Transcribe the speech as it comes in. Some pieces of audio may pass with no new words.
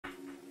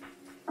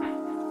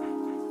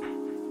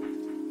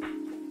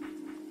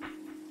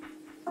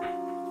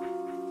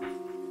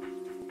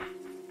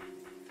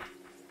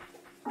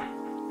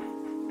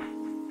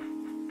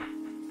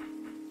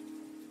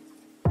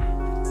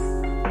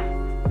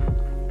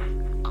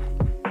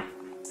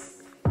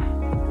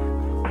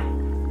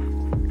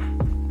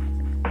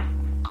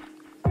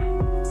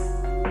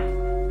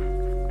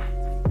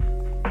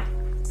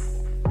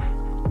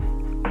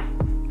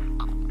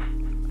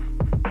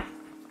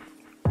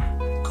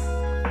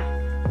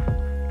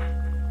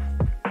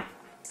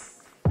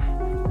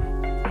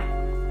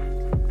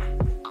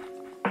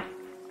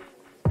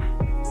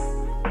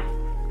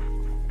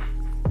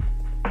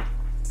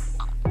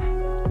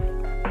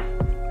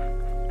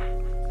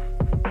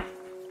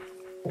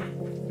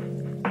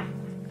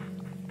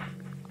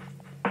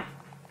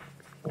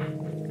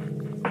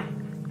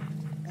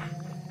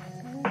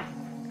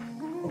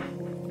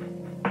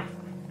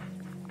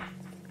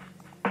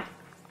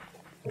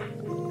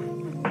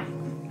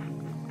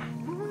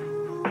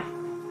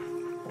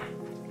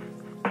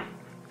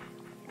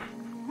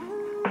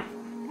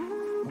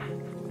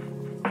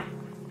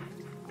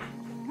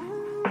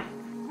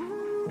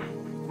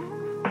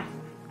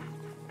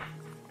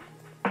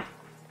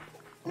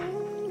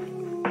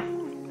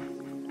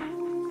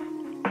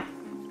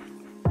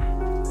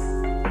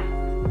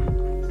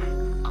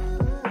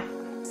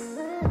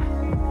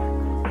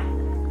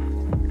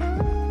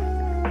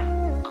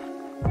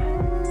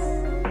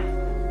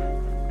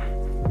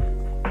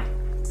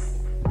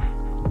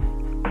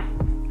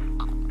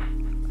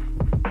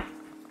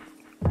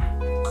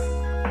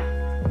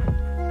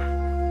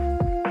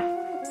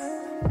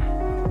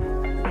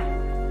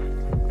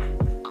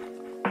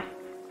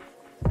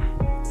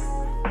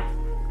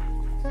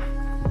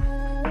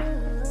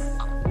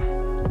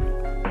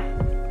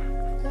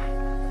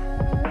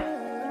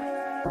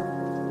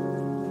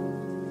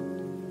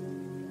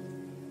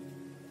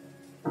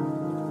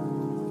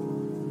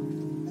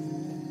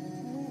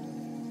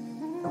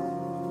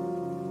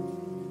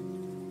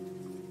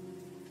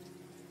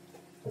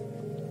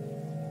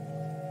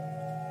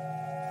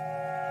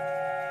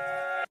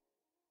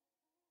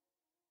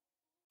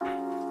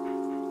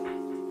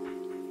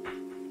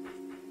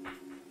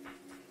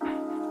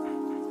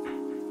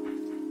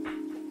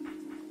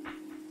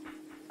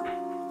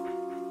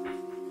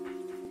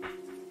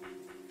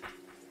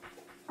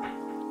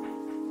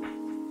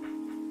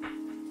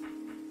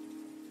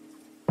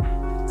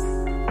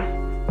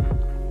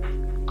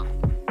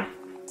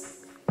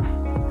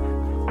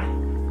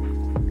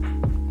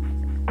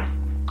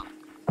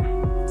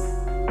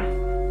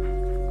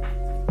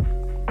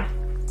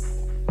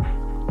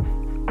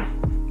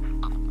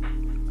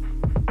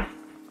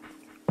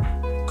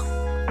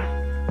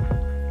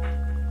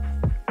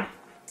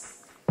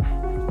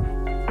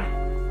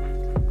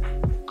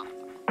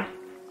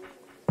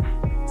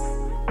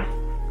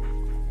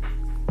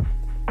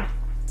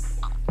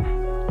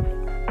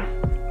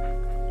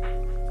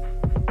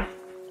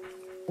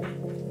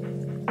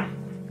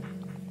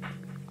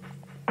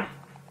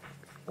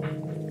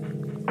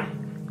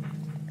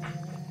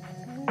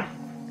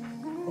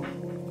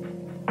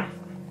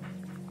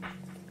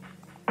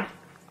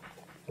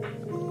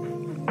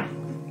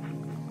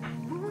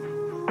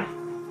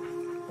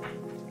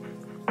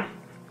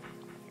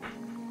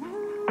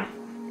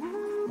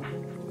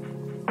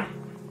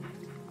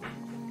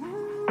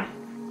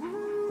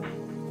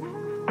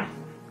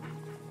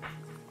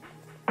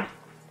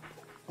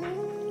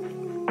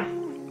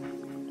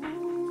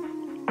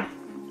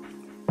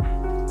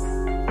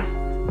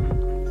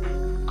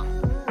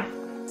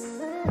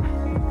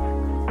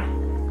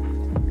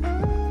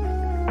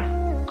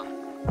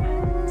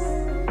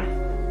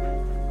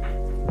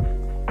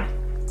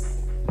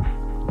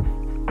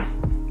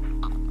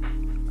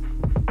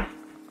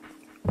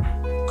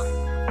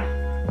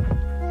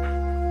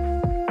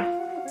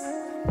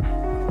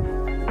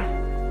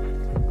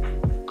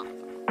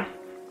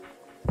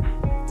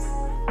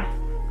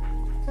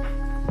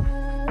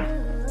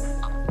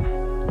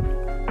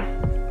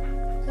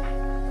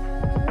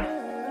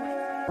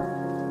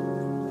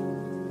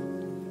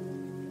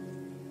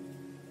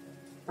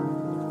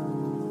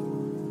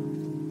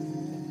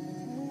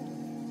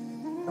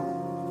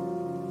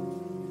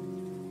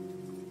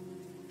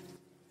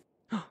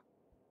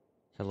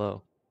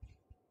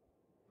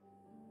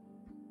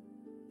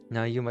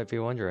Now you might be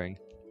wondering.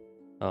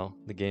 Oh,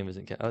 the game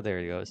isn't. Oh, there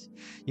it goes.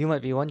 You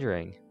might be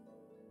wondering,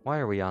 why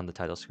are we on the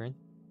title screen?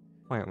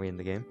 Why aren't we in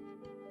the game?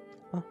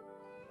 Huh?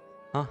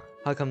 Huh?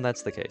 How come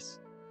that's the case?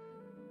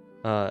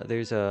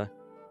 There's a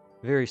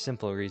very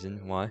simple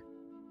reason why.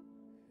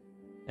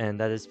 And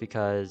that is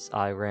because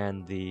I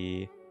ran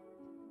the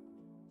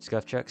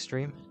scuff check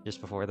stream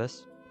just before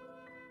this.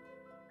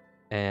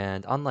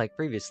 And unlike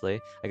previously,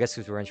 I guess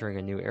because we're entering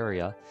a new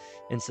area,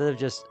 instead of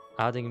just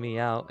outing me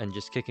out and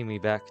just kicking me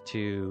back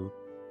to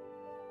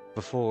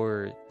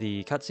before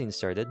the cutscene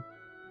started,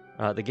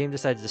 the game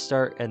decided to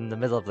start in the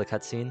middle of the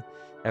cutscene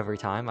every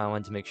time. I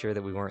wanted to make sure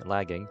that we weren't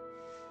lagging.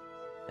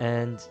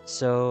 And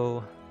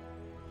so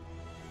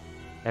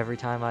every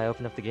time I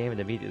open up the game, it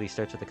immediately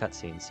starts with a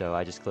cutscene, so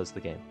I just closed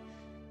the game.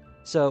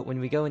 So when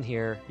we go in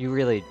here,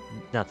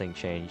 nothing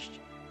changed.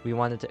 We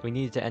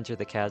needed to enter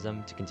the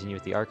chasm to continue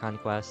with the Archon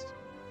quest.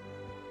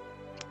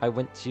 I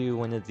went to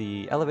one of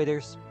the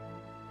elevators,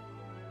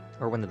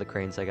 or one of the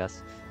cranes, I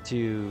guess,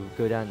 to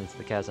go down into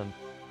the chasm,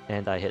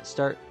 and I hit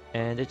start,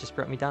 and it just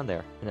brought me down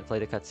there, and it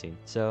played a cutscene.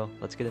 So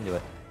let's get into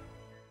it.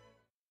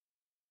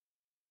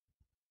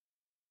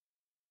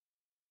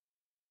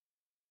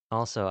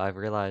 Also, I've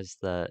realized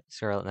that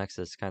Scarlet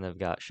Nexus kind of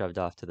got shoved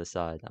off to the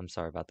side. I'm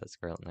sorry about that,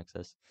 Scarlet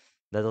Nexus.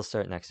 That'll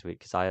start next week,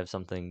 because I have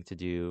something to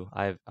do.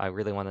 I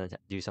really want to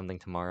do something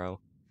tomorrow.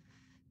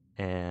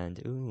 And,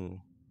 ooh,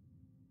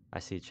 I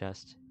see a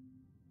chest.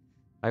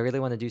 I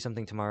really want to do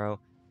something tomorrow,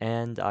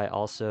 and I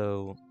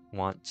also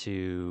want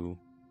to...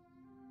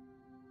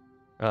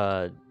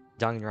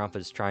 Danganronpa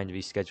is trying to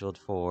be scheduled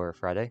for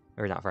Friday,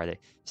 or not Friday,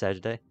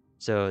 Saturday.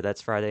 So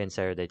that's Friday and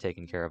Saturday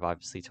taken care of.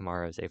 Obviously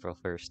tomorrow is April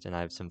 1st, and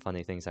I have some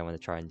funny things I want to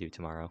try and do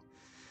tomorrow.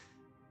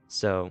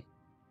 So,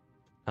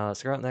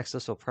 Scarlet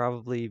Nexus will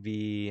probably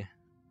be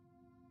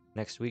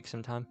next week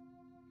sometime.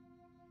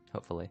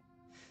 Hopefully.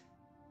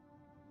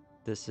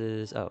 This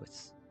is... oh,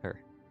 it's her.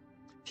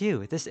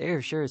 Phew, this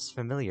air sure is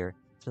familiar.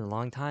 It's been a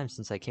long time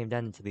since I came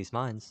down into these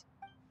mines.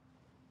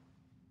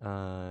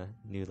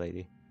 New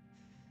lady.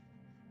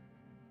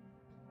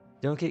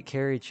 Don't get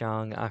carried,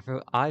 Chong.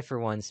 I, for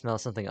one, smell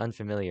something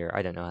unfamiliar.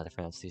 I don't know how to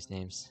pronounce these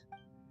names.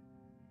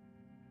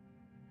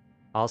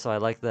 Also, I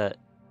like that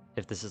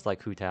if this is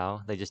like Hu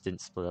Tao, they just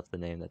didn't split up the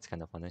name. That's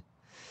kind of funny.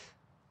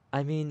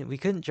 I mean, we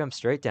couldn't jump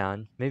straight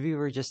down. Maybe we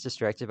were just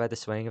distracted by the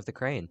swaying of the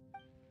crane.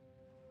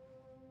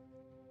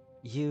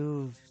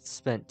 You've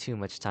spent too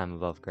much time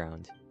above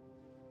ground.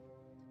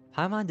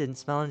 Paimon didn't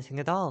smell anything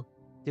at all.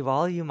 Do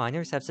all you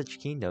miners have such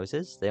keen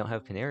noses? They don't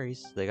have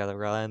canaries. They gotta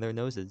rely on their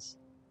noses.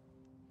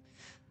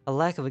 A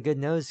lack of a good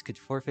nose could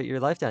forfeit your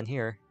life down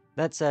here.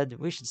 That said,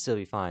 we should still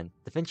be fine.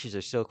 The finches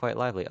are still quite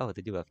lively. Oh,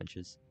 they do have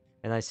finches.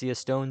 And I see a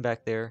stone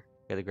back there.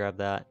 Gotta grab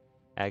that.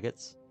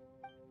 Agates.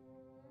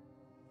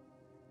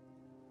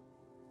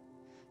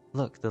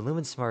 Look, the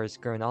Luminspar is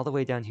growing all the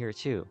way down here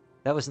too.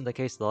 That wasn't the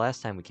case the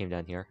last time we came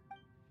down here.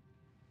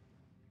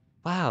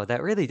 Wow,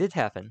 that really did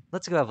happen.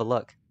 Let's go have a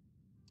look.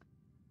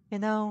 You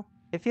know,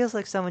 it feels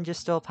like someone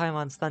just stole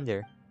Paimon's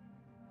thunder.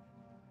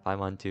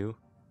 Paimon 2?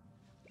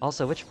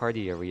 Also, which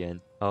party are we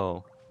in?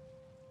 Oh.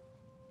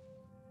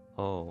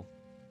 Oh.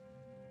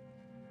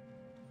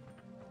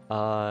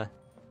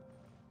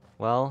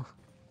 Well...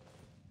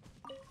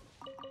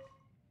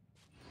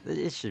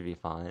 it should be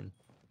fine.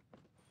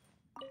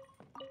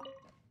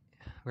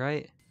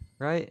 Right?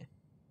 Right?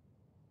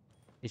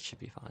 It should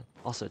be fine.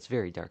 Also, it's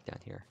very dark down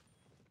here.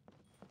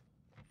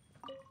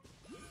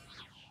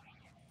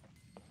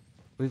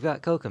 We've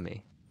got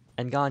Kokomi.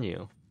 And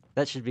Ganyu.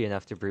 That should be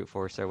enough to brute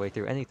force our way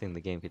through anything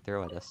the game could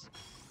throw at us.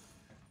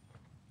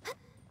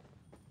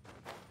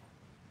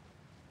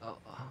 Oh.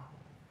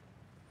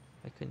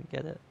 I couldn't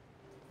get it.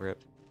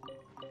 Rip.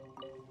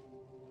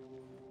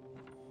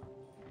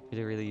 Could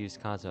have really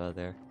used Kazuha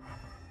there.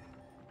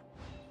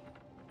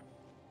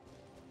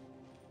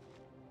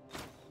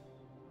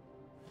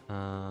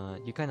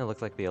 You kind of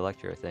look like the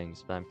Electro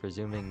things, but I'm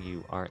presuming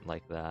you aren't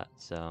like that,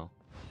 so...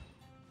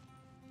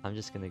 I'm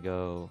just gonna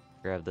go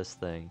grab this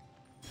thing,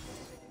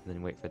 and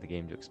then wait for the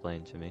game to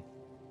explain to me.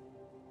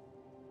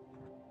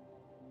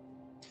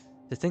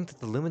 To think that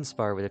the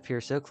Luminspar would appear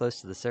so close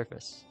to the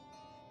surface.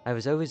 I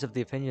was always of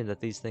the opinion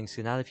that these things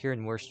could not appear in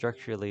more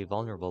structurally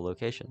vulnerable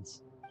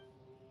locations.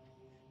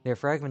 They are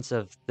fragments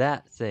of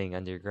that thing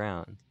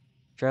underground,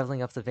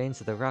 traveling up the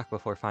veins of the rock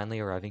before finally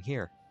arriving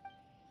here.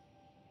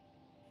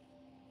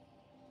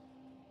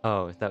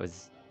 Oh, that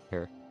was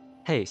her.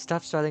 Hey,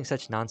 stop starting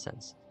such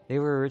nonsense. They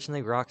were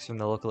originally rocks from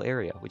the local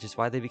area, which is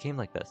why they became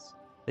like this.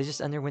 They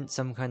just underwent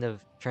some kind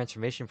of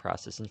transformation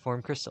process and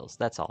formed crystals,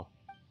 that's all.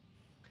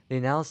 The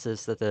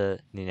analyses that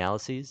the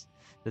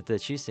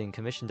Chising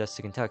commissioned us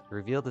to conduct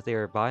revealed that they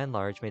are by and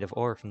large made of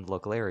ore from the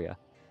local area.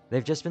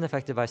 They've just been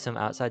affected by some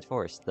outside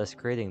force, thus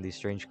creating these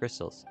strange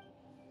crystals.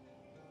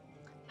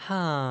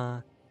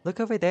 Huh.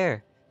 Look over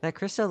there. That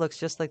crystal looks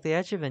just like the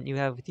adjuvant you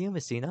have with you,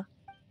 Messina.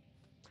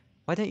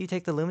 Why don't you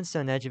take the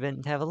Luminstone adjuvant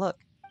and have a look?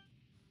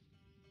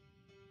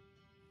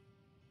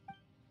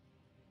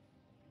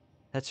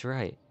 That's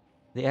right.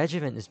 The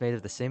adjuvant is made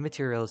of the same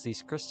material as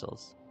these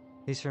crystals.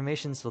 These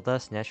formations will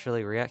thus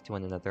naturally react to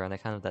one another on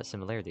account of that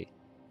similarity.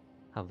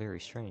 How very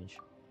strange.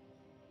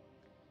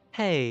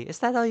 Hey, is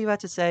that all you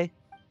had to say?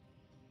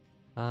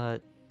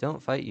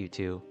 Don't fight, you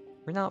two.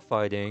 We're not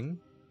fighting.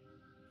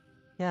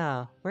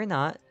 Yeah, we're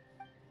not.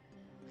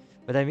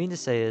 What I mean to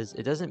say is,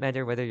 it doesn't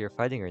matter whether you're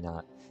fighting or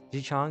not.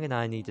 Ji-Chong and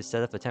I need to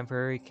set up a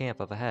temporary camp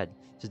up ahead,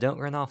 so don't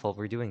run off while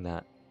we're doing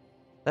that.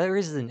 That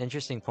raises an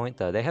interesting point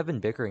though, they have been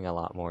bickering a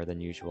lot more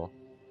than usual.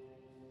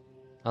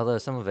 Although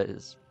some of it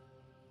is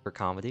for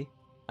comedy.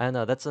 I don't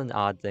know, that's an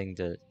odd thing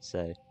to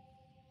say.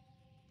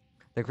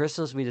 The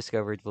crystals we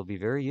discovered will be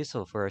very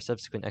useful for our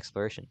subsequent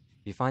exploration.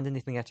 If you find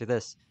anything after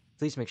this,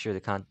 please make sure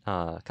to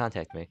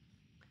contact me.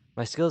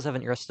 My skills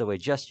haven't rusted away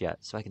just yet,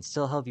 so I can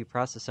still help you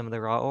process some of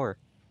the raw ore.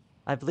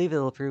 I believe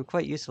it'll prove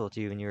quite useful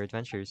to you in your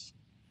adventures.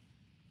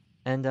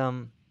 And,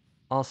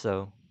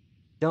 also,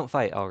 don't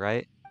fight,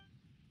 alright?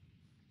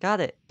 Got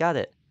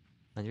it.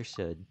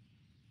 Understood.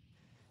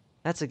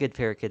 That's a good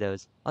pair of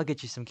kiddos. I'll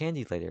get you some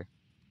candy later.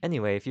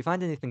 Anyway, if you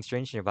find anything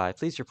strange nearby,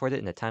 please report it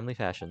in a timely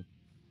fashion.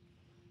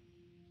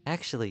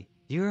 Actually,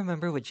 do you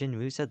remember what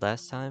Jinwoo said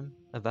last time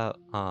about,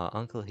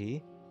 Uncle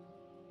He?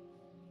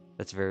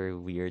 That's very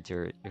weird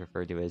to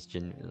refer to as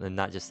Jin, and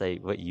not just say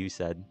what you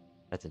said.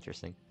 That's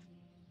interesting.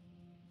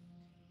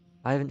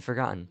 I haven't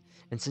forgotten.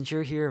 And since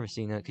you're here,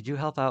 Messina, could you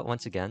help out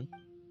once again?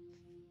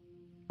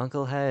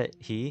 Uncle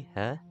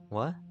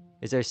What?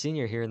 Is our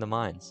senior here in the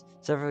mines.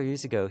 Several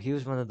years ago, he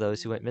was one of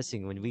those who went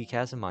missing when we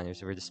chasm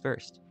miners were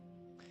dispersed.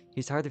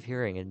 He's hard of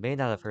hearing and may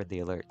not have heard the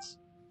alerts.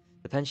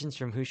 The pensions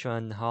from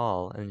Hushuan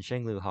Hall and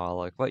Shenglu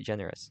Hall are quite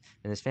generous,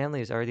 and his family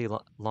has already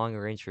long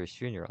arranged for his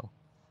funeral.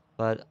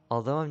 But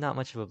although I'm not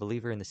much of a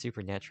believer in the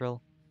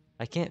supernatural,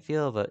 I can't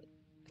help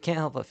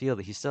but feel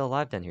that he's still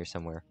alive down here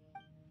somewhere.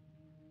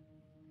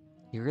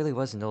 He really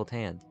was an old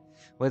hand.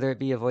 Whether it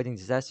be avoiding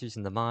disasters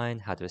in the mine,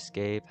 how to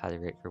escape, how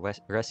to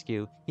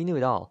rescue, he knew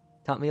it all.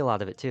 Taught me a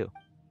lot of it too.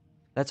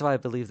 That's why I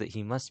believe that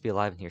he must be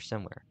alive in here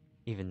somewhere,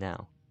 even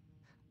now.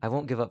 I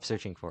won't give up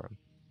searching for him.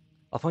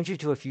 I'll point you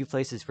to a few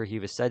places where he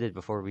was sighted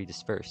before we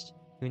dispersed.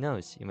 Who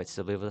knows, you might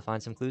still be able to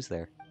find some clues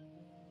there.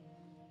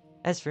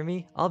 As for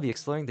me, I'll be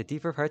exploring the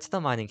deeper parts of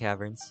the mining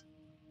caverns.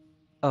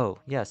 Oh,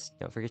 yes,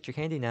 don't forget your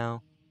candy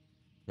now.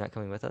 You're not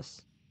coming with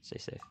us? Stay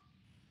safe.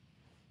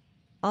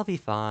 I'll be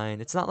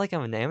fine. It's not like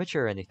I'm an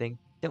amateur or anything.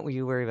 Don't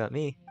you worry about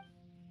me.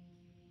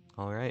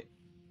 Alright.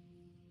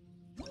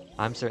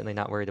 I'm certainly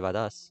not worried about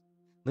us.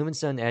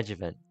 Lumenstone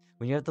Adjuvant.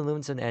 When you have the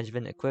Lumenstone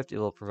Adjuvant equipped, it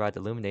will provide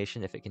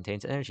illumination if it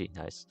contains energy.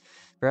 Nice.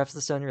 Perhaps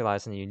the stone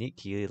relies on a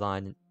unique ley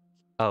line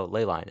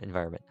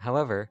environment.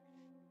 However,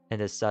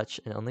 and as such,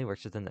 it only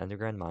works within the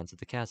underground mines of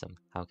the chasm.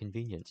 How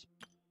convenient.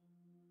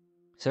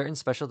 Certain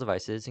special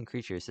devices and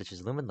creatures such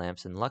as lumen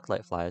lamps and luck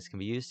light flies can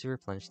be used to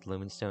replenish the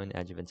Lumenstone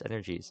Adjuvant's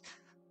energies.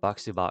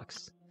 Box to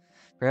box.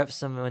 Perhaps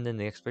someone in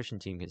the exploration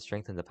team can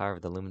strengthen the power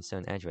of the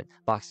Lumenstone Adjuvant.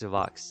 Box to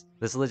box.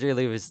 This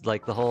literally was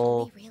like the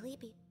whole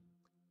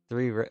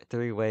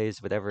three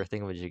ways whatever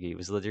thingamajiggy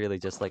was literally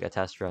just like a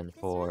test run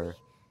for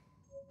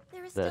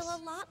there is this.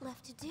 Still a lot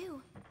left to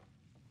do.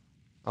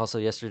 Also,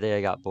 yesterday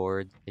I got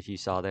bored. If you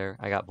saw there,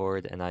 I got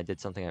bored and I did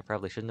something I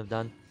probably shouldn't have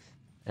done.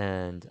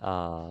 And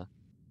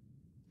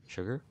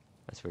sugar?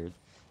 That's weird.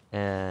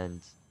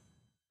 And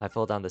I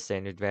pulled down the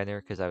standard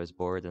banner because I was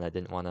bored and I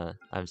didn't want to.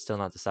 I'm still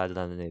not decided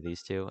on any of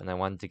these two, and I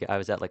wanted to get. I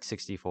was at like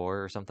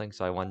 64 or something,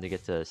 so I wanted to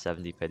get to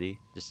 70 pity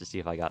just to see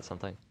if I got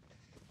something,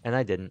 and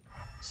I didn't.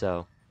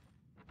 So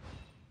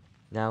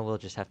now we'll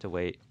just have to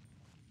wait.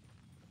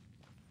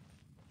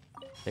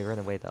 They ran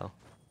away though.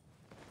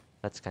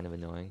 That's kind of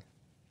annoying.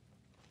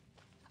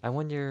 I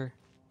wonder.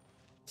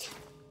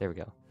 There we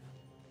go.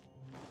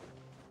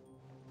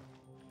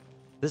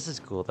 This is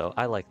cool though.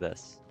 I like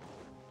this.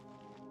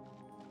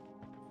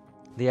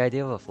 The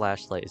idea of a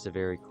flashlight is a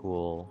very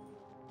cool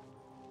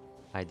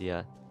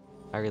idea.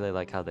 I really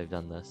like how they've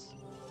done this.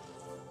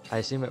 I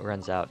assume it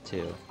runs out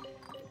too.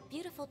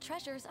 Beautiful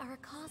treasures are a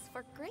cause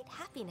for great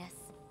happiness.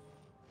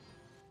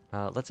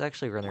 Let's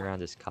actually run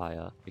around as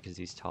Kaya because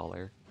he's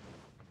taller.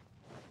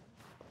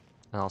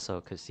 And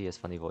also because he has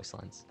funny voice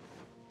lines.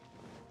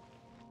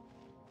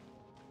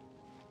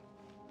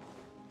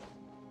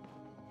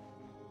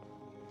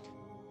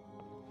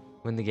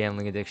 When the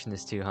gambling addiction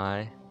is too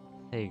high.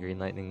 Hey, Green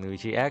Lightning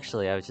Luigi.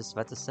 Actually, I was just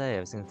about to say, I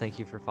was going to thank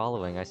you for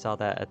following. I saw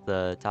that at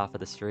the top of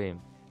the stream,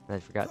 and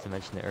I forgot to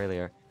mention it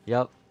earlier.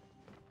 Yup.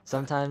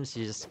 Sometimes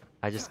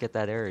I just get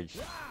that urge.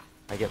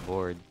 I get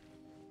bored.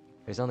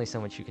 There's only so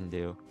much you can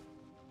do.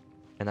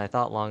 And I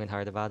thought long and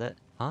hard about it.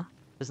 Huh?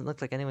 Doesn't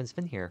look like anyone's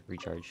been here.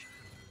 Recharge.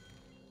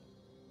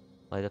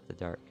 Light up the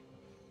dark.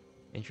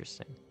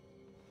 Interesting.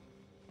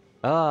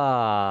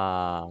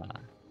 Ah!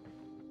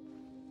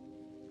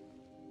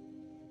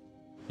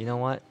 You know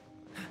what?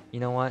 You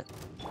know what?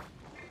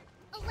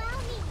 Allow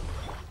me.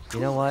 You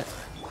know what?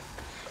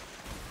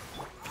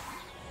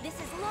 This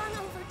is long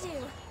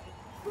overdue.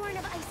 Born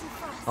of ice and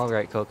frost.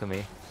 Alright,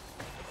 Kokomi.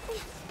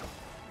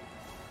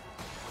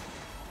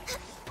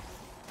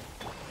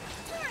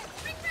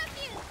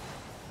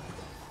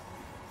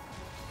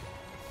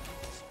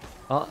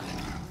 Oh,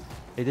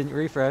 it didn't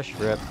refresh.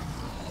 Rip.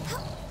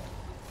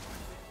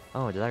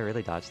 Oh, did I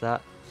really dodge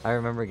that? I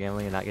remember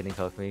gambling and not getting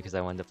Kokomi because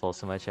I wanted to pull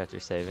so much after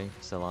saving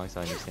for so long, so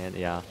I understand.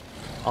 Yeah.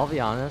 I'll be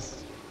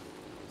honest.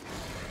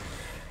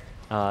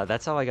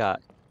 That's how I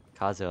got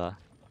Kazuha.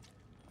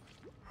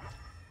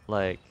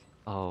 Like,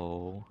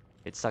 oh,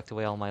 it sucked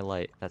away all my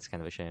light. That's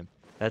kind of a shame.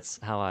 That's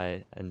how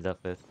I ended up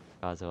with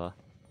Kazuha.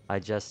 I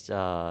just,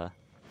 oh,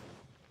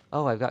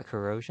 I've got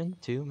corrosion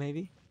too,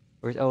 maybe?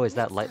 Or, oh, is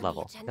that Next light on the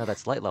level? No, agenda.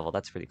 that's light level.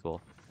 That's pretty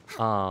cool.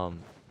 Um,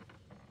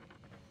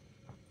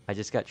 I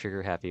just got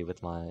trigger happy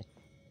with my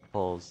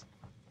pulls.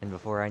 And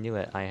before I knew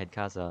it, I had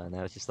Kazuha, and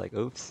I was just like,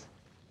 oops.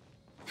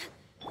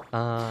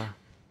 Uh,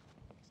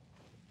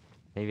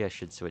 maybe I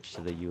should switch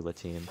to the Eula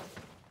team.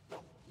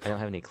 I don't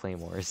have any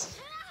claymores.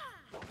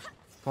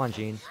 Come on,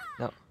 Jean.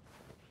 No.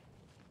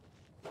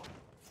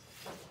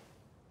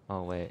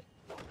 Oh, wait.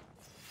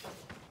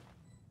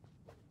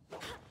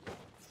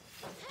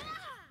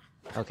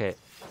 Okay.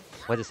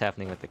 What is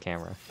happening with the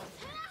camera?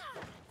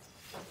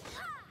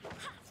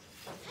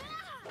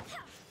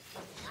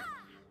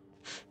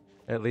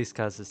 At least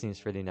Kazuha seems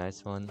pretty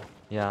nice one.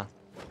 Yeah.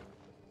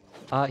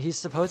 He's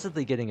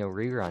supposedly getting a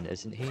rerun,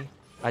 isn't he?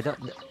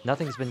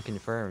 Nothing's been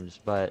confirmed,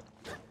 but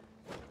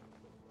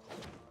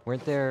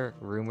weren't there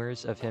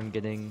rumors of him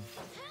getting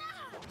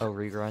a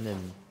rerun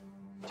in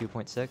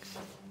 2.6?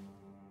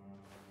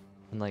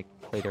 And like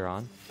later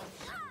on?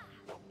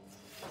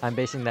 I'm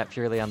basing that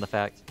purely on the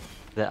fact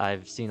that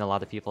I've seen a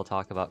lot of people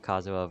talk about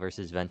Kazuha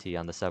versus Venti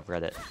on the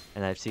subreddit,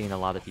 and I've seen a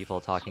lot of people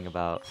talking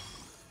about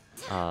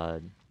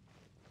Kazuha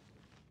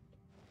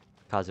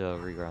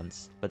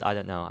reruns, but I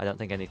don't know. I don't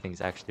think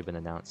anything's actually been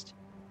announced.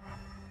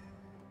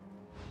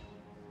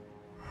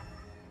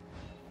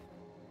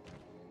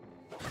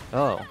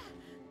 Oh,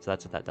 so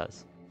that's what that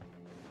does.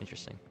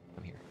 Interesting.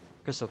 Come here.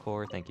 Crystal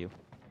Core, thank you.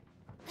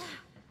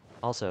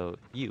 Also,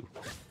 you.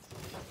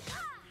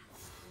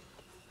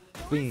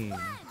 Boom!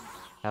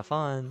 Have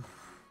fun!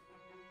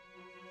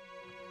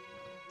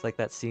 It's like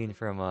that scene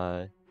from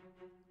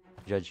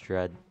Judge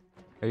Dredd.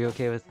 Are you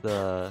okay with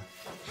the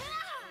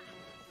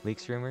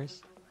leaks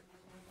rumors?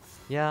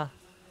 Yeah.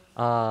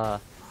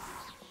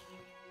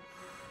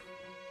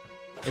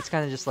 It's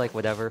kind of just like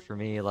whatever for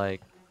me,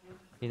 like,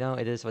 you know,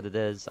 it is what it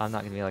is. I'm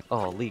not gonna be like,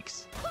 oh,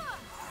 leaks.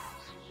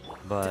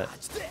 But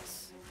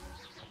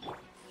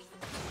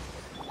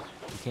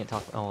you can't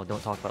talk, oh,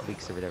 don't talk about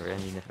leaks or whatever. I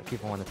mean, if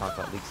people want to talk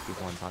about leaks,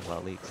 people want to talk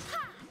about leaks.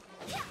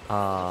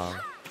 I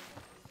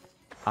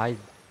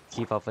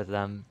keep up with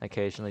them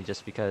occasionally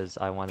just because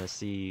I want to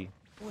see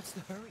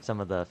some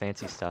of the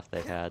fancy stuff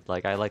they had.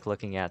 Like, I like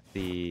looking at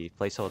the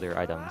placeholder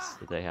items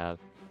that they have.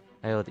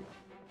 I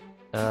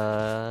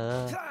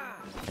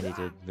need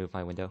to move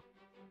my window.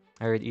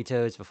 I heard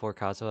Ito is before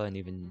Kazuha and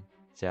even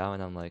Xiao,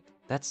 and I'm like,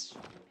 that's...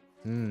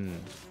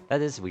 that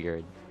is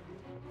weird.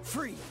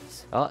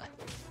 Freeze! Oh.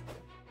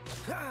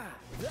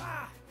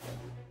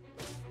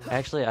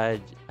 Actually,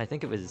 I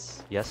think it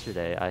was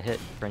yesterday, I hit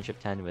Friendship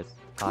 10 with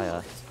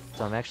Kaya,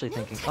 so I'm actually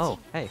thinking, oh,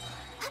 hey,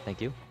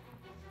 thank you.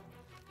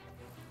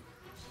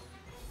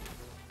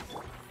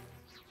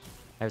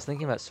 I was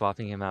thinking about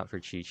swapping him out for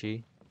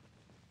Chi-Chi,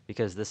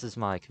 because this is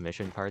my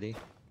commission party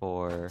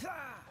for...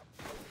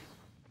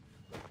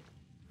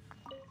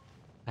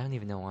 I don't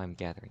even know why I'm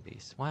gathering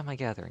these. Why am I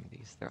gathering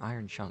these? They're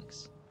iron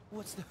chunks.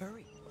 What's the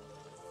hurry?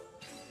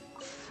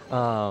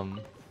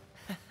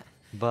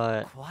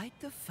 But... Quite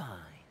the find.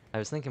 I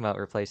was thinking about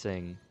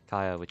replacing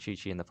Kaya with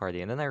Chi-Chi in the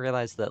party, and then I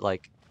realized that,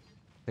 like,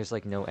 there's,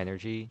 like, no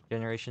energy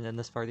generation in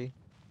this party.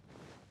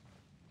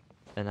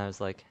 And I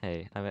was like,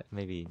 hey, I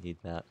maybe need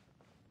that.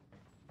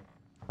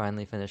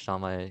 Finally finished all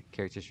my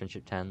characters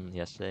Friendship 10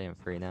 yesterday, I'm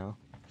free now.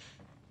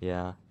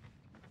 Yeah.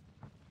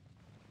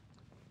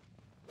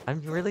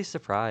 I'm really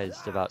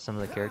surprised about some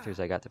of the characters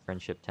I got to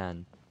Friendship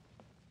 10.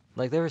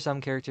 Like, there were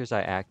some characters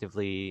I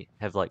actively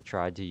have, like,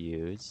 tried to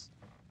use.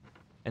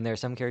 And there are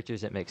some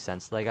characters that make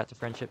sense that I got to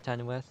Friendship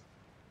 10 with.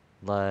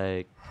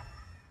 Like,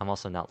 I'm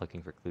also not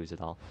looking for clues at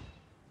all.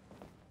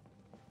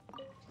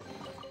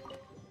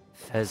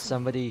 As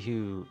somebody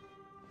who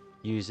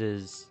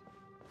uses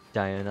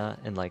Diana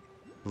in, like,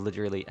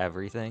 literally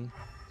everything,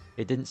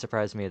 it didn't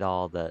surprise me at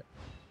all that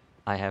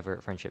I have her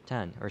at Friendship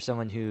 10. Or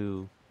someone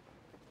who,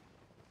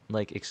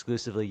 like,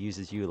 exclusively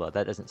uses Eula,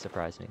 that doesn't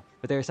surprise me.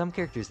 But there are some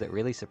characters that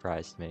really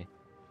surprised me.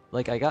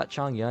 Like, I got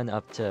Chong Yun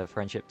up to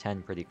Friendship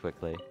 10 pretty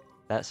quickly.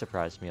 That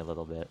surprised me a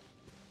little bit.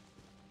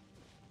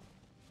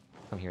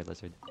 Come here,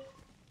 lizard.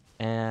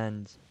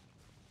 And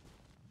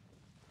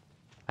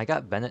I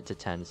got Bennett to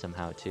 10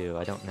 somehow too.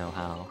 I don't know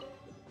how.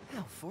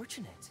 How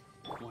fortunate.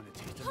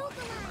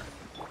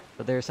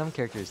 But there are some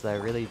characters that I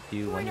really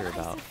do Born wonder of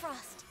Ice about. and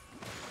Frost.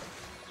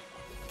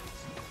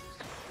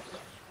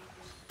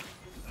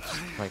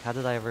 Like, how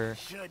did I ever...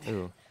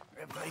 Ooh.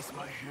 Replace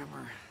my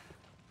hammer.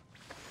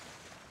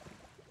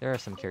 There are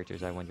some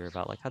characters I wonder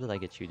about. Like, how did I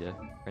get you to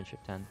Friendship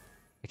 10?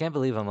 I can't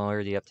believe I'm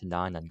already up to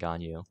 9 on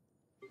Ganyu.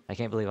 I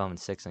can't believe I'm in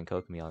 6 on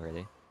Kokomi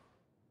already.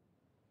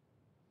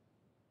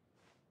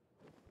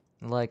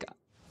 Like,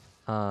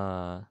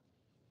 oh,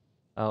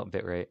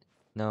 bitrate.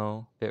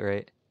 No,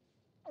 bitrate.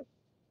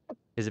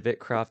 Is a bit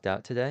cropped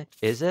out today?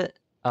 Is it?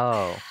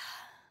 Oh.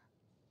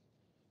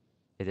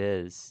 It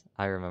is.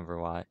 I remember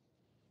why.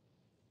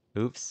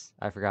 Oops,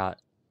 I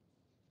forgot.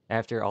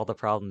 After all the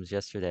problems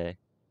yesterday,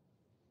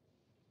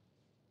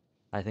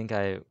 I think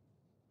I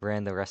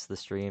ran the rest of the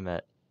stream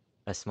at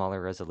a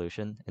smaller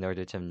resolution in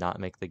order to not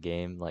make the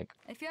game, like,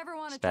 If you ever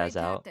want to spaz trade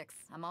out. tactics,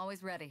 I'm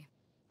always ready.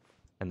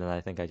 And then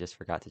I think I just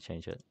forgot to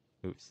change it.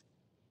 Oops.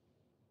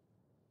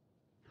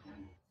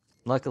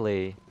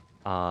 Luckily,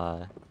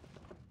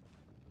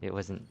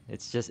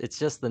 it's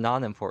just the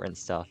non-important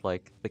stuff,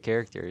 like the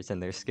characters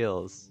and their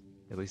skills.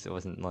 At least it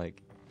wasn't,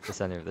 like, the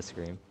center of the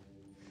screen.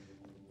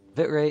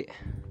 Bitrate.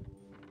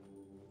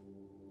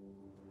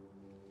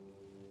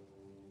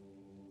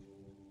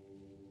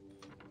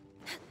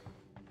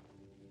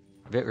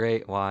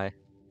 Bitrate, why?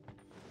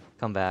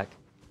 Come back.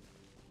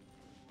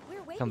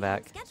 We're way Come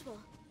behind back. schedule.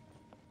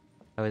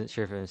 I wasn't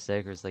sure if it was a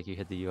mistake or it's like you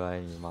hit the UI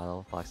and your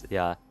model blocks it.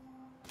 Yeah.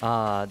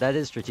 That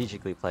is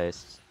strategically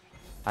placed.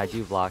 I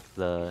do block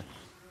the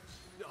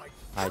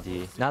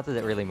ID. Not that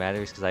it really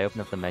matters, because I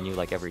open up the menu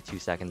like every 2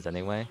 seconds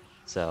anyway,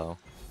 so...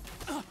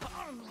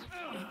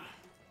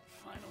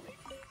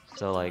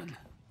 So, like,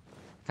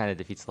 kind of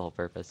defeats the whole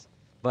purpose.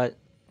 But,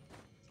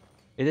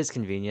 it is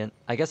convenient.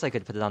 I guess I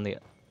could put it on the...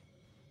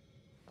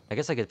 I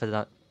guess I could put it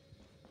on...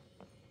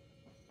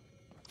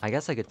 I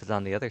guess I could put it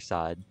on the other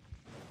side.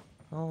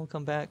 Oh,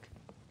 come back.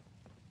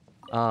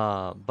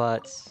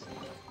 But...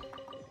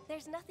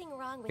 There's nothing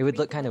wrong with It would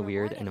look reaping kind the of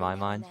weird reward in every my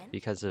now mind, and then.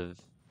 because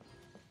of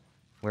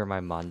where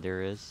my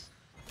monitor is.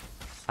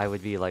 I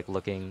would be, like,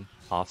 looking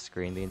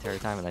off-screen the entire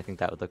time, and I think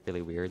that would look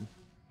really weird.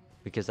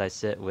 Because I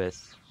sit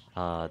with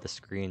the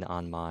screen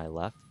on my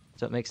left,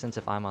 so it makes sense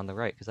if I'm on the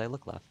right, because I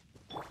look left.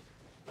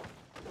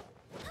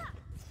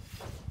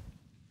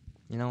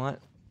 You know what?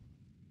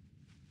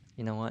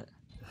 You know what?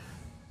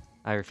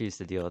 I refuse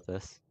to deal with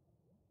this.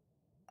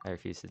 I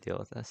refuse to deal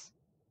with this.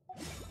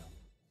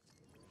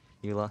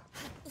 Eula?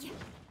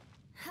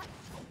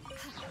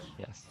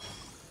 Yes.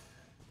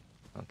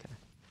 Okay.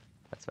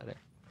 That's better.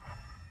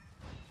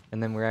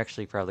 And then we're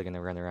actually probably going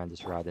to run around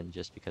this Rodden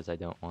just because I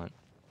don't want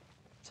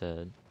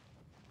to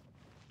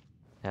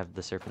have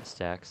the serpent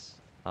stacks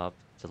up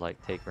to, like,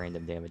 take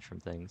random damage from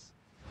things.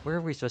 Where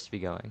are we supposed to be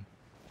going?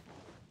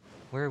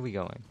 Where are we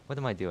going? What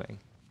am I doing?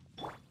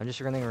 I'm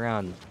just running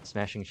around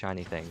smashing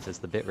shiny things as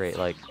the bitrate,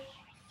 like,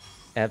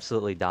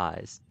 absolutely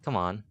dies. Come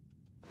on.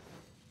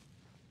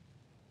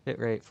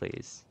 Bitrate,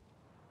 please.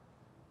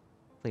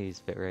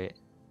 Please, bitrate.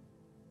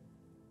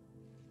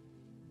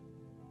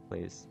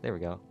 Please. There we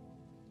go.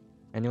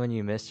 Anyone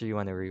you missed or you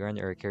want to rerun,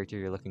 or a character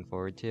you're looking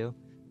forward to?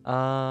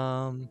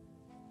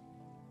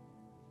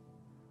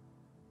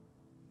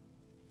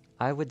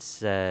 I would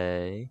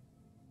say...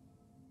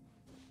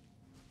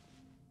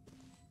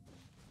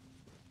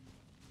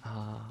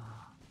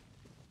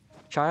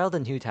 Child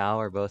and Hu Tao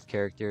are both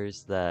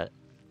characters that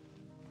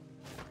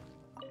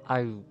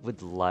I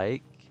would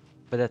like,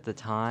 but at the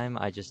time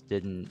I just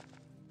didn't...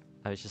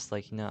 I was just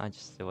like, you know,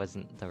 it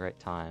wasn't the right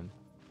time.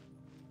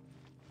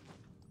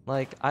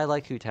 Like, I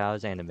like Hu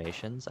Tao's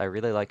animations. I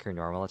really like her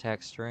normal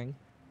attack string.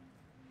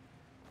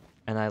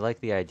 And I like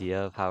the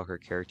idea of how her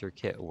character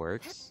kit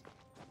works.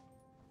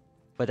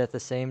 But at the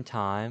same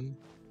time,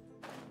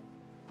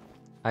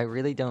 I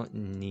really don't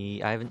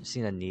need... I haven't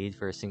seen a need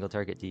for a single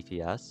target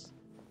DPS.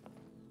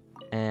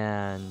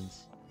 And...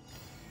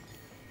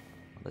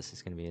 well, this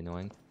is going to be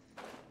annoying.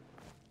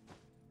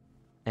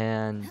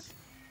 And...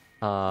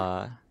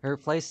 her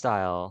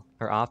playstyle,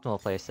 her optimal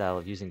playstyle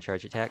of using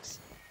charge attacks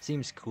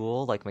seems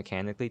cool, like,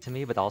 mechanically to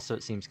me, but also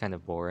it seems kind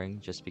of boring,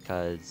 just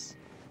because...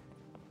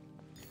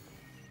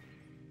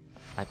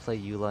 I play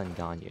Eula and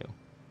Ganyu.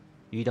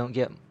 You don't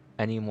get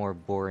any more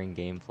boring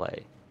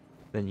gameplay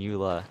than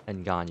Eula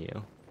and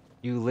Ganyu.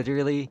 You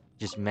literally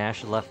just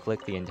mash left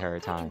click the entire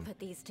time,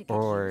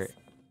 or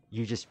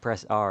you just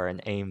press R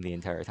and aim the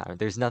entire time.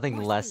 There's nothing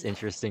less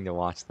interesting to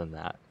watch than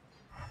that.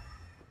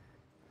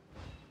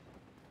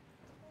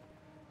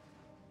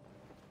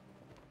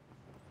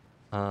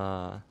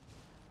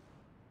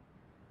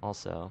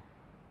 Also,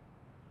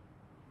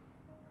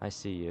 I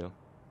see you.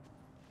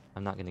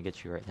 I'm not gonna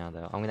get you right now,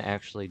 though. I'm gonna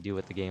actually do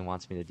what the game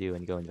wants me to do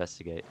and go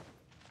investigate.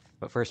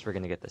 But first, we're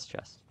gonna get this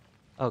chest.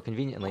 Oh,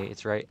 conveniently,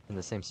 it's right in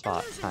the same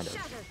spot, kind of.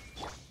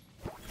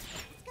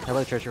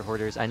 Hello, treasure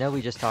hoarders. I know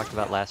we just talked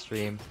about last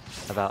stream,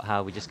 about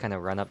how we just kind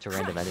of run up to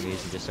random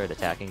enemies and just start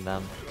attacking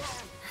them.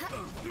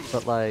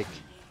 But, like...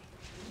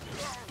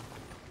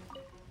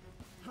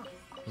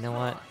 you know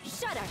what?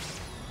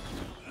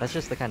 That's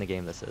just the kind of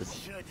game this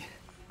is.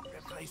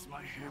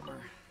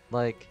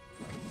 Like,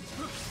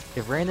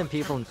 if random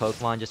people in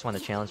Pokemon just want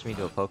to challenge me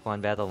to a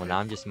Pokemon battle when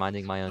I'm just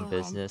minding my own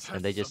business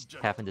and they just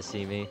happen to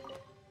see me,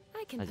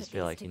 I just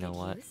feel like, you know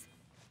what?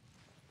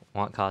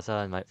 Want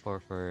Kaza and might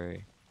for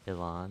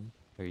Elan,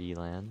 or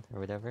Elan, or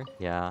whatever?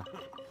 Yeah.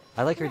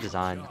 I like her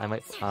design. I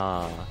might,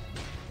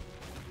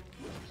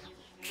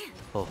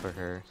 pull for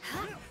her.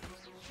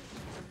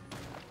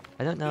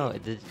 I don't know,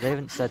 they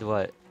haven't said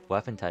what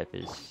weapon type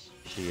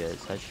she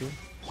is, has she?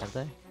 Have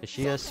they? Is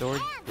she a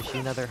sword? Is she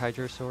another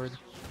Hydro sword?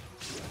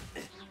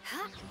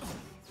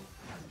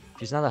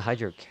 She's not a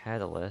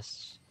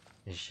hydrocatalyst,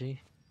 is she?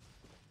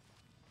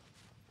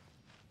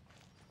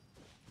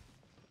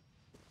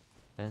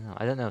 I don't know.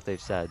 I don't know if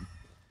they've said.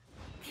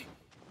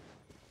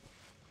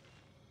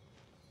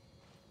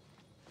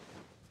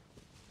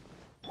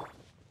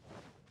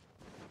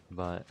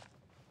 But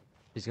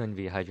she's going to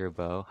be Hydro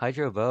Bow.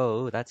 Hydro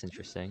Bow, that's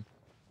interesting.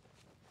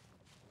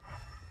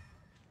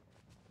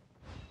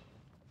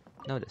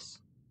 Notice.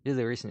 Due to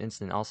the recent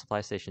incident, all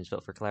supply stations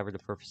built for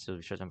collaborative purposes will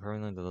be shut down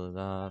permanently. Blah, blah,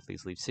 blah.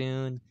 Please leave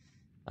soon.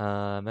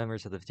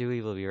 Members of the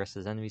Fatui will be arrested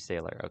as enemy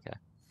sailor. Okay.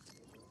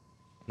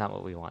 Not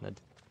what we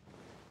wanted.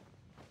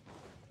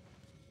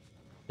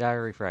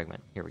 Diary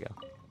fragment. Here we go.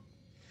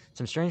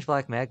 Some strange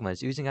black magma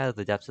is oozing out of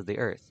the depths of the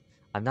earth.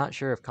 I'm not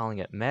sure if calling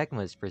it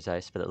magma is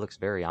precise, but it looks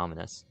very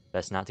ominous.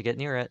 Best not to get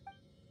near it.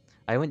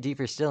 I went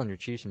deeper still and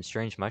retrieved some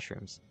strange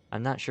mushrooms.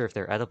 I'm not sure if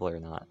they're edible or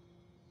not.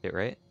 Is it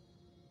right?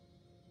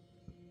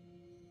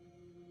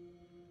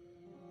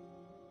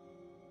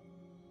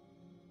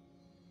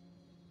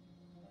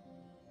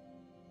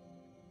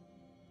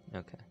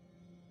 Okay.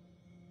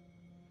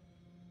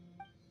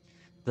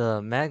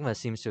 The magma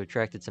seems to have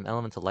attracted some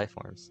elemental life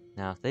forms.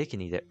 Now, if they can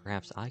eat it,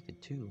 perhaps I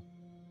could too.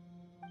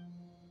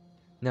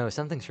 No,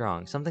 something's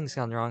wrong. Something's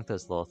gone wrong with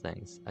those little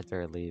things. I'd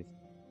better leave.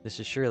 This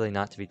is surely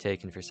not to be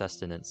taken for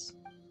sustenance.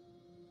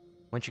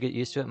 Once you get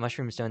used to it,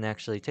 mushrooms don't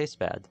actually taste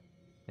bad.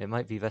 It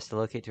might be best to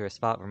locate to a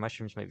spot where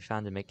mushrooms might be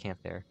found and make camp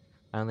there.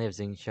 I only have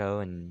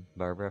Xingqiu and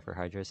Barbara for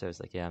Hydra, so I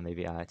was like, yeah,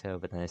 maybe Aito,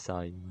 but then I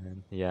saw you,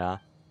 man. Yeah.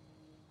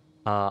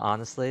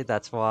 Honestly,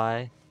 that's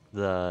why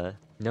the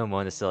no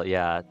Monosil,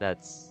 yeah,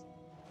 that's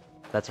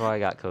why I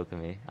got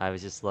Kokomi. I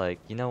was just like,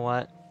 you know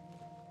what?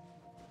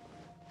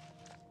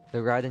 The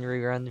Raiden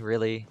rerun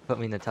really put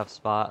me in a tough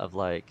spot of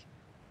like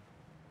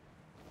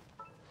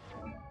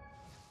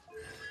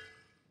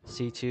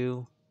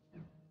C2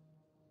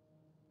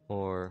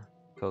 or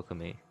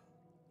Kokomi.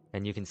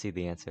 And you can see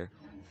the answer.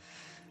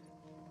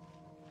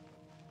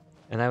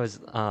 And I was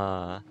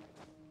gonna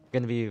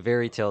be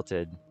very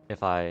tilted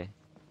if I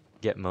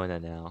get Mona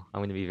now.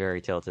 I'm gonna be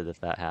very tilted if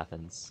that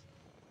happens.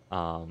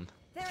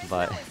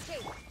 But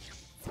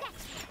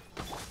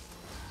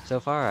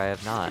so far I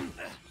have not.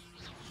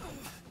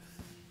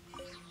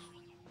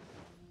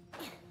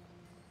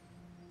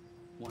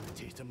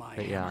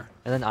 But yeah,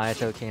 and then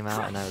Ayato came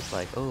out and I was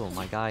like, oh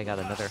my god, I got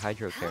another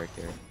Hydro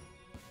character.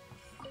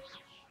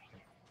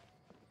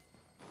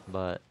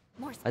 But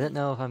I don't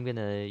know if I'm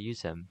gonna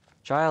use him.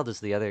 Child is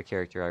the other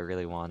character I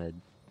really wanted.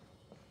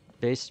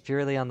 Based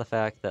purely on the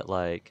fact that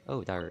like,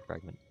 oh, Diary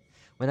Fragment.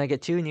 When I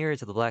get too near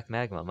to the black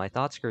magma, my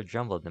thoughts grow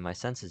jumbled and my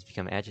senses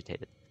become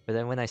agitated. But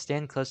then when I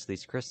stand close to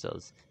these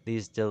crystals,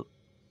 these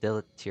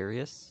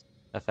deleterious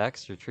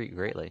effects retreat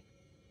greatly.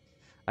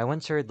 I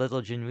once heard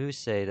little Jinwoo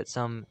say that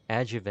some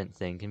adjuvant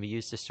thing can be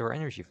used to store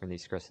energy from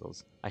these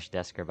crystals. I should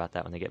ask her about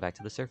that when I get back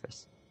to the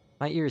surface.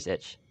 My ears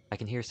itch. I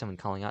can hear someone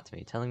calling out to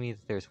me, telling me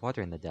that there's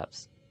water in the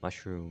depths.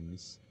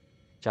 Mushrooms.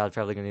 Child's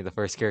probably gonna be the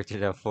first character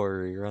to have 4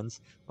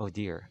 reruns. Oh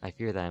dear, I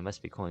fear that I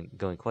must be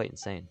going quite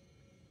insane.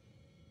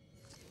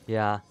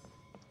 Yeah.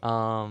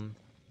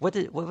 What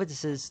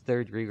was his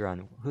 3rd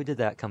rerun? Who did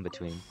that come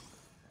between?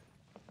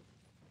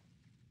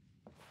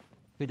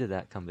 Who did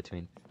that come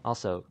between?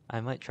 Also,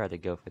 I might try to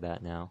go for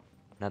that now.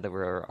 Now that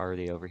we're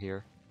already over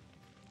here.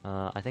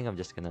 I think I'm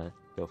just gonna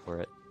go for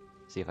it.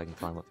 See if I can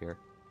climb up here.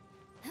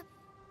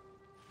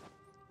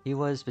 He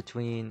was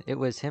between... It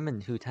was him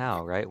and Hu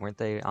Tao, right? Weren't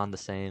they on the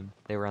same...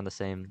 They were on the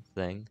same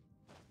thing?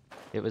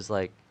 It was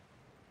like...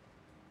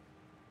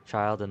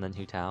 Child and then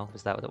Hu Tao.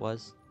 Is that what it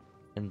was?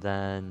 And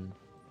then...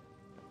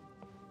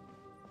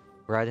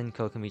 Raiden,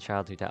 Kokomi,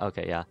 Child, Hu Tao.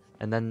 Okay, yeah.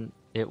 And then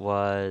it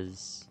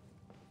was...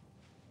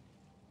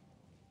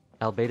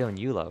 Albedo and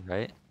Yulo,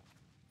 right?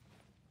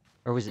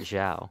 Or was it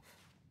Zhao?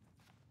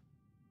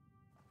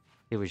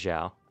 It was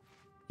Zhao.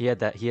 He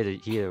had a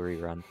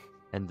rerun.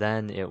 And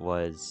then it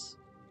was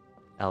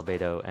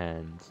Albedo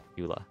and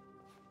Eula.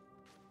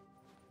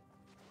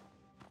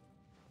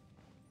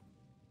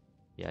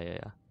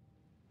 Yeah.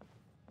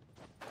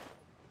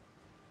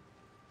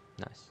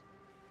 Nice.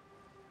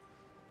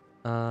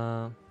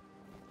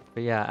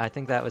 But yeah, I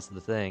think that was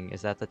the thing,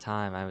 is at the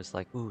time I was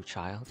like, ooh,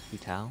 Child, Hu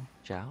Tao,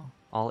 Zhao?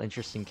 All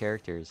interesting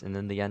characters, and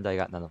in the end I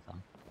got none of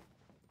them.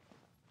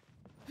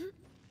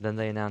 Then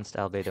they announced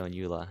Albedo and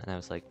Eula, and I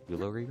was like,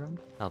 Eula rerun?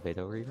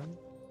 Albedo rerun?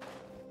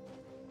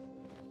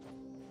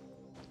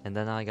 And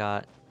then I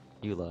got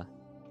Eula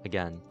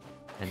again,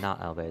 and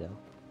not Albedo.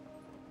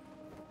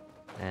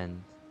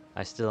 And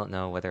I still don't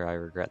know whether I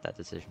regret that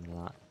decision or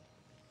not.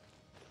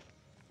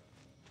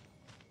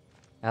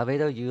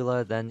 Albedo,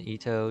 Eula, then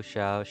Ito,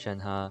 Xiao,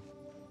 Shenhe,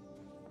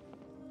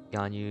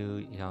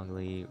 Ganyu,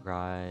 Yangli,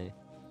 Rai,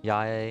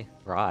 Yae,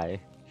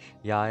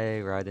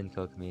 Raiden,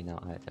 Kokomi, now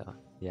Ayato.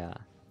 Yeah.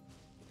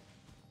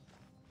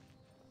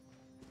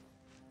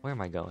 Where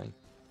am I going?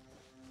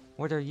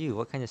 What are you?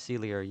 What kind of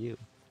Sealy are you?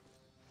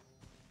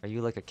 Are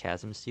you like a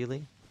Chasm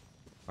Sealy?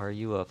 Or are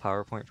you a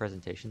PowerPoint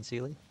presentation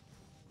Sealy?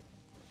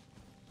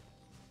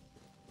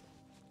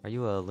 Are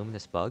you a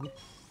luminous bug?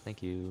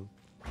 Thank you.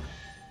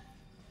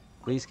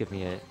 Please give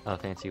me a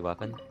fancy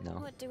weapon. No.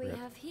 What do we Rip.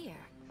 have here?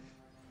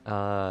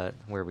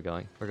 Where are we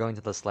going? We're going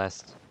to this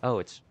last... Oh,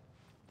 it's...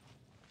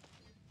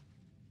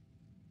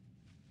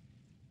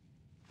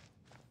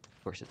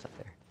 Of course it's up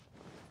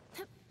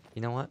there.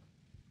 You know what?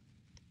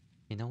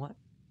 You know what?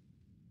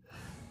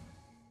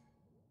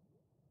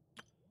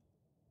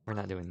 We're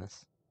not doing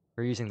this.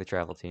 We're using the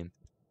travel team.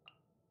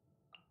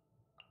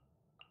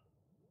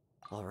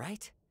 All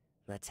right,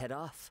 let's head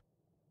off.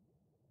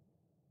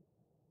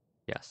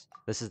 Yes,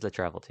 this is the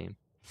travel team.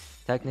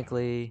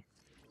 Technically,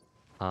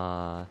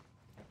 I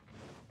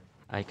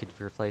could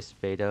replace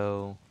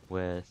Beto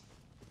with...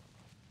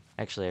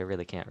 Actually, I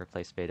really can't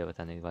replace Beto with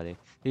anybody.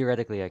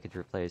 Theoretically, I could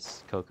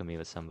replace Kokomi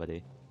with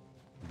somebody.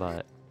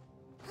 But...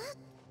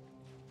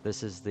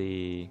 This is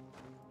the...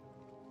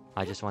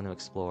 I just want to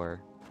explore.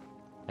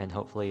 And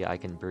hopefully I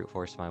can brute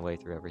force my way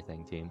through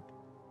everything team.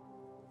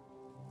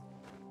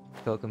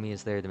 Kokomi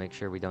is there to make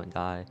sure we don't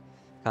die.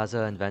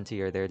 Kazuha and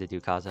Venti are there to do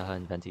Kazuha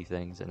and Venti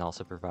things and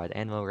also provide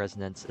ammo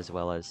resonance as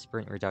well as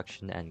sprint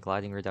reduction and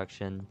gliding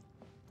reduction.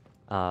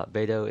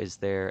 Beto is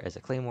there as a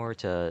claymore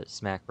to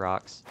smack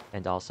rocks,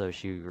 and also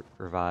she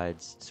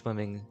provides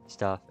swimming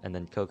stuff, and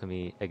then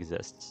Kokomi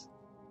exists.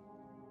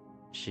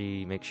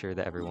 She makes sure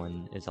that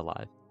everyone is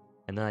alive.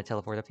 And then I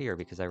teleport up here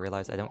because I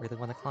realize I don't really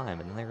want to climb,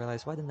 and then I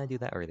realize, why didn't I do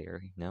that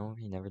earlier? No,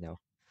 you never know.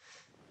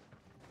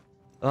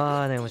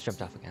 Oh, and I almost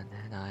jumped off again,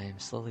 and I'm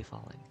slowly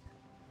falling.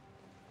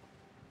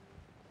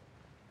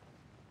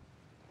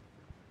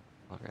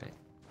 Alright.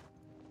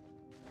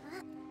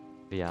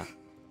 But yeah.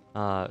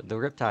 The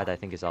Riptide I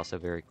think is also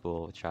very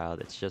cool,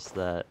 child. It's just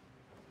that...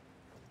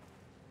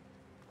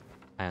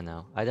 I don't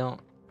know. I don't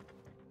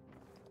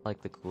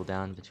like the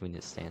cooldown between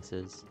his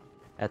stances.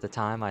 At the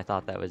time, I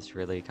thought that was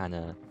really kind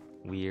of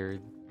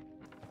weird.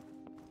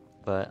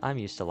 But I'm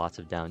used to lots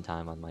of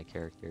downtime on my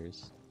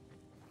characters.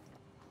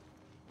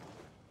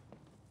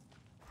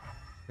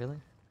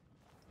 Really?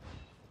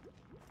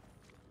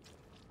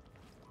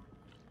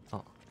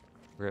 Oh.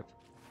 Rip.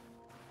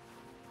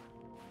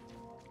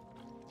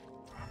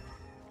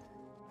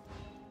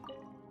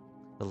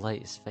 The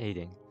light is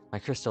fading. My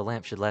crystal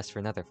lamp should last for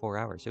another 4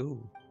 hours.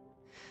 Ooh.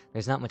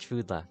 There's not much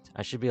food left.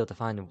 I should be able to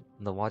find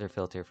the water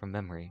filter from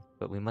memory,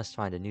 but we must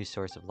find a new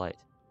source of light.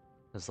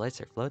 Those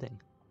lights are floating.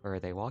 Or are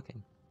they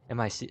walking? Am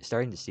I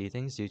starting to see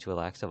things due to a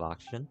lack of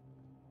oxygen?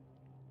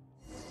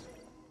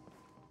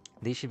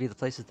 These should be the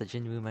places that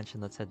Jinwoo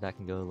mentioned. Let's head back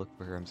and go look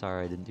for her. I'm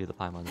sorry I didn't do the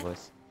Paimon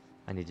voice.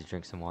 I need to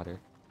drink some water.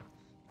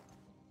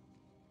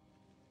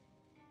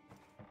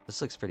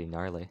 This looks pretty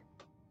gnarly.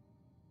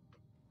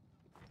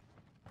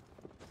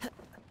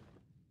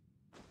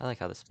 I like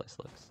how this place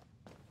looks.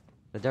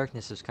 The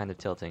darkness is kind of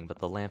tilting, but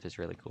the lamp is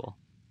really cool.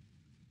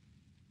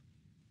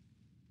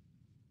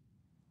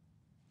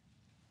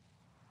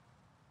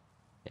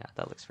 Yeah,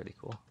 that looks pretty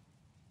cool.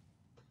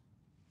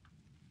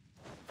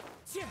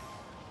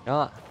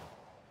 Ah!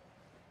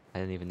 I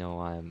didn't even know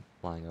why I'm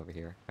flying over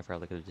here. I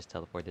probably could have just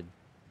teleported.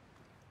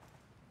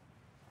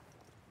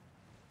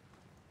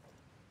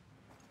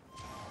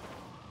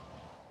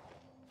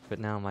 But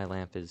now my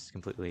lamp is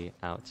completely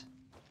out.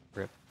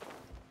 Rip.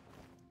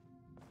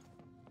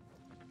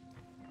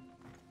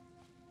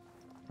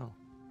 Oh.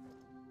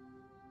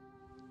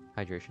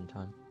 Hydration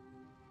time.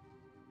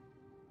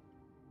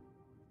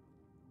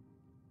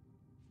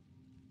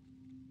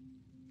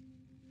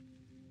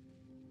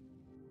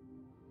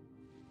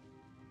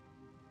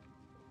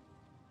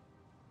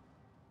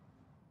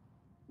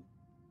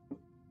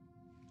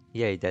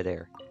 Yay, dead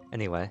air.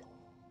 Anyway.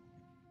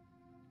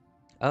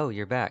 Oh,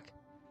 you're back.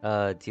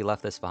 He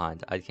left this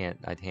behind. I can't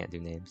do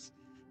names.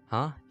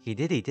 Huh? He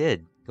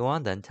did. Go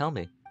on then, tell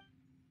me.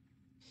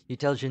 You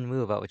tell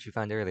Jinwoo about what you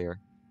found earlier.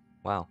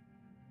 Wow.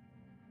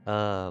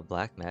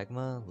 Black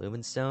magma,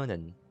 lumenstone,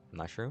 and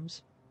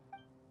mushrooms?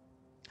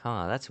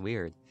 Huh, that's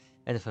weird.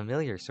 And a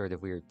familiar sort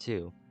of weird,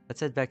 too. Let's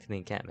head back to the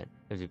encampment.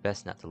 It would be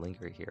best not to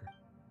linger here.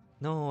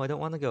 No, I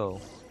don't want to go.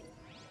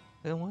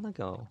 I don't want to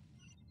go.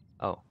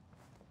 Oh.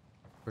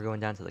 We're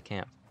going down to the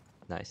camp.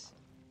 Nice.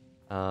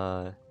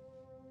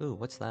 Ooh,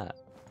 what's that?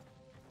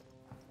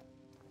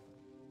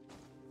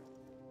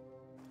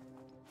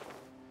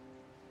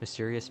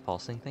 Mysterious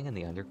pulsing thing in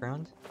the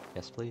underground?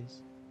 Yes,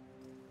 please.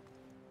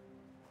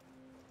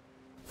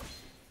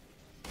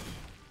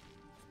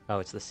 Oh,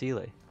 it's the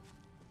Sealy.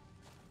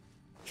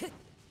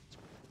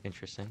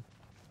 Interesting.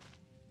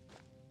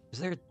 Is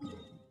there...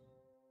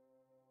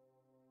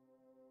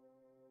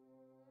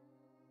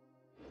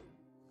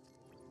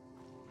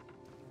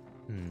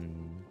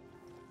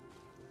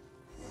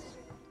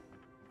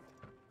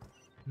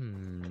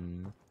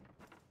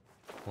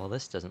 Well,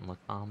 this doesn't look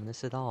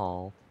ominous at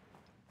all.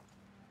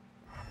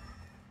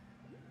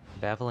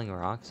 Babbling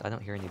rocks? I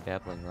don't hear any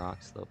babbling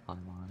rocks though,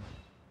 Paimon.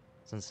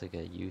 Sounds like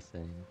a you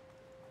thing.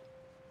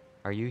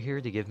 Are you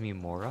here to give me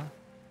Mora?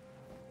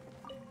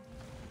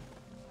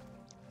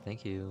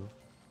 Thank you.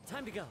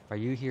 Time to go. Are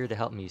you here to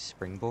help me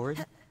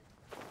springboard?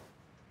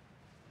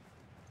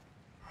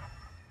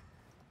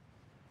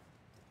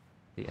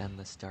 The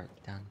endless dark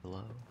down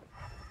below.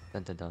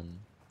 Dun dun dun.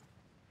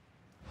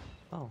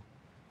 Oh.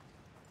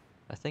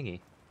 a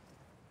thingy.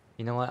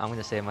 You know what? I'm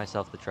gonna save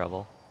myself the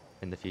trouble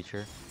in the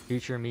future.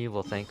 Future me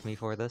will thank me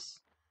for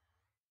this.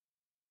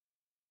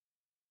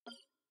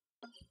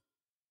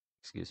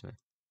 Excuse me.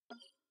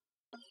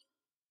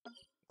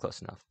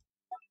 Close enough.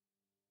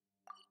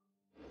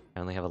 I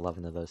only have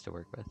 11 of those to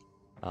work with.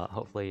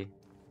 Hopefully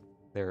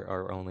there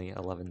are only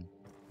 11.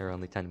 There are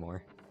only 10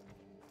 more.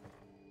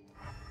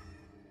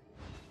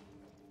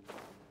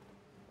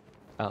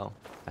 Oh,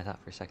 I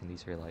thought for a second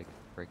these were like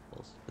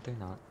breakables, but they're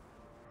not.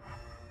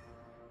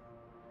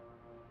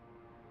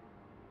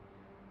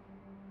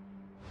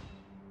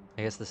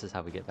 I guess this is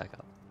how we get back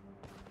up.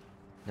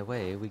 And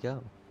away we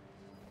go.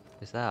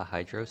 Is that a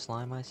hydro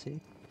slime I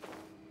see?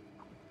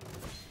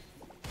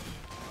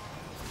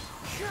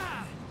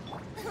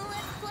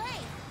 Let's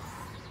play.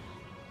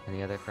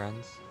 Any other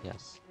friends?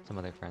 Yes, some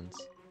other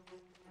friends.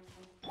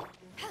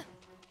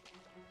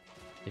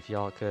 If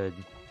y'all could...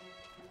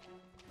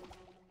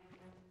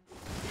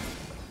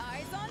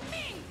 Eyes on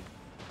me.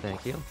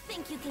 Thank you.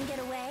 Think you can get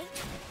away?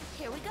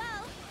 Here we go.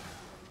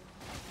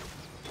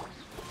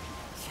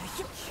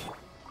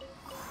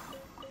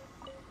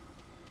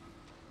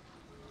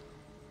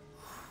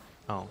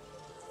 Oh.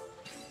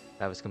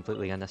 That was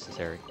completely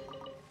unnecessary.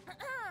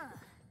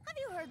 Have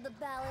you heard the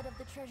ballad of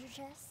the treasure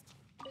chest?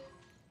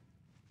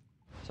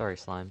 Sorry,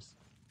 slimes.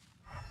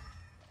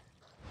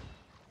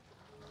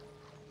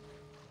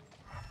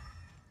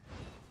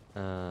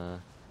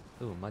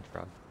 Ooh, mud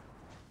frog.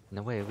 And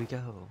away we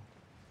go.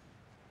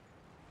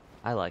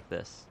 I like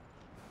this.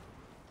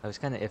 I was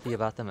kind of iffy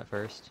about them at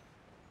first.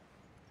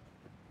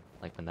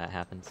 Like when that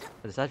happens.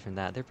 But aside from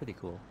that, they're pretty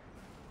cool.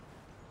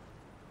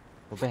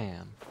 Well,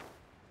 bam.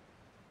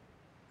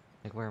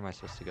 Like, where am I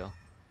supposed to go?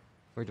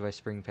 Where do I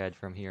spring pad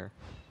from here?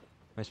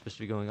 Am I supposed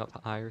to be going up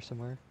higher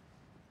somewhere?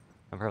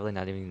 I'm probably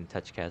not even going to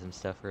touch chasm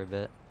stuff for a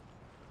bit.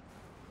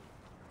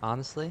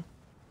 Honestly,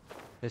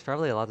 there's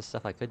probably a lot of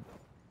stuff I could...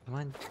 Am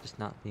I just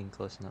not being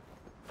close enough?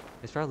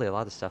 There's probably a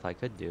lot of stuff I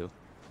could do.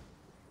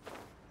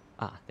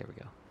 Ah, there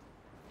we go.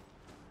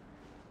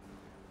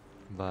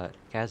 But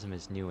chasm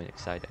is new and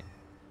exciting.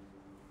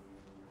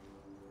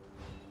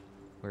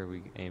 Where are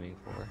we aiming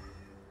for?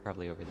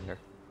 Probably over there.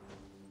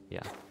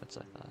 Yeah, that's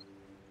what I thought.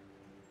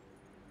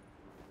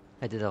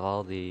 I did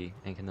all the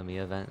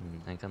Enkanomiya event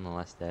and Enkan the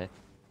last day.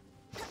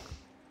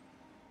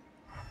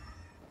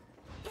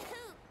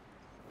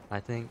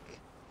 I think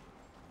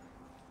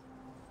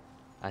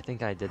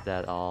I did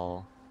that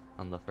all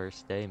on the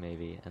first day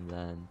maybe, and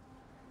then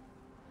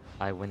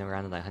I went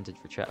around and I hunted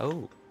for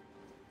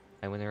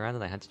I went around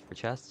and I hunted for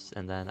chests,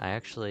 and then I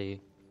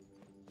actually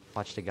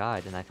watched a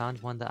guide and I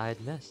found one that I had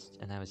missed,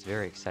 and I was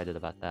very excited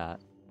about that.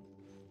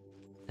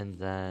 And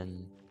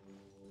then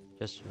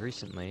just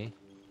recently,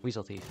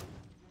 Weasel Thief.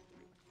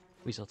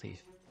 Weasel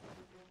Thief.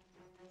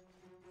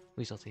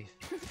 Weasel Thief.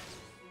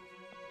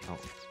 Oh.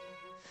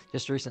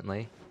 Just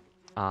recently,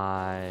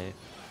 I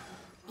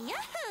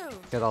Yahoo!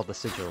 got all the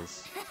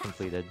sigils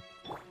completed.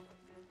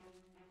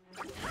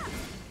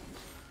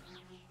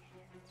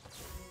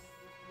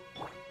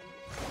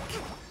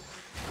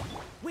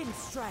 Wind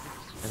strike.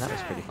 And that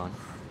was pretty fun.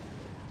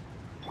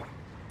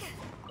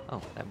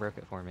 Oh, that broke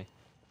it for me.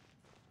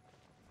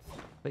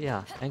 But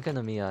yeah,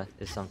 Enkanomiya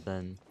is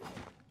something...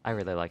 I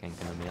really like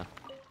Enkanomiya.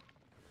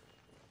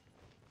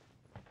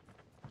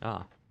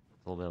 Ah,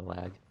 a little bit of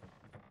lag.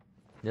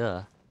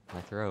 Yeah,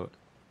 my throat.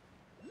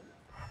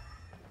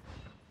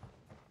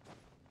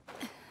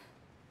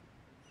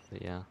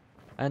 But yeah.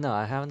 I don't know,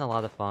 I'm having a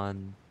lot of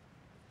fun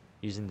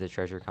using the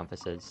treasure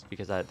compasses,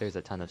 because there's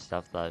a ton of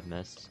stuff that I've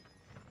missed.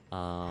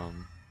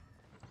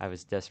 I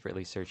was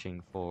desperately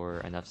searching for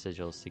enough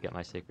sigils to get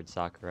my Sacred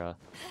Sakura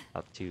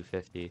up to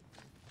 50.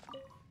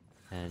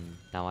 And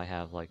now I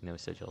have, like, no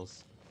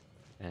sigils.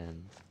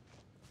 And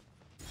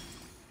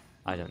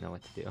I don't know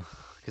what to do.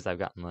 Because I've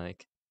gotten,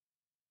 like,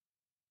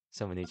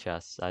 so many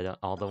chests.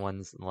 All the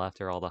ones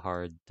left are all the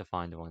hard to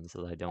find ones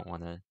that I don't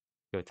want to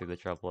go through the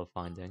trouble of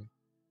finding.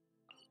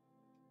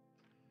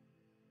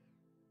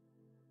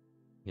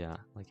 Yeah,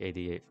 like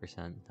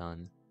 88%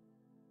 done.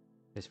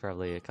 There's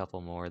probably a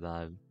couple more that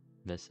I'm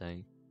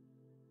missing.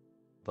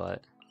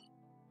 But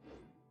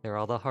they're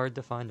all the hard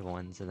to find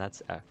ones, and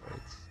that's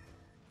efforts.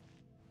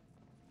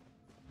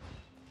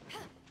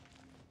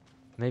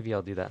 Maybe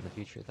I'll do that in the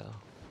future, though.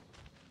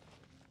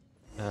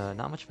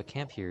 Not much of a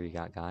camp here you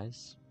got,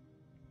 guys.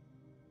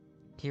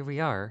 Here we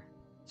are.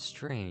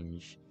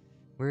 Strange.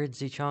 Where'd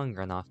Zichong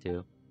run off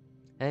to?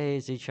 Hey,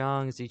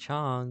 Zichong,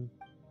 Zichong!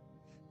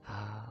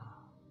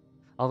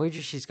 I'll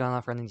wager she's gone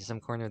off running to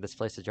some corner of this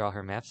place to draw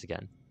her maps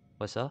again.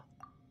 What's up?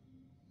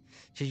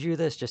 She drew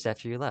this just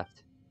after you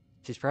left.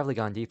 She's probably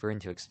gone deeper in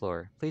to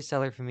explore. Please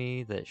tell her for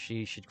me that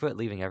she should quit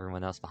leaving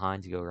everyone else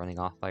behind to go running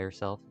off by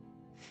herself.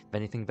 If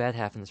anything bad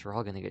happens, we're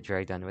all gonna get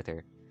dragged down with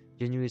her.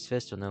 Jinyu's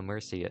fist will know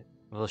mercy.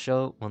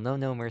 Will know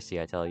no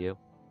mercy, I tell you.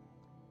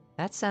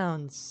 That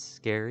sounds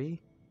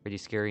scary. Pretty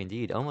scary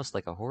indeed, almost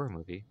like a horror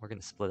movie. We're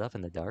gonna split up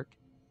in the dark.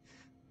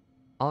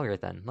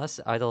 Alright then, less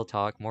idle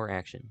talk, more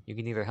action. You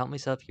can either help me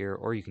set up here,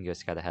 or you can go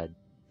scout ahead.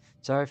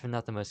 Sorry if I'm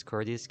not the most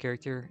courteous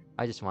character.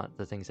 I just want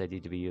the things I do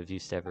to be of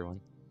use to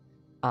everyone.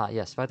 Ah,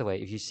 yes, by the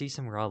way, if you see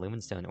some raw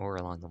Lumenstone ore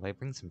along the way,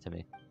 bring some to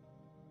me.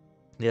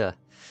 Yeah,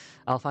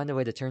 I'll find a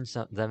way to turn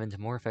them into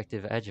more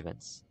effective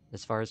adjuvants.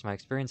 As far as my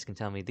experience can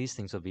tell me, these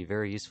things will be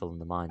very useful in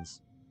the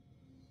mines.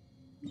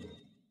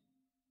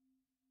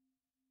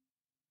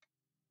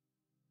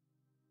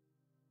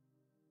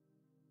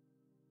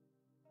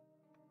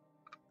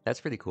 That's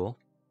pretty cool.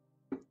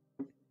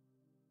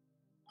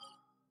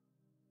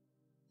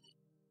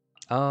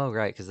 Oh,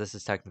 right, because this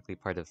is technically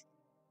part of...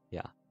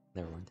 Yeah,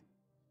 never mind.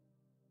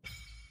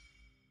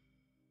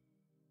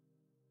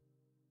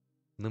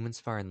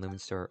 Lumenspar and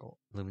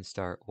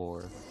Lumenstar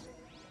ore.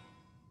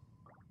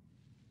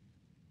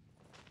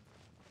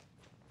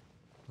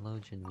 Hello,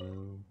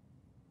 Jinwoo.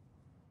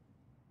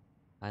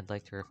 I'd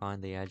like to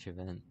refine the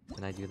adjuvant.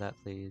 Can I do that,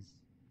 please?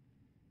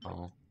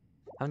 Oh.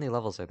 How many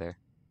levels are there?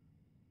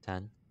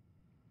 10?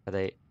 Are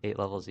they 8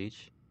 levels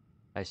each?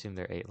 I assume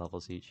they're 8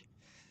 levels each.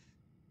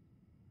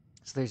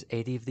 So there's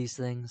 80 of these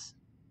things?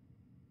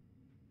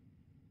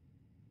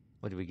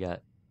 What do we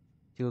get?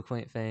 2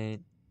 Acquaint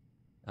Feint,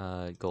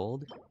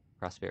 gold?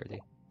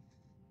 Prosperity.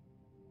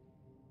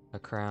 A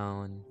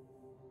crown,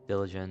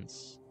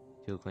 diligence,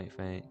 2 Acquaint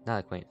Feint, not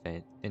Acquaint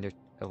Feint,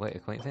 wait,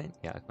 Acquaint Feint?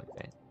 Yeah, Acquaint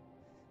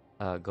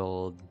Feint.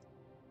 Gold,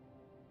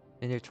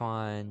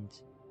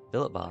 intertwined,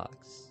 billet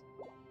box,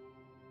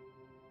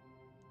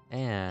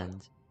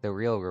 and the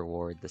real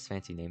reward, this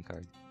fancy name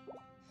card.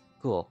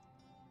 Cool.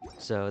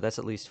 So that's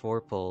at least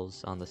 4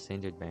 pulls on the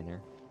standard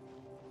banner.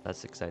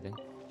 That's exciting.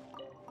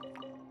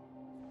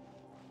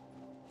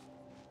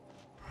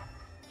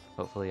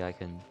 Hopefully I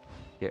can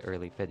get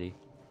early pity.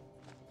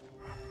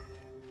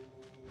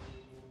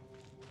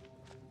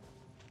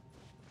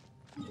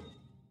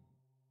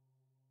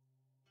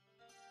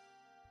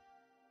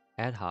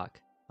 Ad hoc.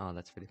 Oh,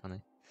 that's pretty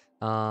funny.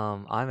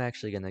 I'm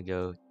actually gonna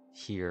go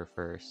here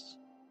first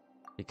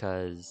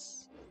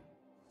because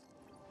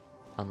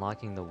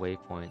unlocking the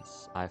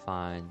waypoints I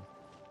find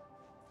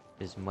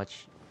is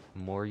much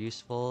more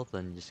useful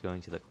than just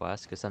going to the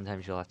quest, because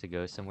sometimes you'll have to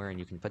go somewhere and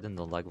you can put in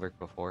the legwork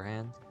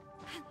beforehand.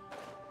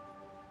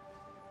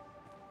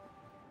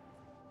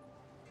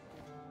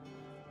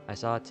 I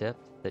saw a tip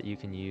that you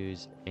can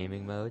use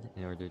aiming mode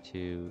in order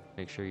to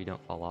make sure you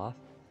don't fall off.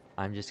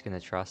 I'm just gonna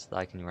trust that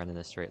I can run in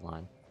a straight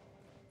line.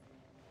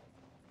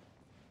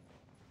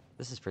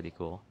 This is pretty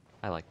cool.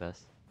 I like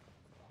this.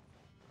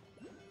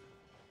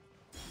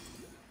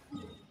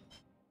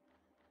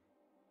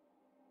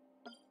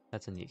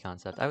 That's a neat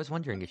concept. I was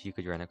wondering if you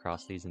could run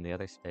across these in the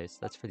other space.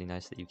 That's pretty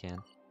nice that you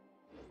can.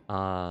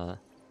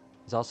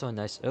 There's also a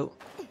nice... Oh!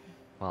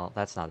 Well,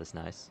 that's not as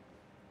nice.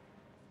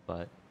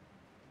 But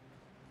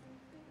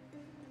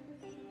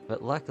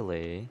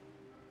luckily,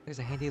 there's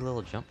a handy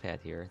little jump pad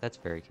here. That's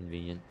very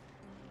convenient.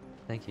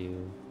 Thank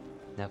you.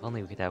 Now if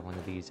only we could have one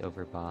of these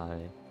over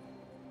by...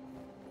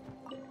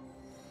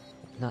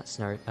 Not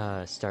Star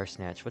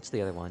Snatch. What's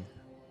the other one?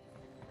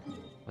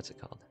 What's it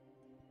called?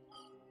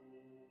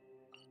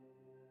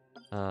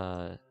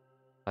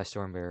 By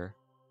Stormbearer.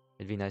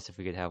 It'd be nice if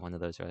we could have one of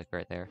those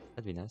right there.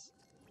 That'd be nice.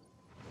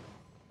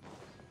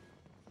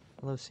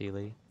 Hello,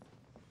 Seely.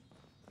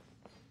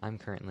 I'm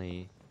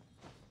currently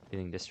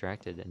getting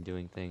distracted and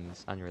doing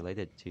things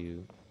unrelated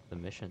to the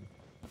mission.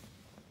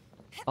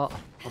 Oh,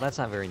 well that's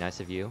not very nice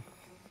of you.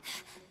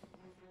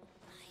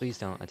 Please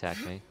don't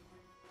attack me.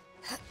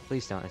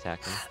 Please don't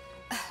attack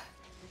me.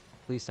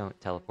 Please don't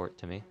teleport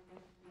to me.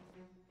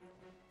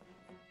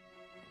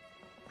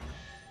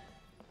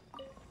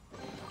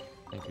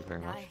 Thank you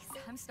very much. Nice.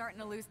 I'm starting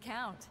to lose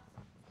count.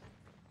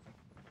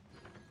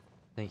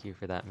 Thank you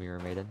for that,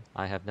 Mirror Maiden.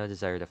 I have no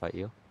desire to fight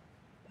you.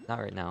 Not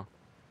right now.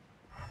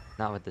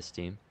 Not with this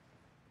team.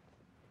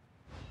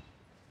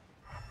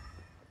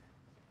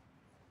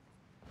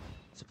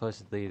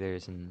 Supposedly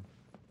there's an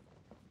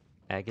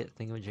agate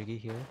thingamajiggy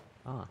here.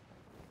 Ah.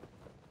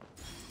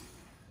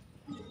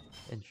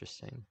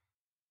 Interesting.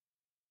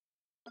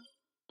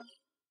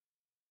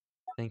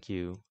 Thank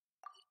you.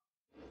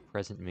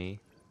 Present me.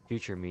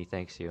 Future me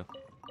thanks you.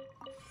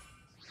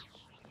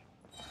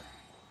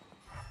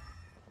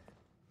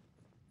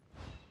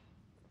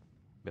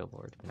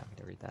 Billboard. We're not going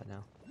to read that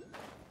now.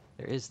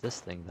 There is this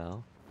thing,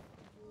 though.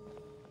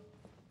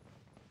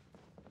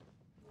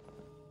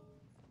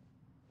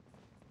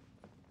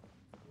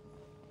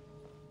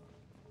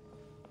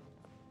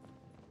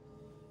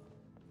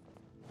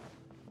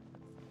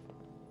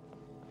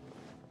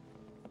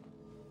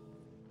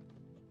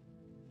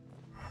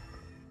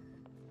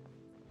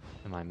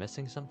 Am I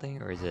missing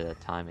something, or is it a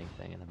timing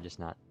thing and I'm just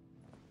not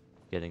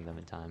getting them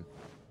in time?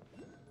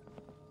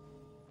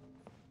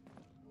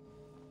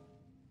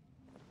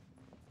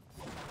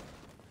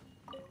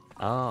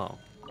 Oh.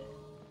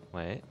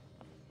 Wait.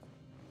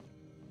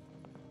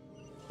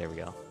 There we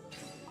go.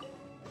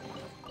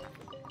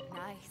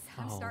 Nice.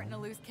 I'm starting to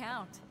lose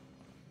count.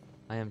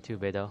 I am too,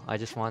 Beto. I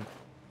just want...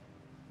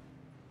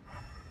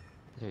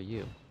 What are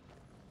you?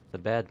 The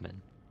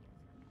Badman.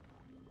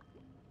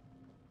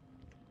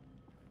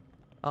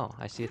 Oh,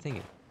 I see a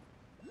thingy.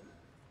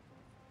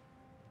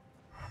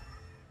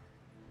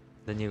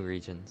 The new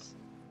regions.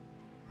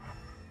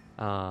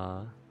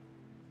 Low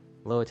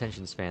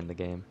attention span in the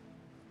game.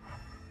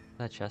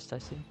 That chest I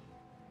see?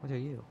 What are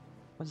you?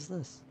 What is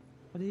this?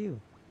 What are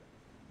you?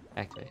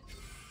 Activate.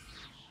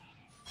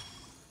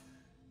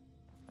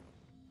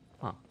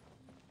 Huh.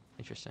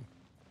 Interesting.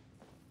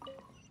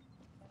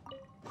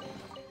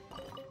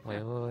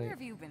 Wait. Where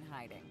have you been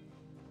hiding?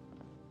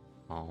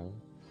 Oh.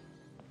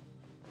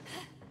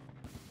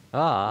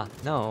 Ah,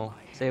 no.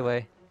 Stay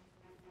away.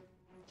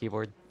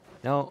 Keyboard.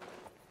 No.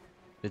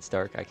 It's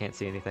dark. I can't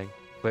see anything.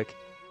 Quick.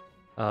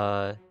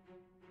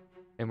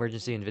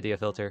 Emergency and video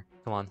filter.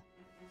 Come on.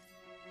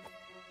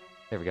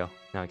 There we go.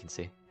 Now I can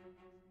see.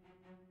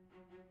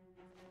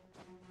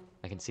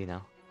 I can see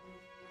now.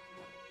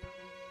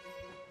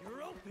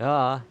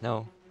 Ah,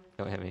 no.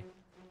 Don't hit me.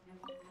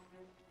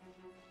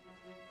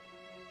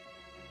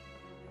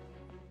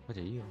 What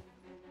are you?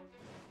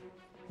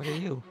 What are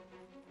you?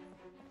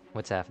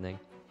 What's happening?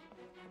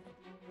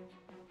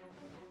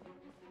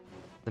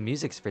 The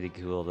music's pretty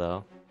cool,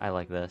 though. I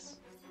like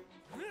this.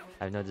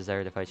 I have no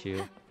desire to fight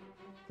you.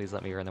 Please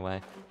let me run away.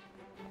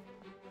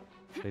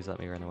 Please let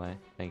me run away.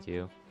 Thank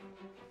you.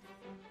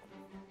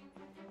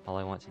 All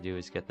I want to do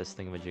is get this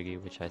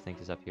thingamajiggy, which I think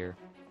is up here.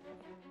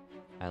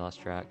 I lost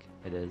track.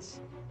 It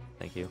is.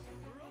 Thank you.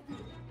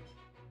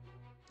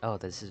 Oh,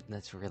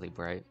 that's really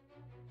bright.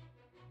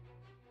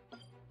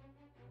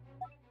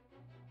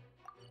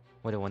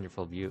 What a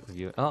wonderful view.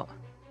 Oh!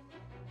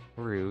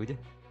 Rude.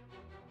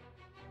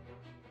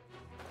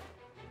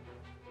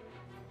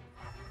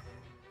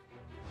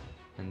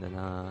 And then,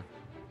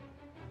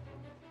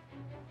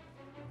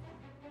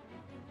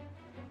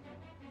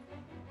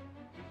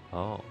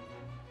 oh.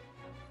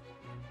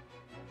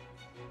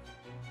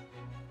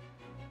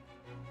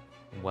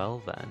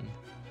 Well then.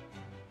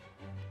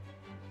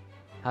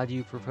 How do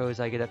you propose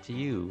I get up to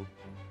you?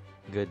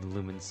 Good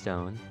lumen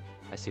stone.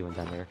 I see one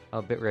down there.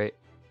 Oh, bitrate.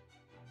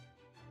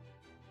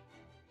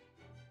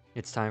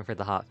 It's time for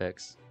the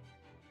hotfix.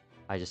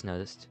 I just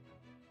noticed.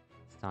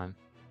 It's time.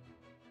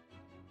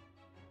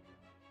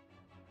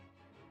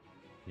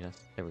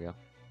 Yes, there we go.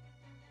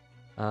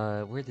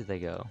 Where did they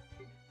go?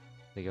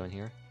 They go in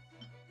here?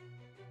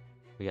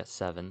 We got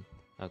 7.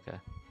 Okay.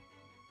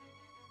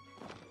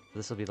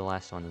 This will be the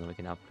last one, and then we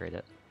can upgrade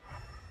it.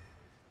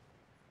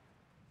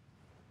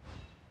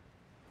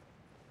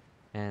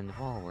 And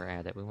while we're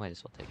at it, we might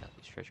as well take out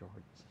these treasure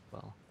hoarders as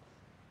well.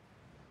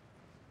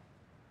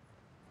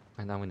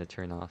 And I'm going to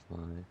turn off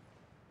my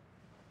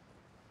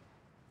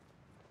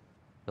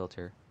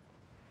filter.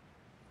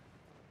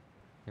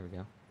 There we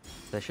go.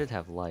 So I should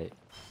have light.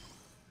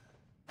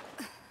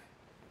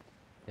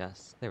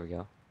 Yes, there we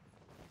go.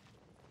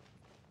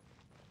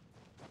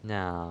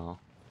 Now,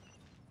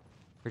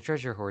 for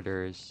treasure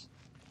hoarders,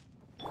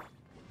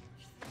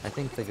 I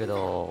think the good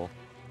old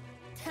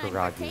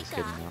karate is good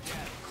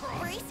enough.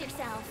 Brace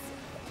yourselves.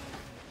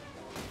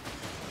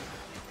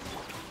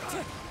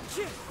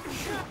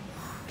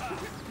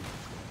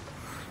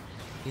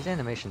 These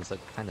animations look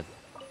kind of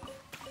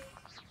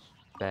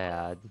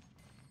bad,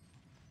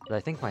 but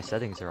I think my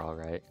settings are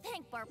alright.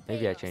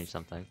 Maybe I changed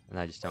something, and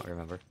I just don't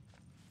remember.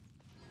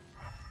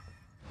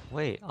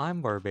 Wait,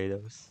 I'm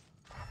Barbados.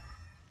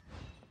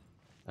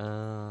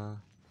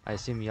 I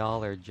assume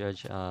y'all are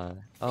judge,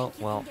 oh,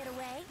 well,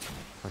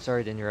 I'm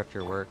sorry to interrupt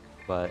your work,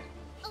 but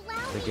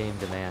the game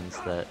demands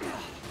that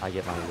I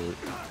get my loot,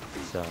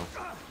 so.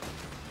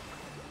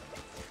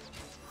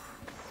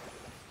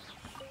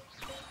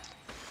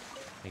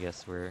 I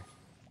guess we're,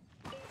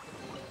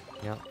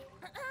 yep.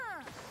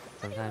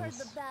 Sometimes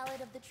the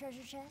ballad of the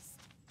treasure chest.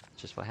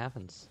 it's just what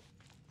happens.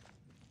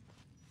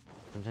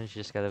 Sometimes you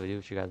just gotta do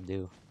what you gotta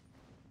do.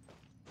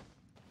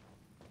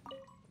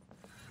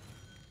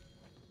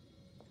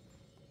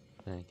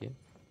 Thank you.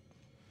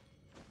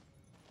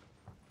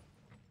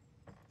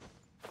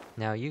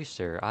 Now you,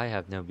 sir, I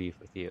have no beef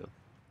with you.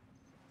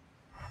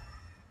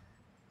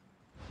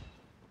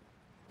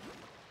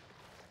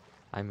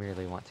 I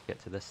merely want to get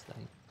to this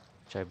thing,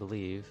 which I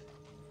believe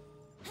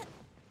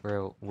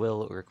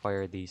will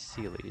require these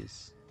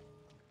Sealies.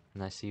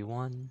 And I see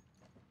one.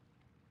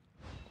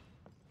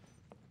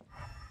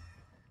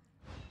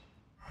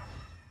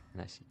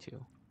 And I see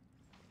 2.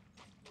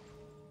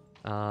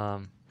 So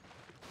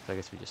I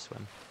guess we just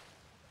swim.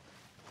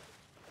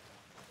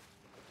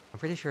 I'm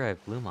pretty sure I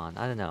have Bloom on.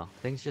 I don't know.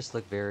 Things just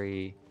look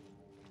very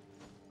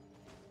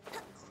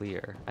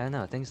clear. I don't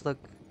know. Things look...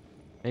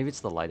 Maybe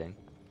it's the lighting.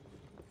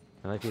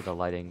 It might be the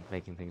lighting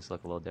making things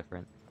look a little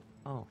different.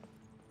 Oh.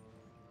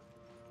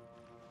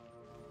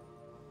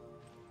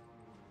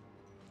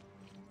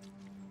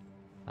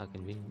 How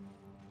convenient.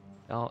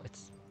 Oh, it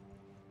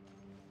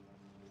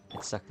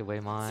sucked away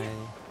my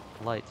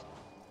light.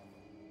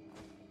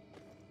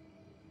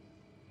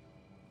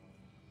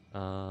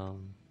 Well,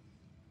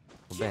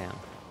 bam.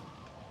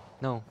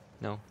 No,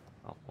 no.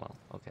 Oh, well,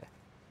 okay.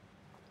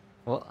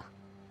 Well,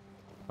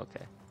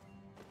 okay.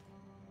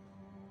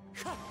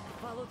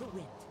 Follow the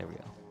wind. There we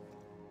go.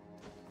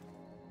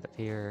 Up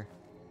here.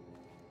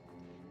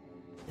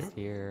 Up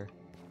here.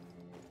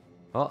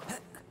 Oh!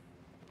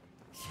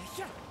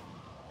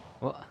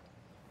 What?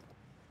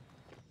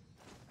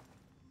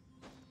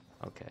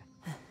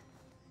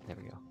 There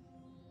we go.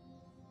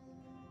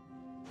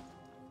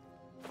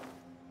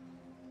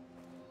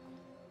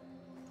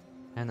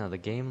 I know, the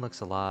game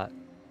looks a lot...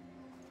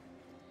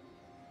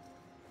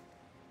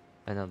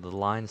 I know, the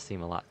lines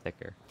seem a lot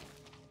thicker.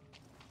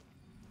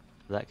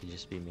 That could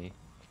just be me.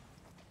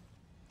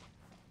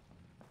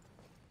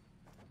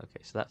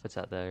 Okay, so that fits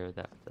out there,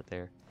 that fits out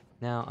there.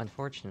 Now,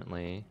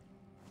 unfortunately,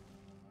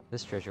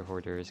 this treasure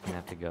hoarder is gonna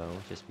have to go,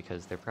 just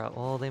because they're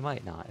well, they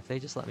might not. If they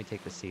just let me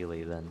take the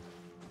Sealy, then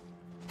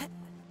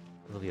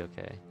it'll be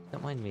okay.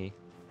 Don't mind me.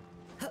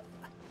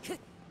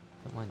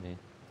 Don't mind me.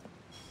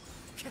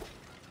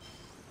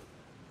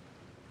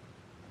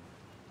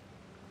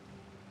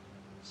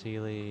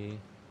 Sealy...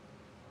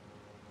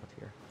 up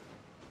here.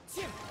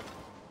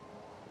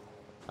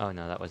 Oh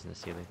no, that wasn't a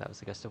Sealy, that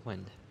was a gust of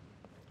wind.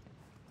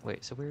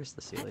 Wait, so where's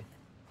the Sealy?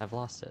 I've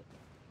lost it.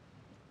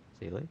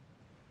 Sealy?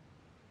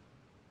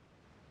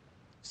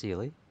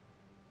 Sealy?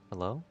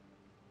 Hello?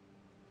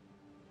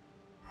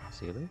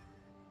 Sealy?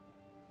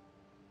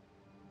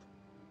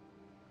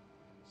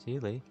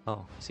 Sealy?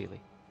 Oh,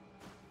 Sealy.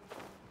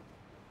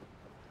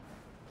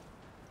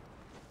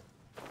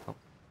 Oh.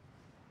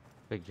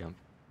 Big jump.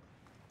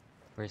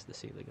 Where's the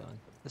Sealy going?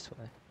 This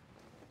way.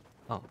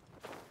 Oh.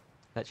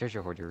 That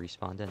treasure hoarder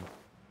respawned in.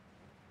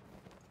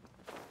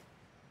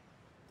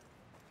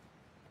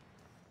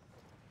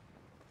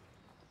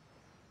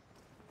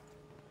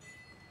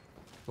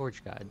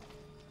 Forge guide.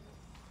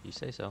 You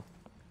say so.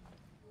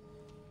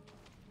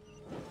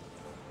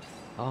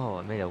 Oh,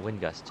 I made a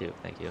wind gust too,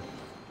 thank you. A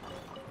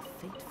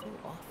fateful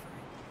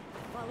offering.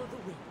 Follow the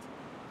wind.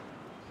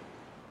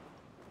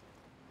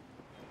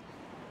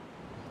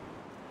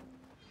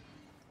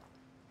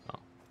 Oh.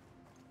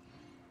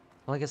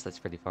 Well, I guess that's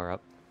pretty far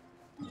up.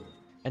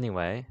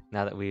 Anyway,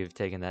 now that we've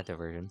taken that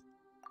diversion.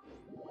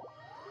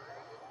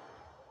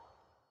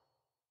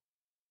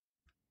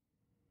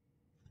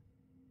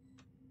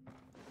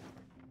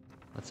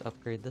 Let's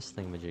upgrade this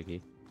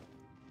thingamajiggy.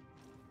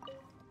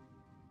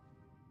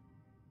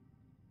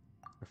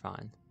 We're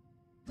fine.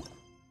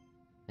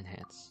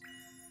 Enhance.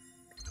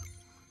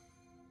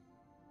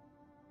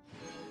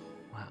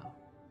 Wow.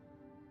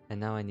 And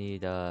now I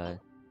need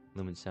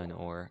Lumenstone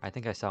ore. I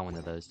think I saw one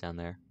of those down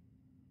there.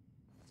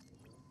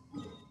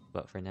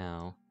 But for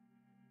now,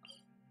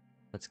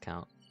 let's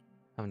count.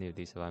 How many of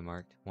these have I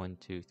marked? 1,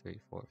 2,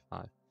 3, 4,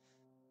 5.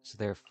 So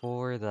there are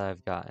 4 that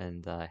I've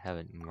gotten that I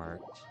haven't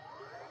marked.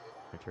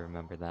 I have to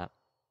remember that.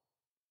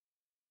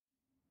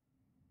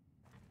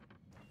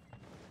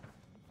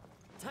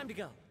 Time to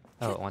go.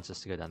 Oh, it wants us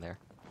to go down there.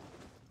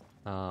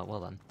 Well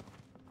done.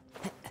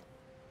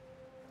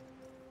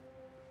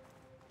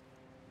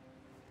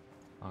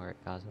 Alright,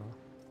 Kazuo.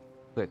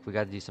 Quick, we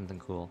gotta do something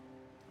cool.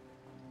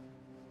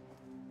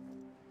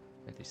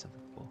 Gotta do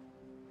something cool.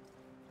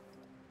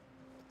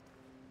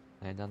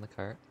 Land on the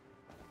cart.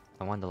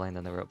 I wanted to land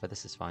on the rope, but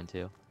this is fine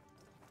too.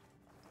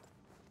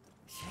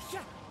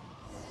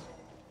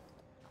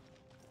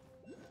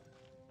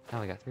 Now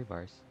we got 3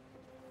 bars.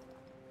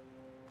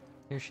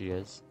 Here she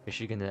is. Is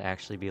she gonna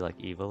actually be like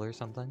evil or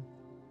something?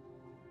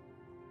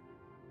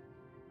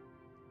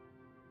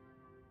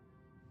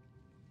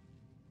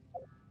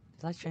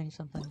 Did I change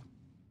something?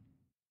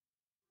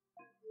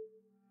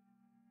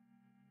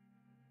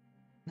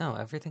 No,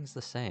 everything's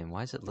the same.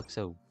 Why does it look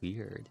so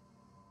weird?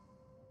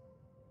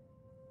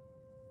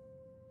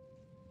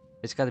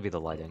 It's gotta be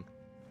the lighting.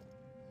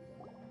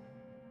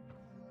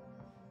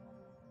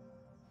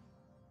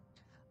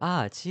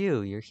 Ah, it's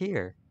you! You're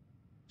here!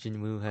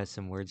 Jinwoo has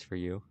some words for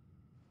you.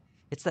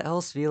 It's the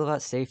L's feel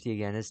about safety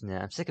again, isn't it?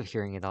 I'm sick of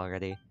hearing it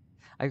already.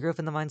 I grew up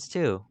in the mines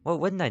too. What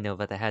wouldn't I know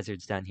about the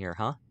hazards down here,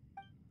 huh?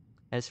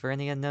 As for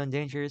any unknown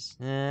dangers,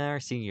 our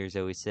seniors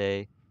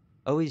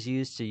always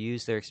used to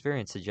use their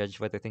experience to judge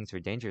whether things were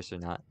dangerous or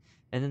not,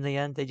 and in the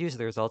end, they'd use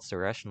the results to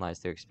rationalize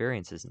their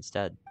experiences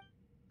instead.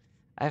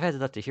 I've had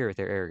it up to here with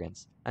their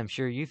arrogance. I'm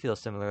sure you feel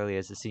similarly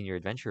as a senior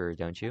adventurer,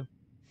 don't you?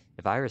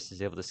 If Iris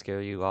is able to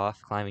scare you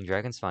off climbing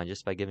Dragon Spawn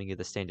just by giving you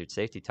the standard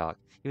safety talk,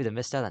 you would have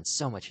missed out on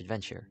so much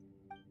adventure.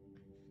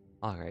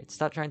 Alright,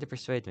 stop trying to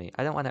persuade me.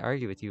 I don't want to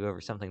argue with you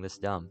over something this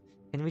dumb.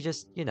 Can we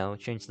just,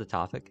 change the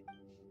topic?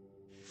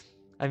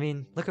 I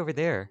mean, look over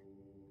there.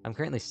 I'm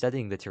currently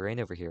studying the terrain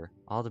over here,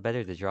 all the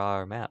better to draw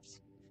our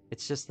maps.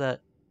 It's just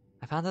that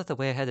I found out the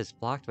way ahead is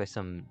blocked by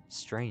some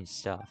strange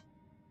stuff.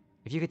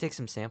 If you could take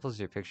some samples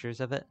or pictures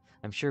of it,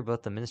 I'm sure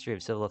both the Ministry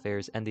of Civil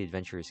Affairs and the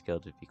Adventurers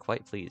Guild would be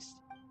quite pleased.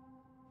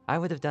 I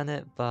would have done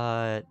it,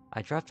 but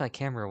I dropped my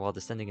camera while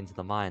descending into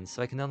the mines,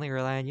 so I can only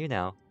rely on you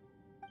now.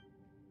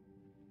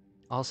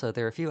 Also,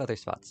 there are a few other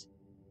spots.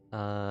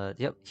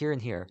 Yep, here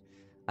and here.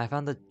 I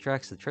found the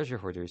tracks of treasure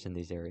hoarders in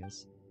these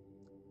areas.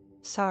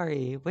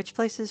 Sorry, which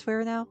places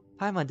where now?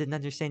 Paimon didn't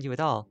understand you at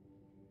all.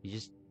 You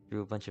just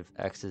drew a bunch of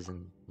X's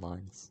and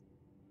lines.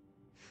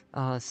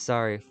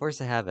 Sorry, force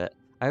of habit.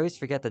 I always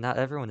forget that not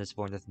everyone is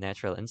born with a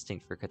natural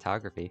instinct for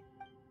cartography.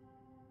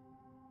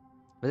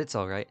 But it's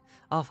alright.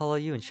 I'll follow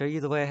you and show you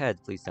the way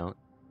ahead, please don't.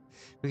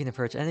 We can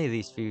approach any of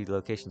these few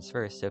locations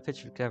first, so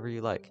pitch whichever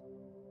you like.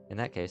 In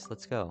that case,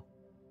 let's go.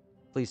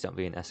 Please don't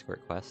be an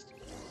escort quest.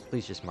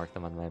 Please just mark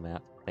them on my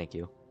map. Thank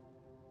you.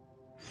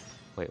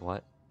 Wait,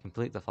 what?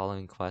 Complete the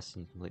following quests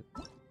and complete...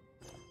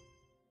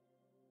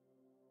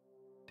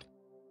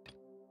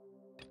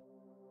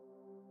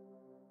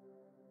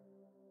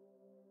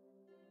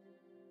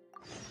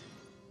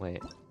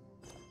 Wait.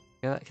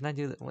 Yeah, can I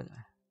do that? What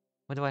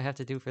do I have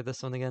to do for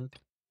this one again?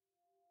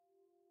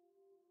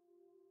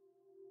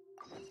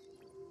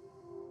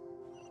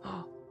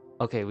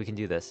 Okay, we can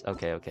do this.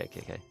 Okay.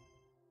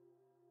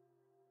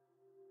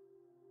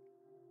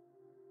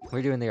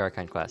 We're doing the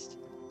Archon quest.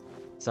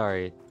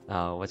 Sorry,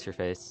 what's your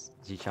face?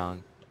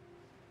 Ji-Chong.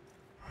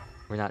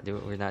 We're not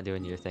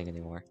doing your thing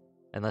anymore.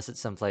 Unless it's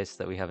someplace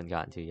that we haven't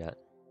gotten to yet.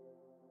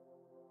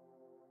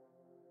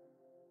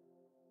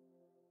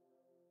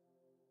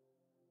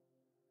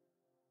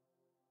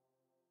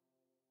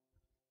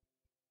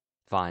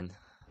 Fine.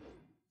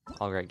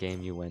 Alright,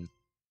 game, you win.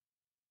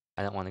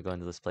 I don't want to go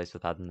into this place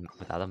without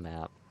a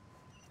map.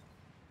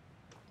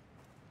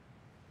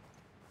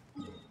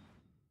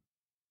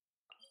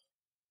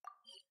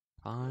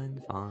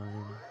 Fine.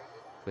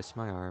 Twist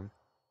my arm.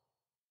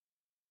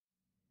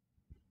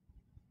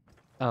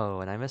 Oh,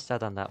 and I missed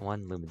out on that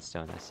one lumen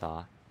stone I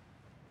saw.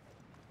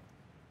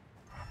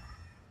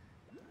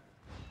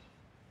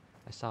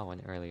 I saw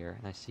one earlier,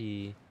 and I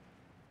see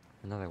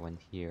another one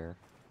here.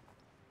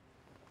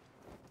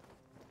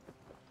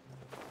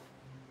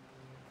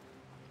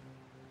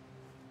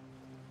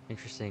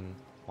 Interesting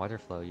water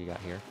flow you got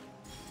here.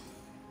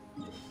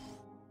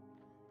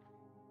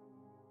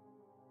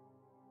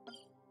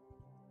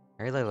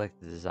 I really like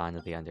the design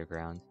of the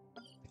underground,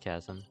 the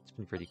chasm. It's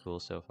been pretty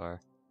cool so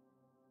far.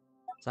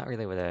 It's not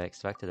really what I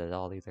expected at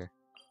all either.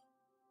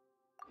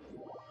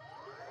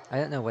 I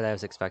don't know what I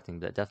was expecting,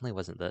 but it definitely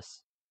wasn't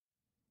this.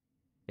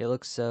 It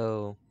looks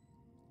so...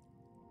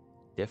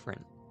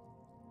 different.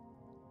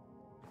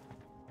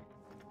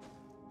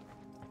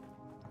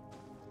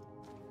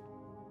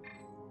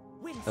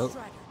 Oh,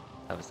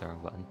 that was the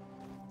wrong button.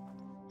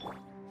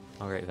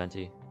 Alright,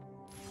 Venti.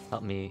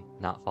 Help me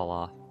not fall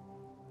off.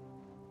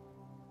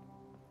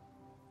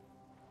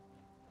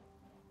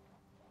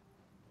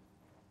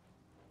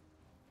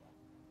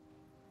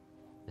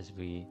 As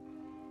we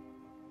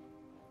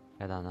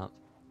head on up.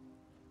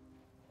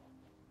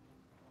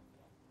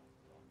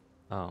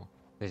 Oh,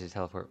 there's a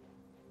teleport.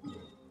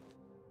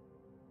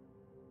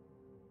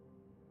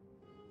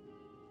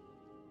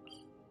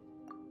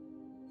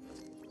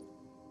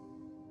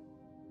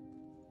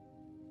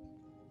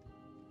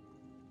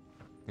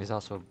 There's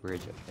also a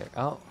bridge up there.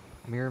 Oh,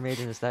 Mirror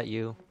Maiden, is that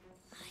you?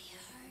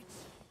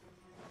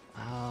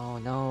 Oh,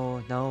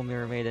 no,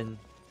 Mirror Maiden.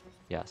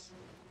 Yes.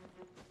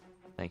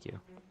 Thank you.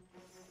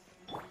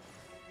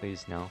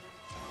 Please, no.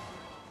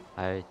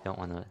 I don't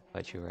want to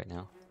fight you right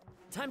now.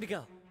 Time to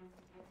go.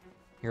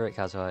 You're right,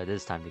 Kazuha, it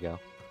is time to go.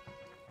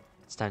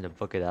 It's time to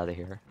book it out of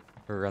here.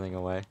 We're running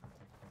away.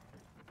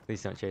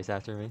 Please don't chase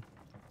after me.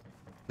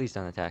 Please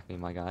don't attack me,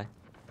 my guy.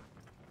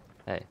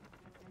 Hey.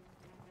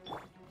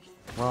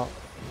 Well,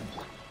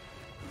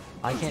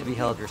 I can't be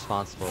held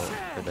responsible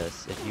for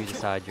this if you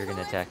decide you're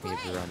gonna attack me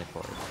of your own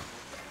accord.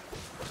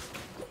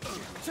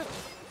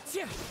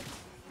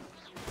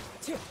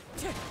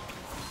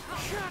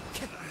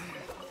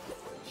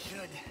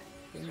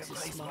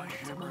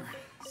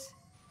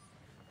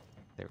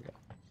 There we go.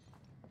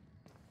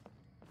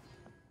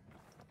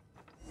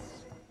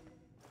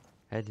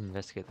 Head to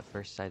investigate the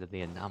first site of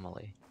the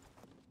anomaly.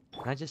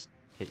 Can I just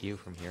hit you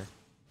from here?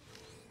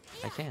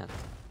 I can.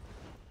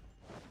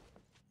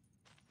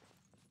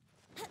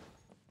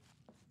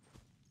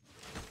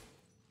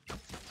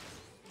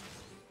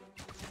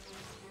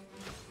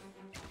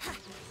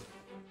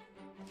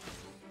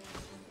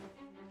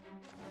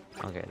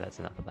 Okay, that's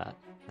enough of that.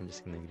 I'm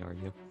just gonna ignore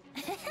you.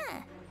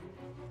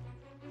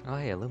 Oh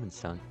hey, a lumen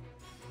stone.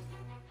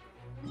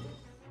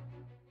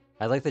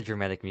 I like the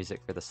dramatic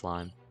music for the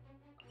slime.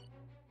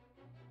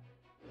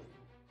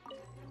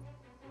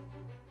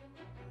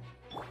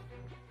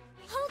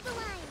 Hold the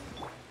line.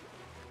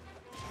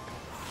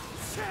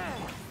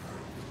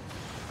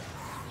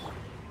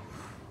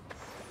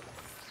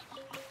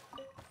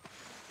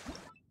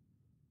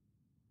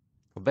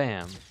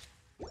 Bam!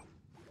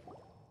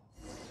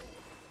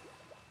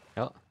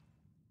 Oh.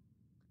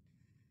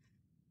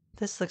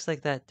 This looks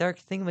like that dark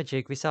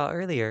thingamajig we saw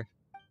earlier.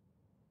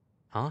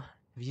 Huh?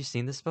 Have you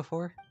seen this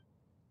before?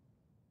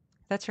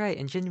 That's right,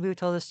 and Jinbu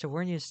told us to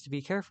warn you to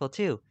be careful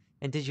too.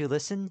 And did you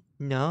listen?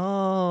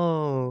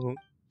 No!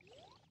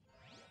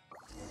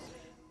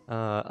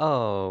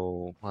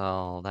 Oh,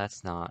 well,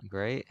 that's not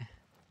great.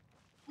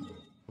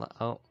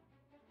 Oh.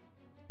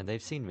 And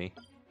they've seen me.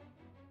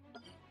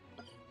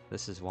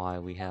 This is why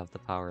we have the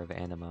power of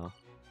Animo.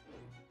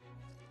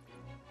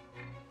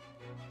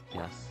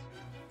 Yes.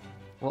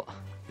 Well,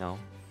 no.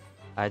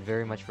 I'd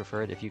very much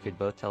prefer it if you could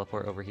both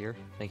teleport over here.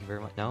 Thank you very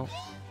much. No.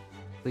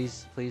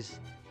 Please, please.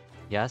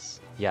 Yes?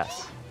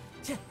 Yes.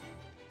 And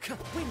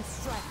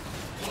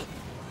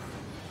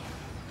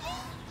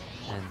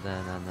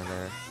then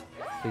another...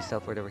 Please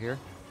teleport over here.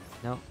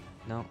 No,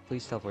 no,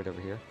 please teleport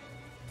over here.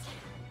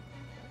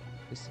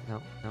 Please,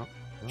 no.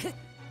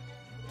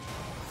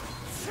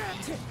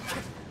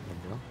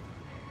 Window.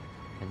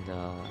 And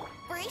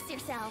Brace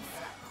yourself.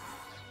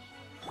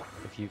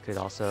 if you could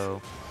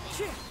also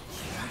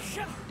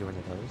do one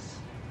of those.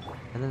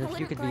 And then if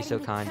you could be so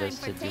kind as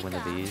to do one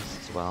of these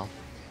as well.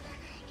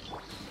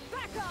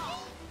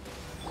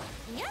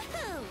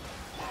 Yahoo!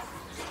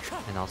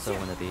 And also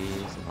one of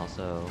these, and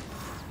also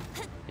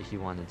if you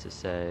wanted to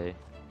say...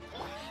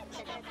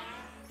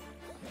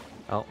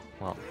 Oh,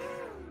 well.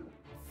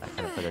 That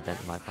kind of put a dent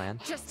in my plan.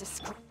 Just a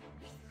screw.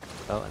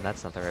 Oh, and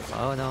that's not the right...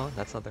 Oh no,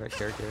 that's not the right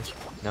character.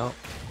 No.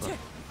 Look.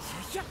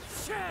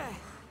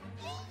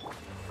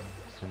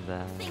 And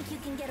then... Think you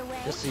can get away?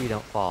 Just so you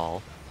don't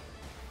fall.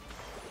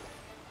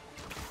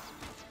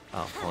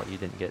 Oh, well, you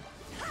didn't get...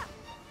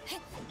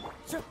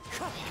 There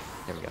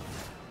we go.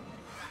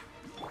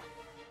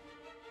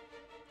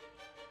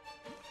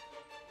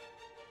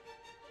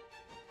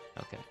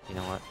 Okay, you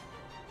know what?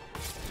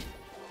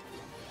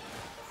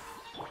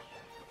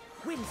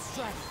 Wind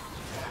strike.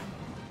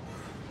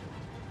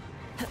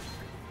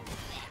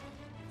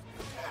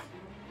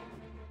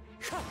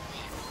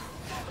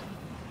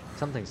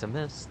 Something's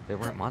amiss. There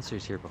weren't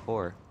monsters here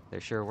before. There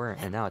sure weren't,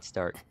 and now it's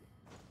dark.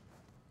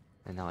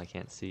 And now I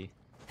can't see.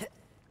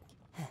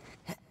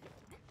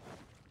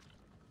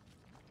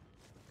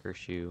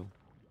 Curse you.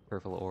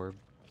 Purple orb.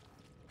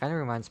 Kinda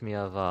reminds me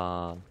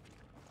of,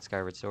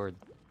 Skyward Sword.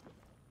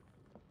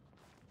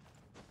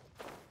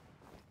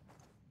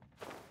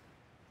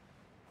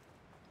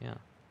 Yeah.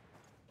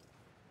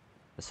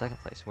 The second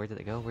place. Where did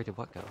it go? Where did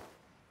what go?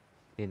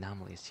 The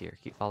anomalies here.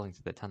 Keep falling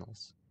through the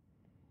tunnels.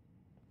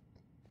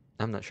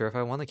 I'm not sure if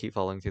I want to keep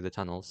falling through the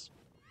tunnels.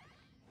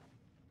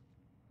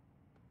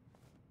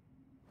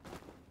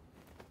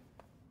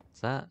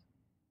 What's that?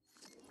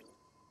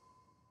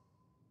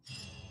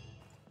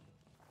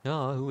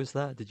 Oh, who was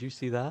that? Did you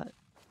see that?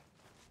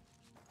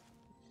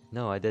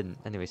 No, I didn't.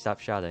 Anyway, stop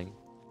shouting.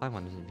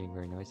 Paimon isn't being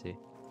very noisy.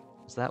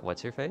 Was that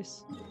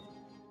what's-her-face?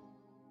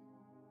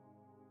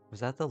 Was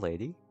that the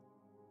lady?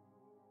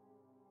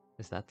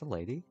 Is that the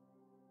lady?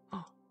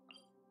 Oh,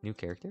 new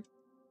character?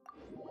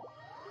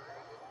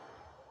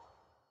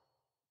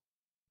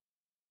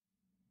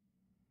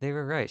 They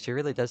were right. She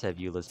really does have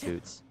Eula's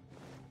boots.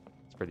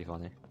 It's pretty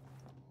funny.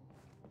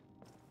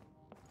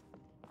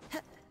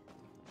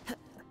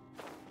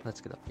 Let's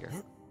get up here.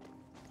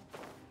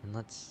 And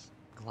let's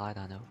glide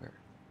on over.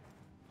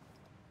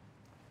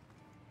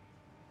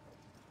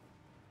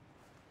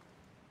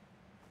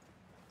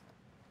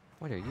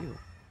 What are you?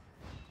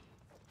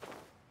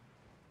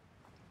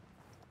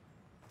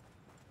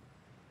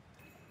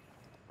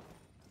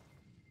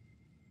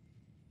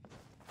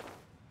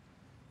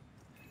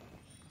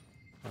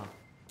 Oh.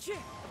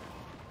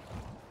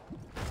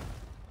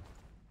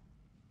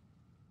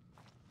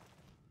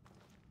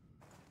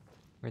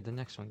 Where'd the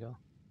next one go?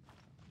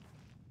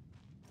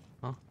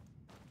 Huh?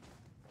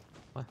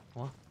 What?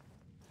 What?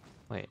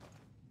 Wait.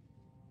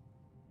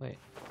 Wait.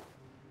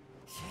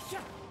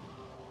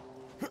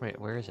 Wait,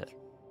 where is it?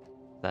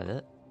 Is that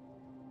it?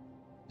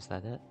 Is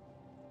that it?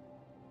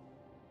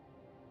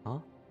 Huh?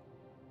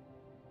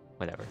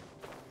 Whatever.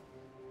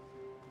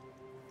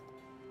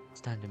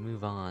 It's time to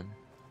move on.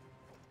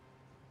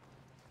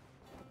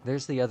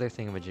 There's the other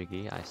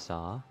thingamajiggy I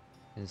saw.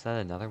 Is that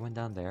another one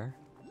down there?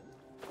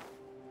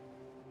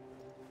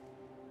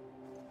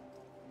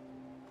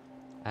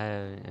 I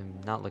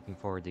am not looking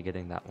forward to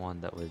getting that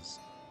one that was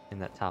in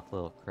that top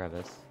little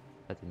crevice.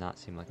 That did not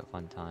seem like a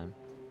fun time.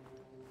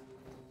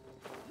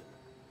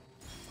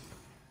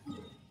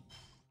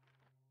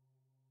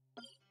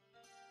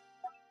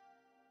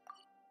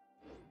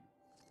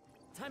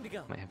 Time to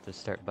go. Might have to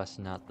start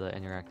busting out the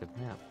interactive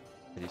map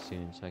pretty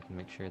soon so I can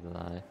make sure that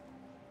I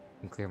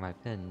can clear my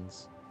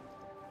pins.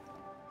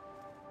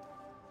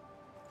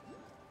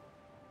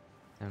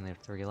 I only have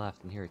 3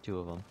 left, and here are 2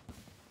 of them.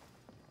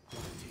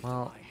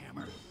 Well,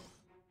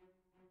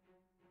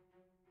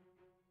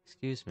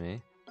 excuse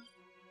me.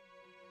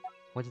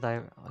 What did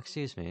I...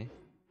 Excuse me.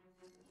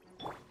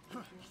 The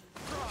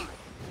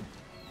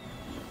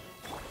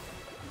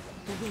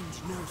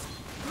wind knows.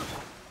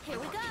 Here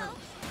we go.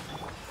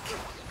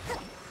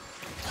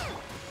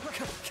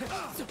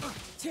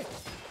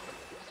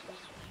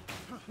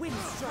 Wind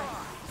strike.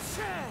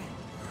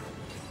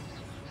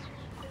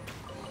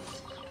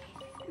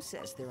 Who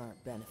says there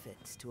aren't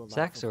benefits to a life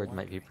Sack of sword might be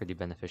wandering? pretty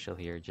beneficial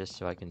here, just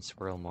so I can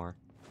swirl more.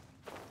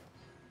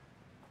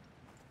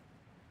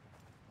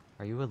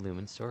 Are you a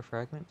Lumenstore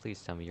fragment?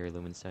 Please tell me you're a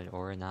Lumenstone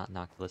or not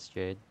Noctilus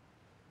Jade.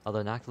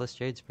 Although Noctilus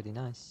Jade's pretty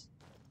nice.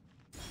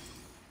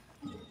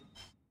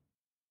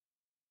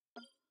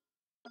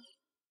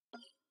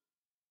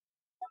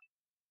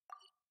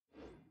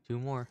 2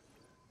 more.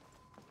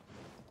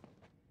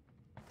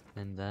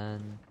 And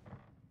then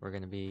we're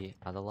gonna be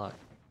out of luck.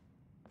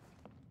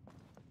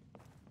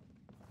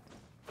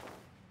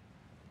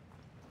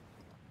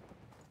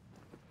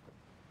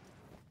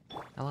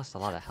 I lost a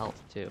lot of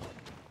health too.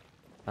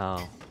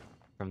 Oh,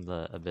 from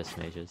the Abyss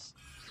Mages.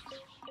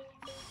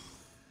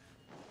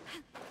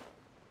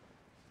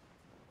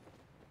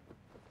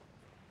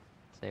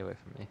 Stay away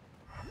from me.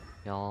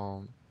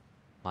 Y'all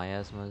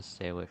Miasmas,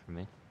 stay away from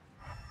me.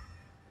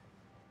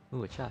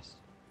 Ooh, a chest.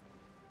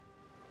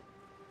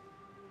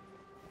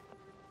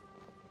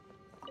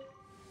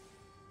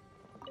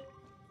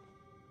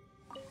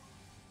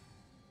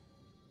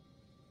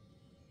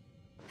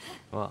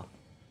 Well,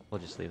 we'll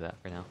just leave that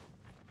for now.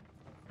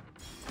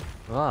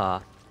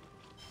 Ah!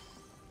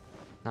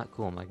 Not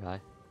cool, my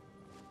guy.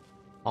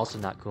 Also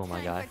not cool,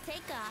 my guy. Time for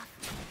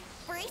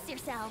takeoff. Brace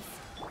yourselves.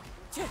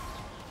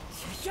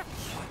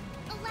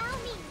 Allow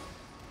me.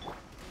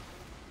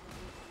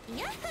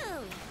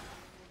 Yahoo!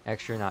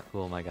 Extra not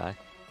cool, my guy.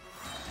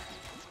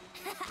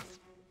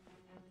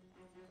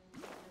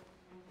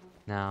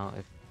 Now,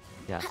 if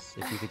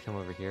you could come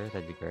over here,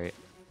 that'd be great.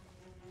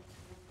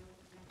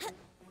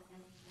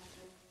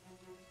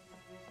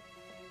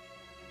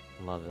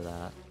 Love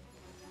that.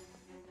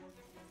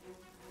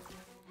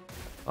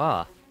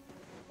 Ah!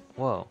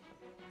 Whoa.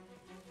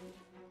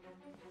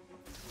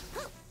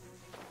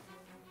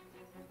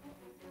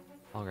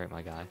 Alright,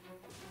 my guy.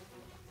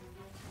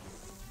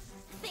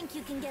 Think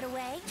you can get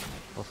away?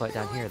 We'll fight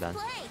down here then.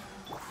 Play.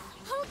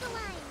 Hold the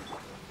line.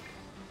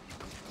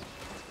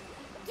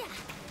 Yeah.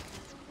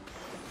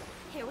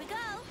 Here we go.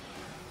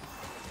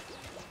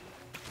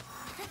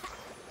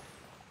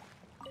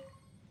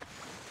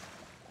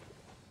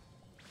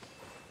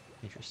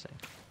 Interesting.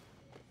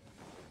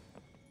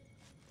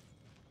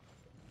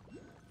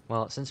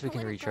 Well, since we But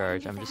can what if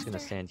recharge, going I'm just gonna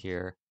faster? stand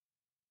here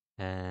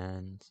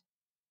and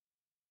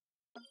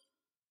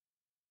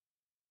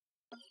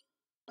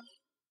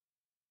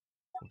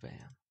bam.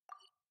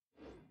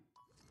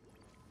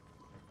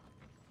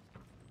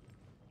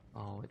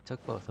 Oh, it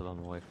took both of them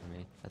away from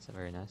me. That's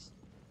very nice.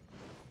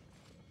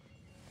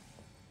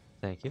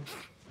 Thank you.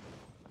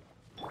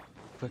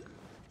 Quick,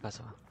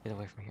 Kazuha, get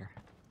away from here.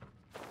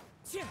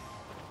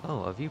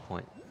 Oh, a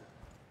viewpoint.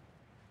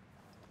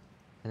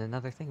 And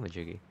another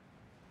thingamajiggy.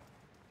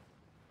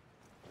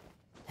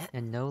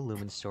 And no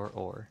Lumen Store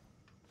ore.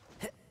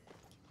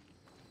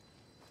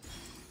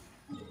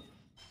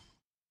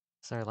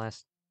 It's our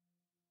last...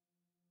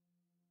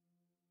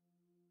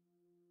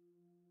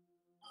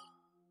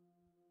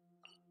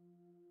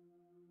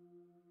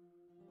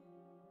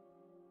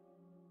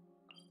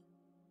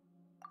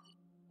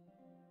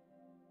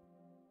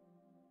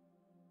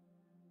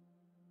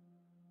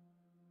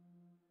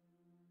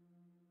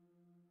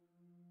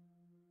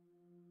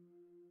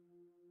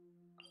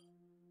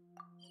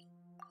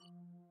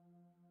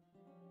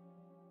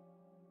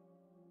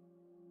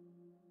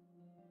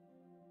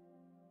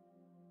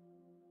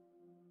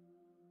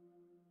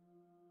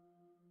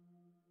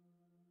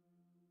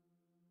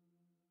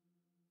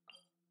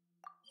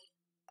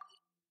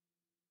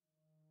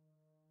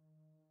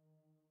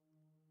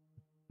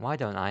 Why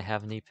don't I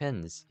have any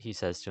pins? He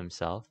says to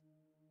himself.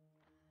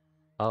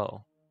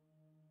 Oh.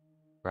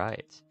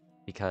 Right.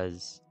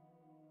 Because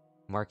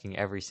marking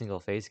every single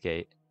phase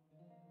gate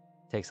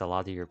takes a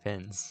lot of your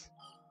pins.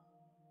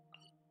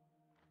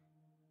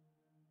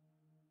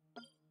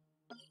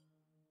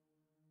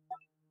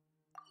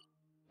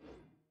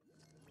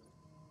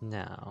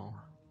 Now,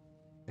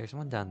 there's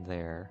one down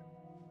there.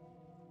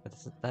 But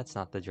that's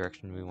not the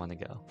direction we want to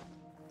go.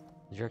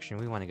 The direction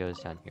we want to go is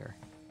down here.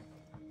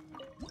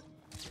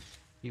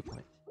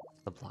 Viewpoint.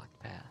 The blocked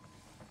path.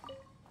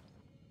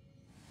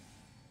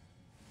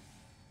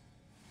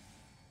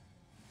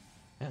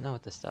 I don't know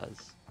what this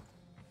does.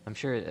 I'm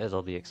sure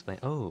it'll be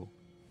explained. Oh!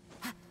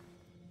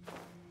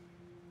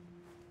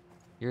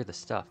 You're the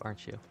stuff,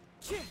 aren't you?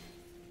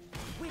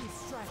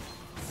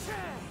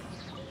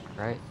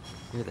 Right?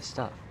 You're the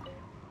stuff.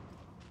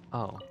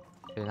 Oh,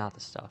 you're not the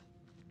stuff.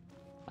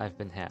 I've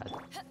been had.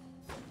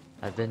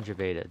 I've been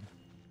debated.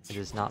 It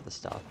is not the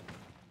stuff.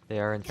 They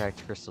are in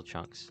fact crystal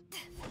chunks.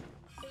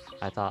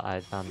 I thought I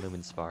had found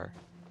Lumen Spar,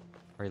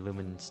 or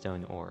Lumen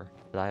Stone Ore,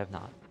 but I have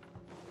not.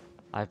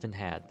 I've been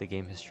had. The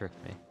game has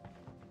tricked me.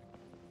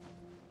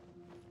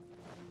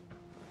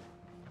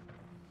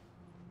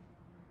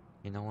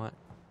 You know what?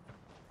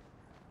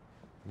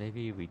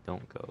 Maybe we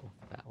don't go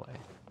that way.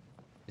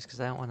 Just because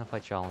I don't want to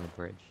fight y'all on the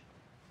bridge.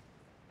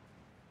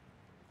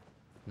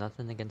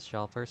 Nothing against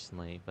y'all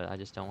personally, but I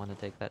just don't want to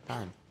take that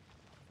time.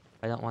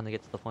 I don't want to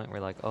get to the point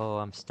where like, oh,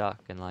 I'm stuck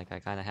and like I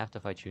kind of have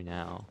to fight you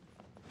now.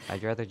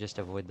 I'd rather just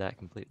avoid that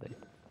completely.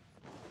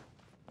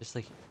 Just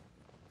like,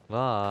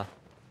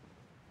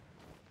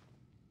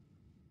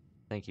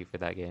 thank you for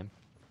that game.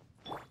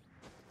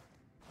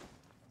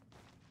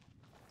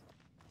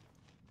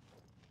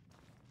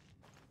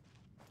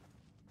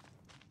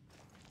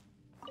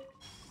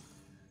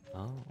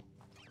 Oh.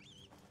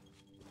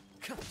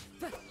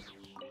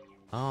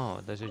 Oh,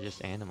 those are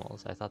just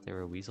animals. I thought they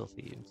were weasel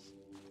thieves.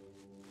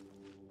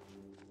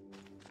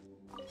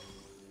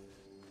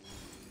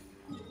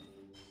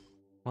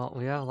 Well,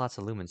 we have lots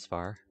of Lumen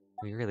Spar.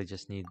 We really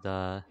just need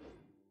the...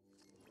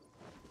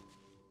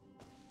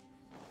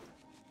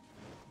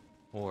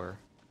 ore.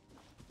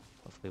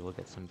 Hopefully we'll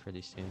get some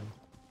pretty soon.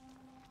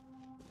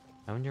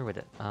 I wonder what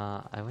the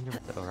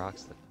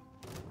Oroks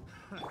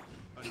look.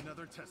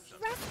 Another test cell.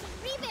 Rest,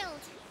 rebuild.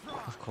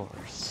 Of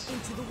course.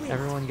 Into the wind.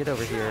 Everyone get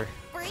over here.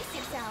 Brace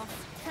yourself.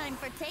 Time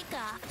for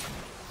takeoff.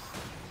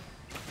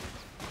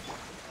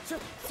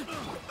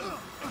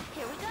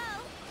 Here we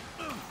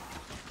go.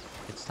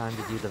 It's time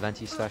to do the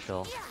Venti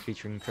special,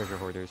 featuring treasure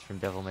hoarders from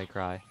Devil May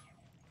Cry.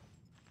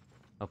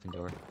 Open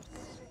door.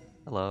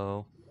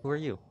 Hello. Who are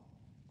you?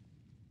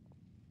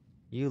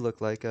 You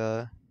look like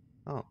a...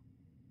 Oh.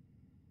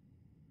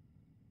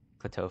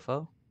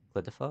 Clitofo?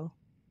 Clitofo?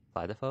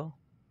 Clydofo?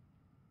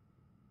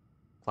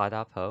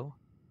 Clydopo?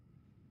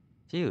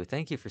 Phew,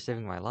 thank you for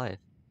saving my life.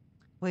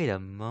 Wait a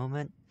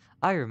moment.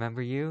 I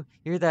remember you.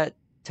 You're that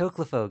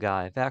Toclifo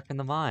guy back from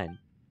the mine.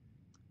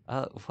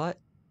 What?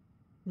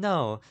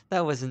 No,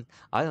 that wasn't...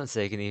 I don't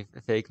take any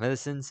fake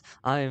medicines.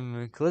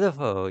 I'm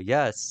Clitofo,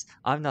 yes.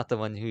 I'm not the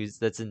one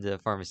that's into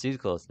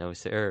pharmaceuticals. No,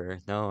 sir.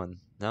 No,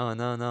 no,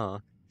 no,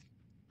 no.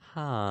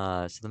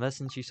 Huh, so the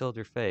medicines you sold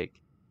are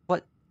fake.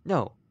 What?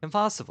 No,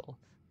 impossible.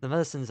 The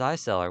medicines I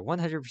sell are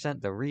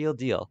 100% the real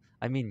deal.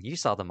 I mean, you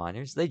saw the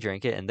miners. They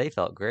drank it and they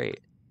felt great.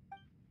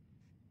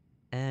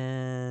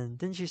 And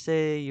didn't you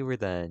say you were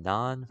the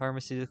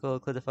non-pharmaceutical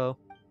Clitofo?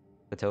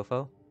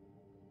 Clitofo?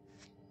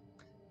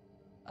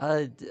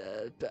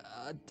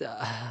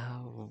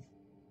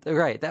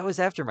 Right, that was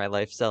after my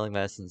life selling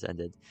medicines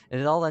ended. And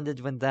it all ended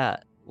when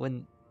that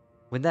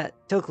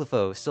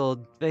Toclifo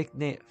sold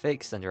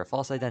fakes under a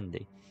false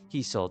identity.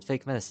 He sold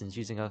fake medicines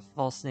using a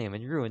false name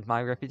and ruined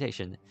my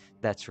reputation.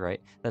 That's right.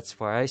 That's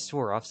why I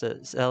swore off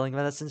selling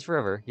medicines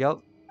forever.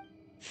 Yup.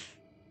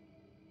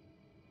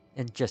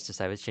 And just as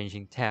I was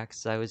changing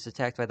tacks, I was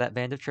attacked by that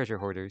band of treasure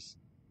hoarders.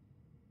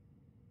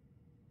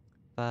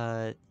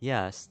 But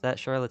yes, that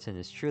charlatan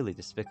is truly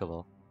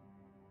despicable.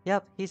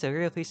 Yep, he's a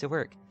real piece of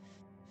work.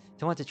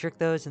 To want to trick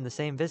those in the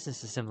same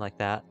business as him like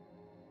that.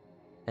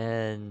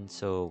 And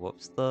so, what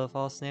was the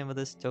false name of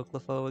this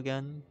Toclifo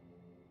again?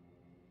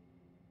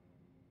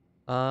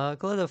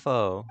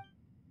 Glidofo.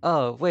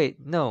 Oh, wait,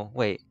 no,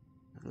 wait.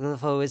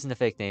 Glidofo isn't a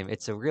fake name,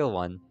 it's a real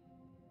one.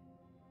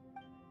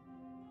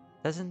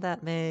 Doesn't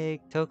that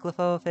make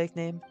Toclifo a fake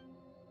name?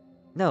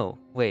 No,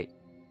 wait.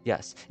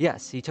 Yes,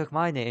 he took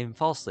my name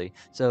falsely,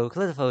 so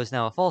Glidofo is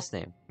now a false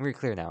name. We're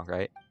clear now,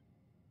 right?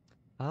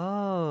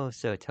 Oh,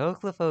 so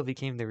Toclifo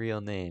became the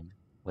real name.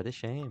 What a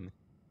shame.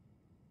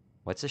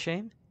 What's a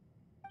shame?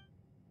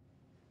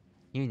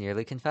 You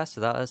nearly confessed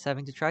without us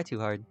having to try too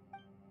hard.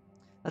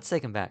 Let's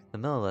take him back. The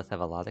Millilith have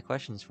a lot of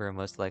questions for him,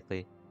 most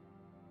likely.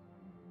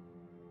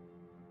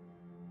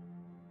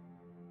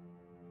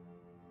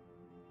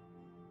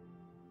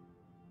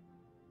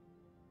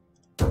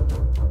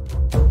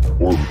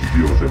 Or we can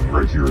deal with him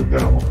right here and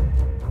now.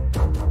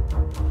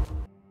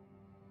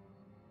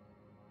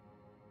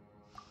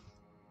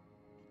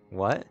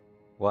 What?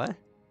 What?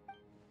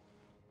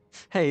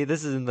 Hey,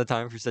 this isn't the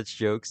time for such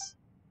jokes.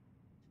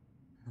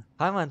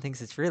 Paimon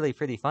thinks it's really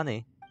pretty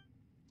funny.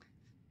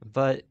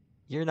 But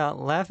you're not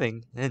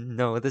laughing. And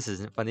no, this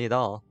isn't funny at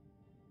all.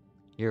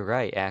 You're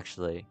right,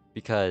 actually.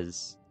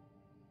 Because...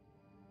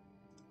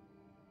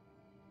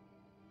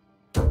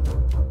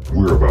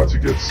 We're about to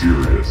get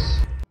serious.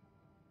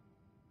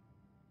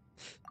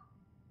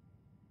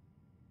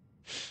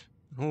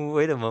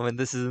 Wait a moment,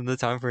 this isn't the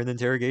time for an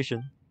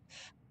interrogation.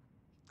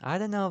 I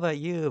don't know about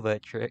you,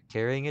 but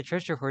carrying a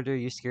treasure hoarder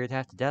you scared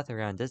half to death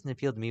around doesn't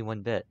appeal to me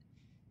one bit.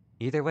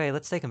 Either way,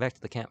 let's take him back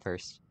to the camp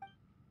first.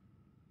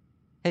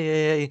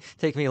 Hey,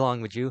 take me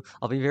along, would you?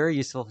 I'll be very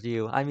useful to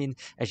you. I mean,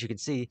 as you can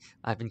see,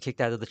 I've been kicked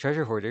out of the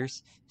treasure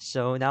hoarders,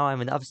 so now I'm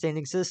an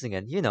upstanding citizen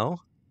again, you know.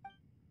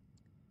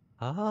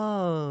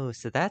 Oh,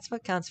 so that's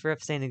what counts for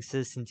upstanding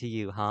citizen to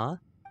you, huh?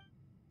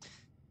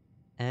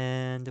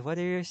 And what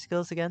are your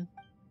skills again?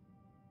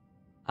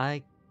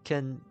 I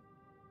can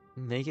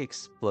make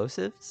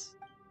explosives?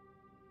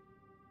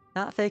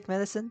 Not fake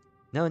medicine?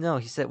 No,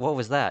 he said, what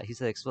was that? He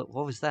said,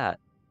 what was that?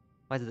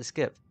 Why did it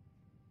skip?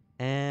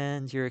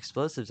 And your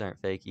explosives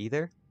aren't fake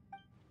either?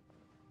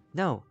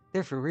 No,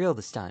 they're for real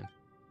this time.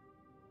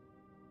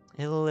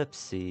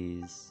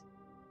 Ellipses.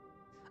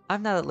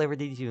 I'm not at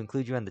liberty to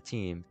include you on the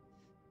team.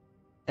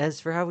 As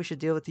for how we should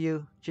deal with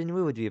you,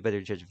 Jinwoo would be a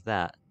better judge of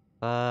that.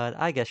 But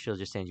I guess she'll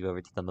just hand you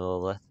over to the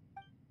Millilith.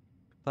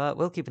 But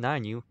we'll keep an eye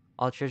on you.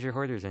 All treasure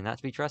hoarders are not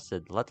to be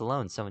trusted, let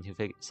alone someone who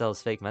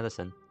sells fake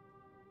medicine.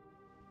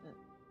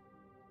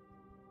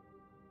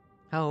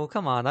 Oh,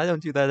 come on, I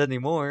don't do that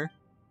anymore.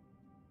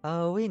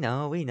 Oh, we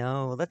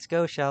know. Let's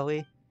go, shall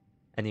we?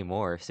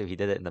 Anymore, so he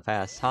did it in the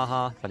past.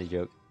 Haha, funny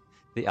joke.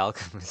 The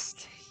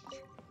alchemist.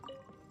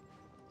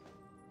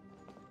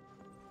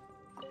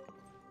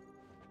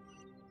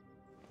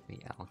 The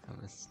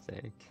alchemist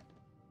mistake.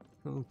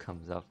 Who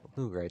comes up?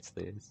 Who writes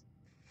these?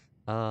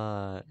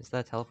 Is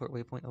that teleport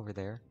waypoint over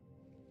there?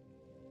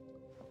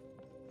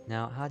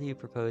 Now, how do you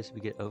propose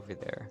we get over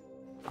there?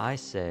 I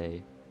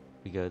say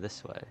we go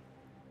this way.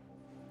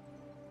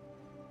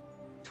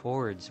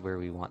 Towards where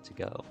we want to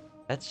go.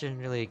 That's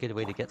generally a good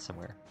way to get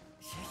somewhere.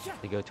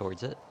 We go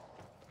towards it.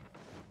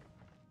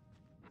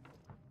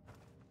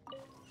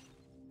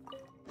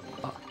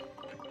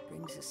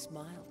 Brings a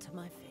smile to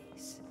my face.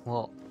 face.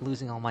 Well,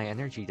 losing all my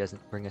energy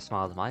doesn't bring a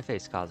smile to my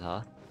face,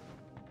 Kaza.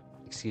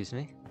 Excuse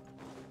me?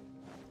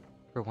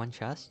 For one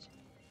chest?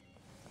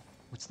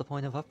 What's the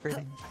point of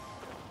upgrading?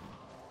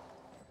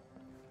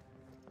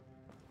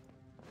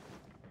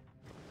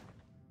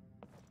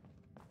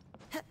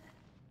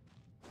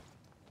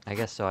 I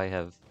guess so I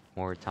have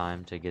more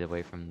time to get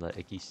away from the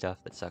icky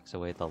stuff that sucks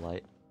away the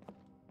light.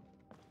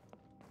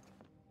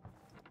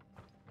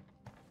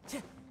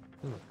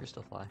 Ooh, a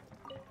crystal fly.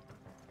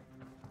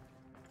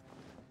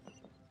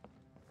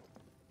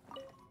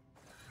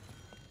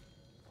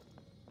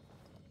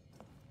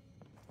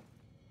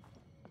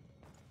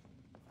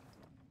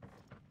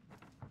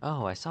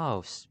 Oh,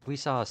 we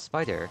saw a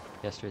spider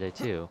yesterday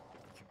too.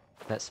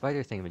 That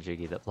spider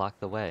thingamajiggy that blocked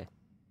the way.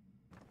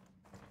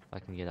 If I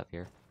can get up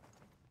here.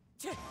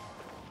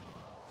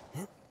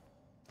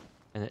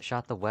 And it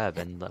shot the web,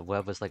 and the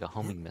web was like a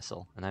homing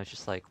missile. And I was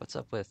just like, what's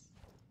up with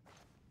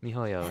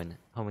Mihoyo and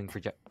homing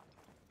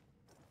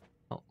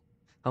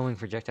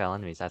projectile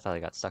enemies? I thought I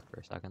got stuck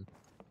for a second.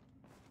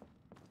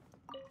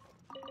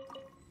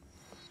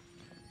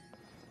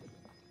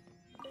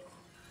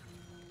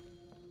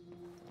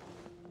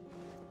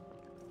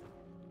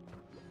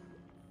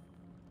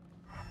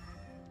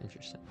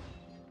 Interesting.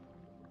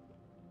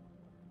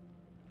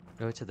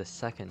 Go to the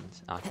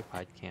second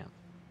occupied camp.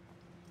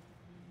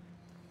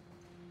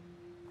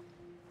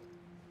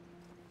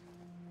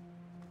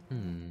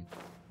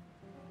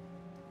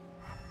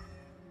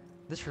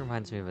 This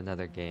reminds me of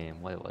another game.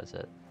 What was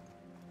it?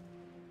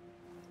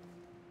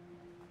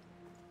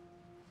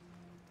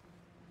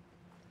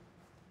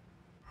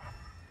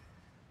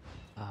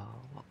 Oh,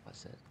 what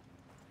was it?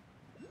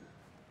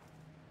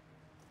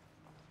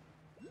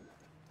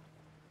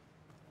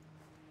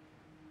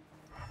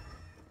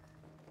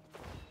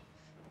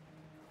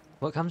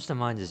 What comes to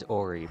mind is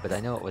Ori, but I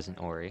know it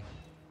wasn't Ori.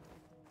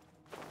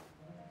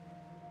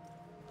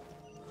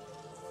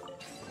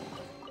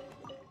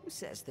 Who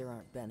says there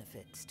aren't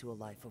benefits to a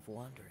life of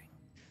wandering?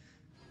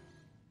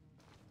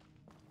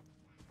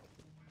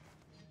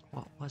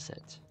 What was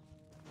it?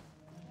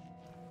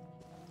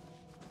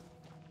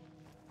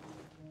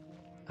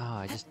 Oh,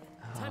 I just...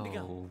 Time to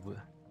go.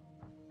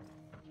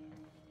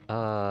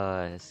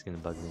 This is gonna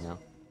bug me now.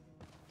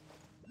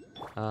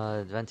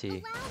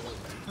 Venti,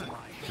 Allow me.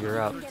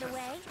 you're up. Get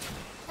away.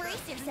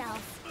 Brace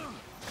yourself.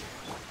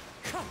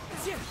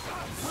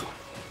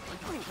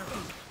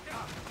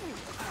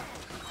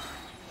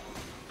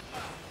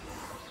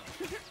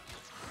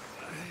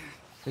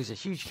 There's a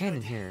huge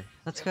cannon here.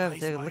 Let's go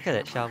take a look at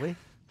it, shall we?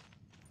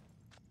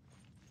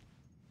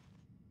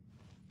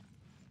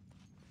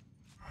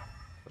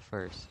 But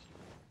first...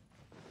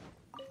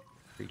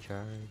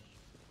 recharge.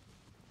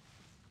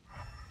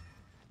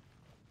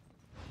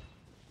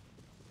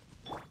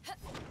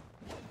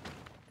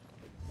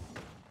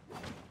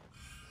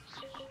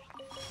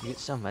 You get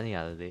so many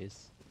out of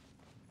these.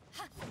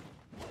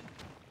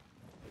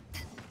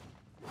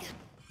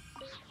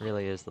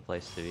 Really is the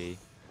place to be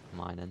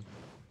mining.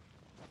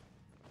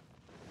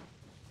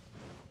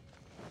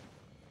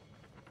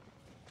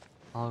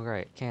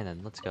 Alright,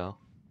 cannon, let's go.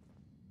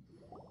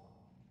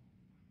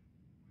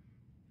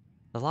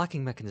 The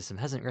locking mechanism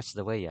hasn't rusted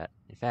away yet.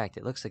 In fact,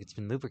 it looks like it's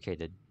been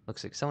lubricated.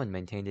 Looks like someone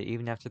maintained it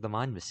even after the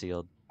mine was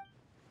sealed.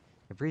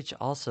 The breach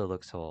also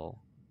looks whole.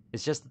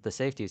 It's just that the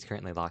safety is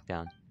currently locked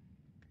down.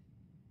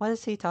 What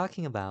is he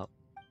talking about?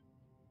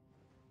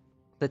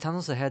 The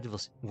tunnels ahead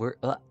were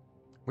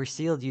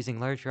sealed using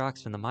large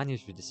rocks when the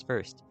miners were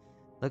dispersed.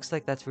 Looks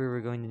like that's where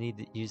we're going to need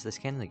to use this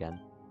cannon again.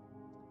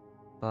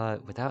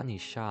 But without any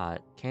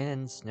shot,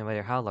 cannons, no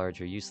matter how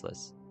large, are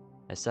useless.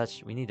 As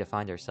such, we need to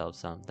find ourselves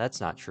some.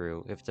 That's not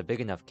true. If it's a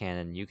big enough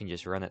cannon, you can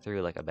just run it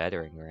through like a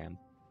battering ram.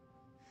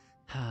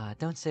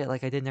 Don't say it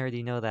like I didn't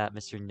already know that,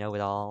 Mr.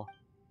 Know-It-All.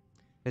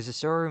 There's a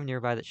storeroom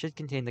nearby that should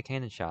contain the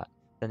cannon shot.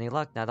 With any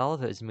luck, not all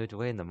of it was moved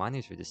away and the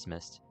miners were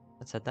dismissed.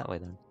 Let's head that way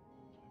then.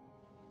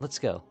 Let's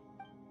go.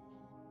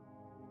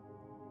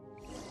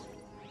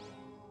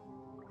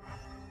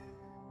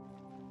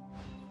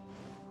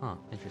 Huh,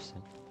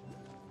 interesting.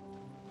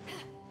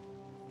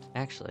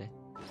 Actually,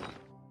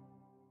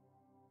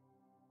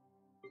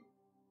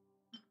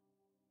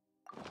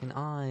 can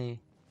I,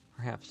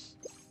 perhaps,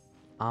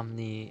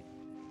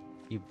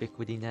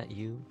 ubiquity net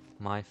you,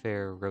 my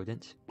fair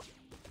rodent?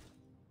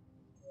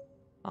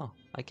 Oh,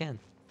 I can.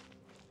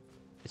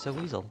 It's a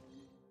weasel.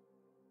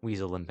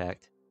 Weasel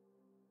impact.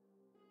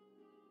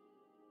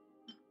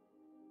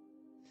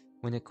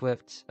 When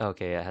equipped...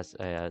 Okay, it has...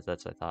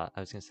 that's what I thought. I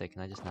was gonna say,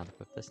 can I just not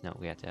equip this? No,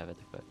 we have to have it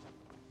equipped.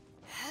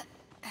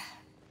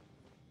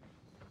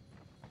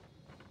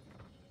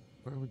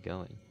 Where are we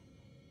going?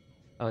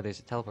 Oh, there's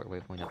a teleport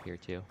waypoint up here,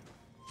 too.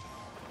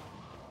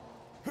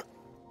 So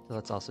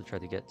let's also try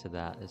to get to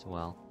that as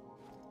well.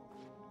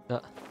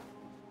 It's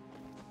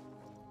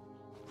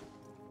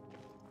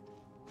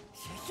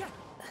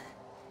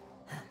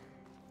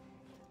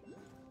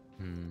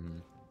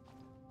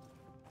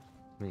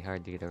really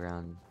hard to get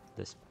around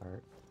this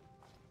part.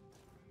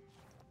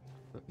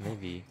 But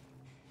maybe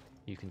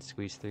you can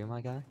squeeze through,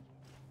 my guy?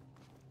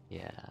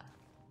 Yeah.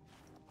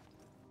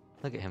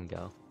 Look at him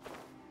go.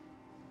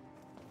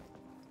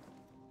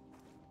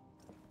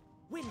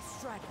 Wind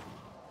striker.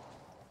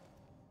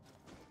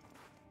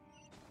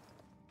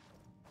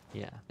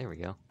 Yeah, there we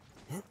go.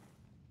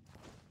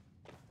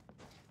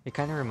 It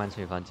kind of reminds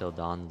me of Until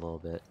Dawn a little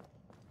bit.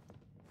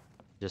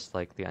 Just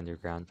like the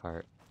underground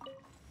part.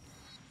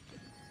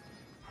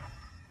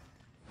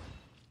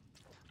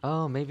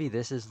 Oh, maybe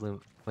this is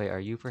Wait,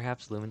 are you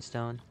perhaps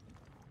Lumenstone?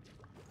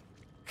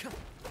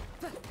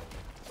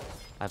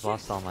 I've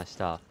lost all my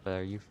stuff, but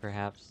are you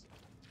perhaps...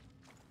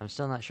 I'm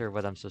still not sure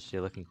what I'm supposed to be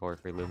looking for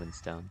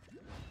Lumenstone.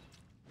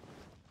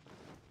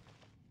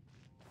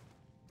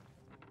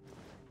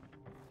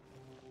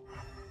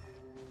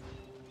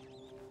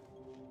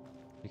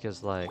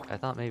 Because, like, I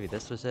thought maybe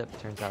this was it, but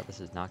turns out this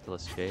is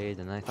Noctilus Jade,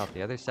 and then I thought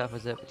the other stuff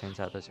was it, but turns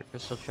out those are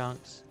crystal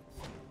chunks.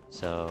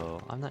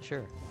 So, I'm not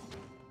sure.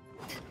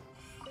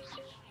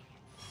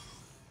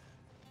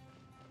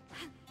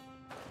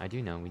 I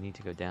do know we need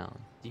to go down,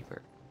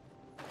 deeper.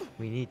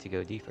 We need to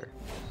go deeper.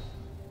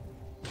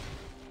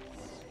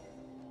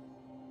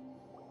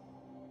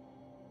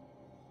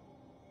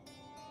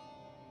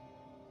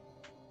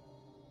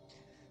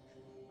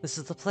 This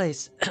is the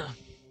place.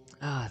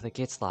 Ah, the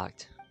gate's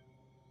locked.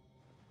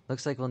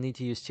 Looks like we'll need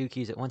to use 2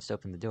 keys at once to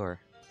open the door.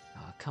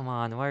 Oh, come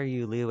on, why are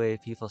you leeway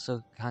people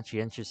so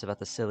conscientious about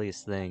the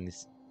silliest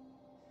things?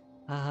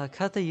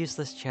 Cut the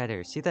useless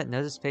chatter. See that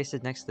notice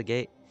pasted next to the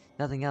gate?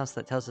 Nothing else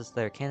that tells us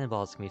there are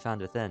cannonballs can be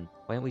found within.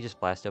 Why don't we just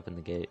blast open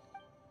the gate?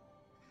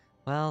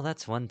 Well,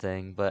 that's one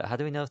thing, but how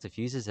do we know if the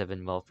fuses have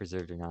been well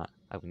preserved or not?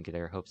 I wouldn't get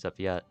our hopes up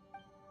yet.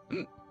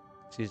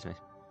 Excuse me.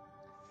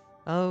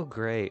 Oh,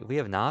 great. We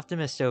have an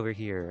optimist over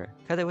here.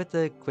 Cut it with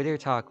the quitter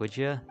talk, would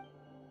ya?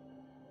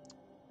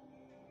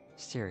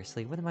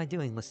 Seriously, what am I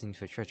doing listening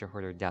to a treasure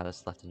hoarder doubt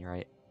us left and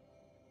right?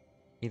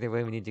 Either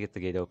way, we need to get the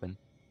gate open.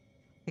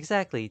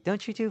 Exactly.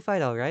 Don't you two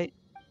fight, alright?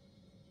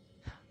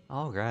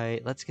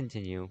 Alright, let's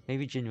continue.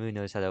 Maybe Jinwoo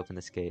knows how to open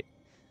this gate.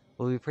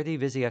 We'll be pretty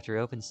busy after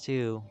it opens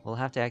too. We'll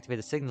have to activate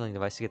a signaling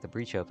device to get the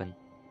breach open.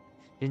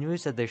 Jinwoo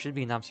said there should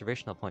be an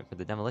observational point for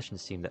the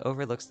demolitions team that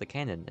overlooks the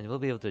cannon, and we'll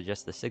be able to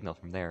adjust the signal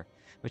from there,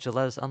 which will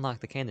let us unlock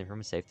the cannon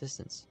from a safe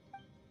distance.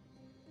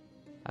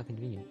 How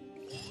convenient.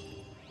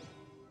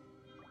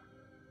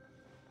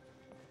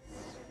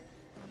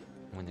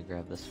 I'm gonna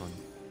grab this one,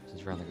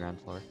 since we're on the ground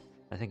floor.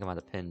 I think I'm out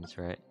of pins,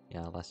 right?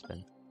 Yeah, last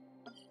pin.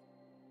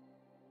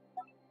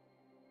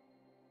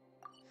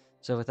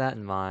 So with that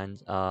in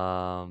mind,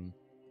 ooh,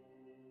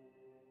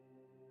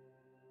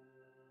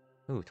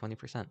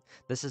 20%.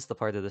 This is the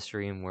part of the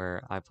stream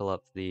where I pull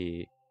up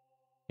the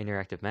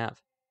interactive map.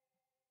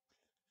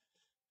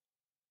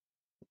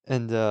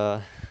 And,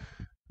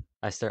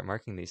 I start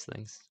marking these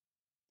things,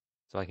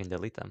 so I can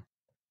delete them.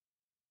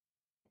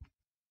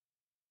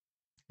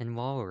 And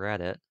while we're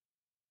at it,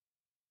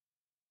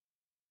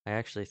 I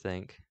actually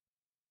think,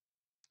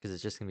 because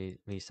it's just gonna be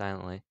me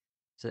silently,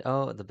 so,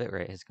 oh, the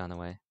bitrate has gone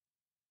away.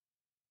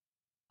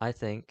 I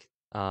think,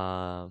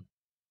 we'll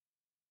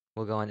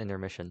go on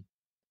intermission.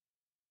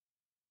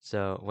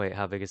 So, wait,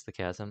 how big is the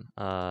chasm?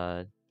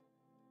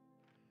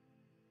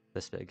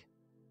 This big.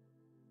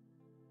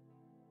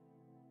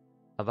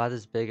 About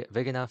as big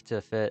enough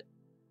to fit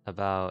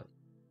about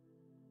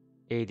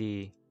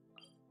 80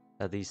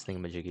 of these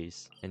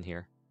thingamajiggies in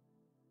here,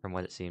 from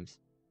what it seems.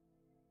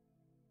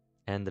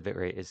 And the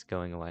bitrate is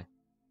going away.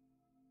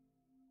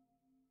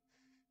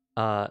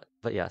 But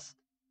yes.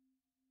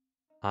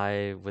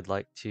 I would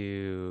like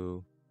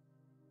to...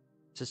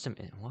 System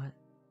in... What?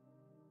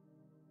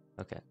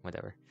 Okay,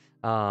 whatever.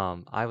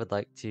 I would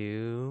like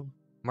to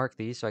mark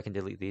these so I can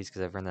delete these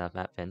because I've run out of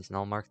map pins, and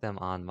I'll mark them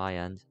on my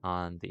end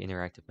on the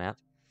interactive map.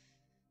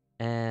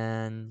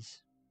 And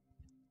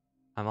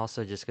I'm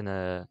also just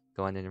gonna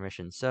go on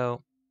intermission,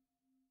 so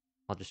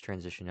I'll just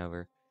transition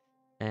over.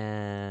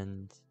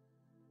 And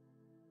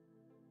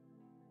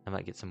I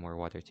might get some more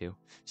water too.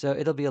 So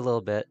it'll be a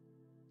little bit,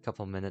 a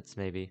couple minutes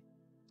maybe,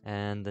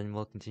 and then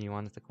we'll continue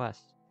on with the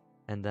quest.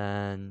 And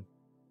then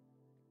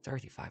it's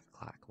already 5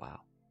 o'clock. Wow.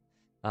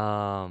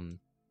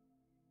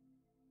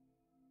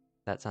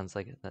 That sounds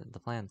like the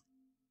plan.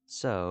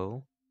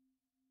 So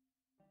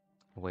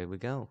away we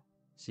go.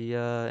 See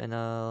ya in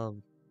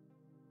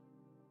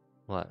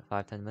what,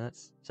 5-10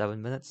 minutes?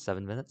 7 minutes?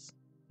 7 minutes?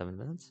 7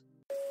 minutes?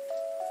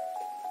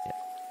 Yeah.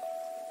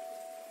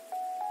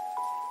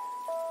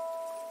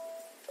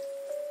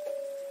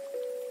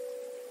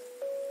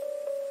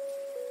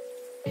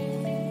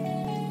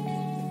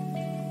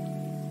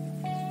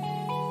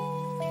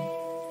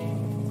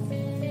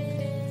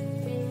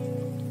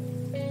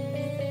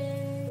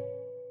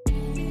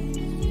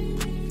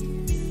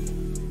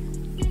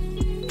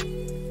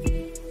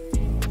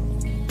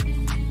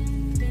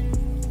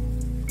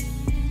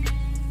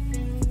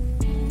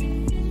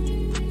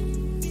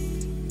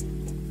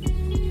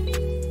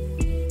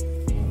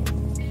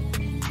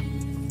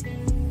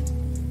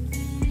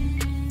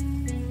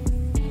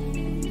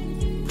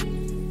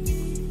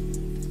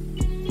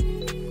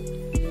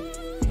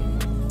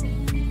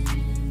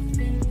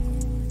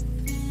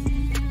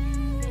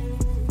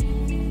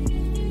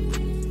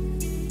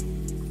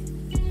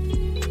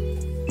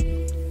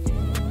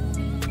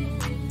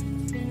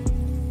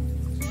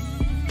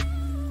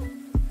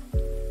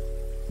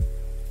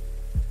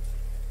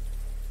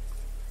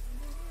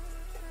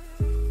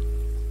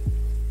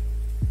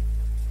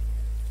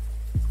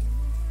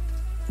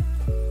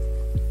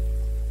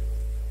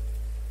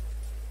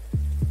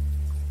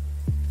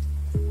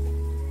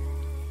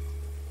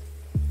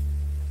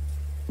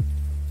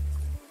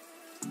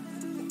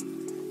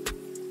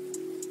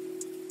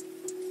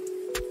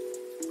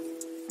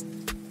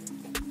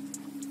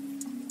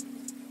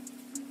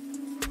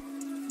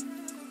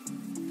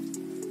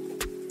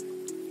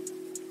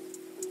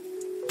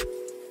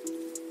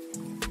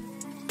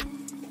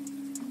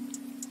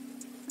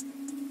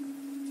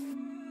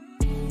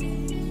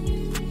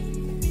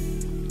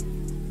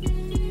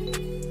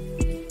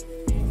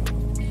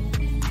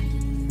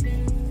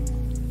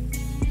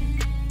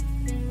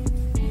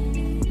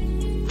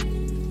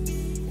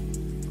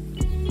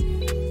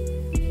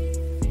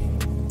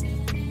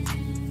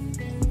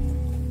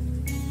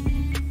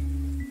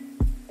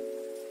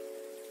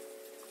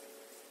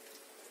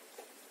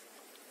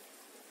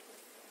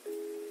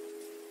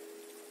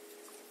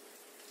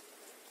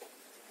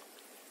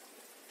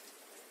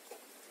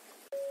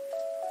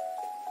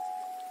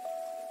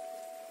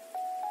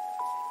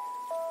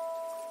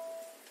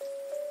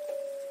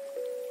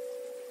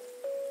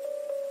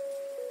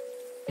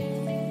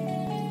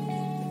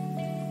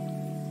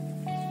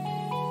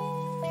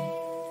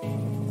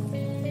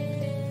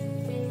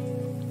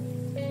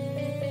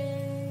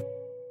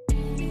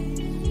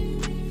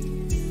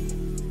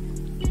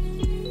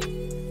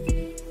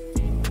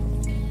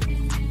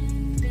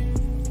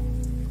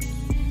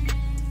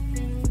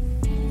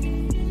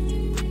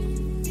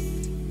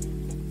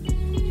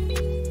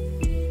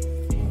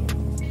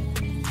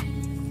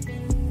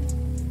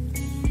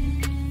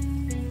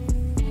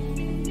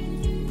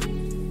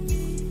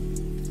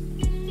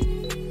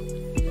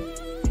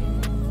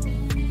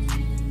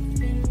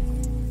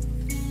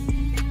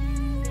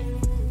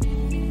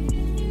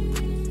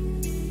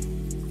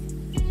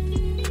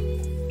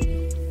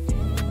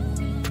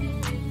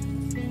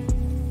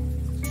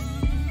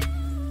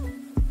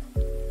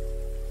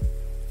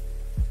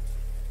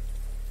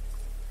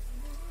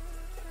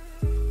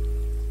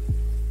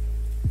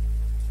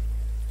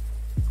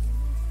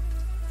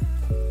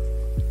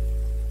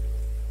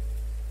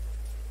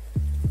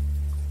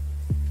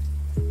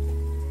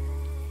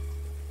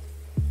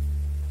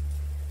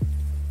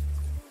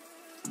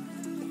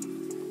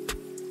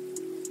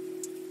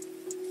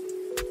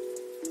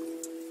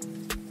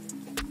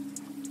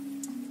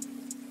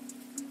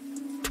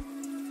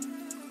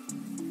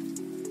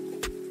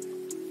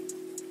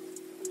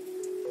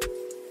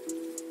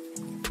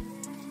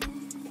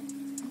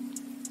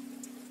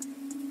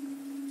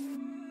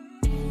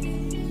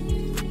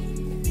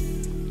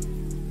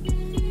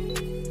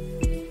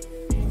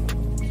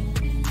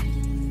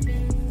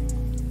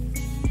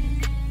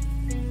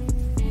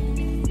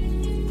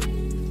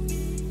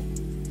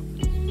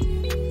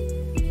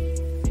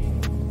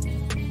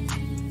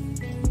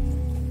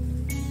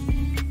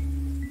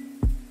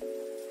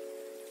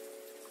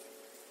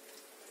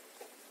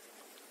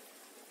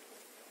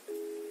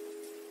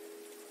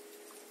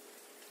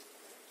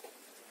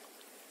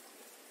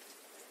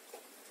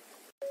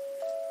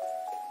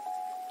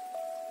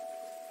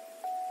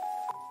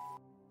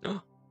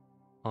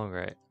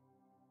 Alright.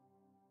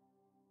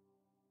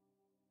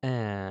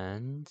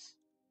 And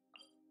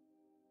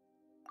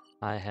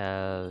I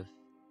have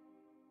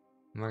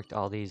marked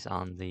all these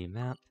on the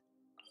map.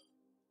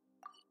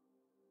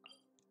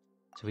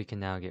 So we can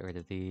now get rid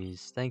of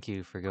these. Thank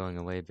you for going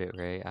away,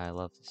 bitrate. I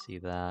love to see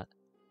that.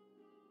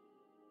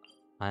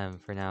 I am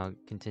for now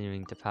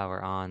continuing to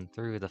power on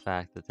through the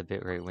fact that the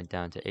bitrate went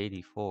down to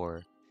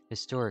 84.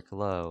 Historic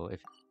low,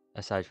 if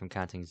aside from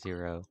counting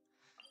 0.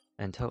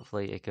 And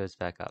hopefully it goes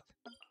back up.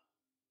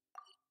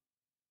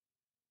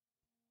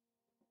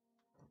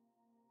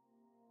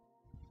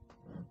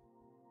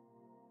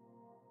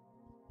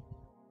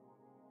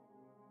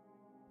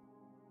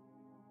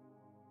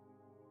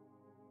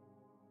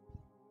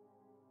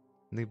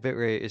 The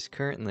bitrate is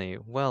currently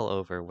well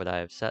over what I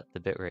have set the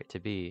bitrate to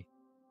be.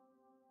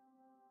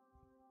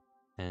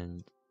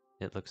 And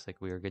it looks like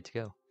we are good to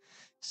go.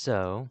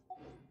 So,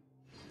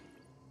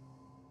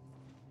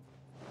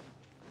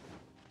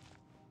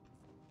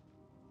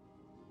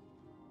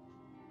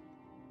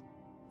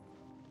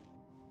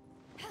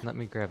 let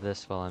me grab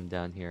this while I'm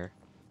down here.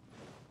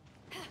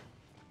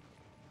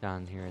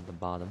 Down here at the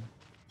bottom.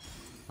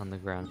 On the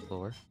ground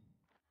floor.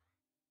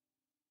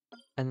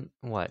 And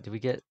what? Do we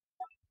get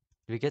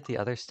the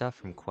other stuff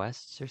from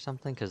quests or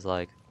something? Because,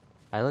 like,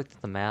 I looked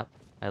at the map.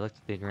 I looked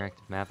at the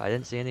interactive map. I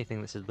didn't see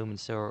anything that said Lumen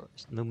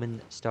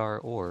Star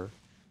Ore.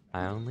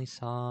 I only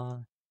saw...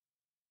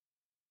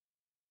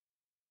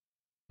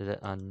 Did it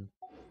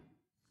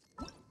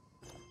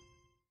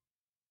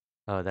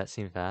Oh, that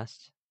seemed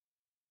fast.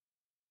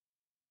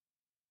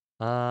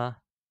 It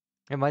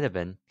might have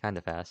been kind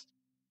of fast.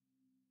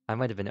 I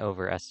might have been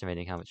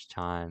overestimating how much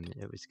time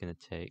it was gonna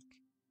take.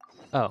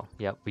 Oh,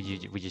 yep, we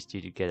just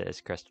do to get it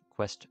as crest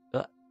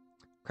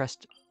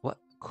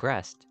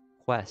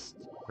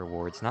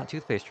rewards, not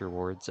toothpaste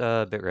rewards.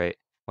 Bitrate.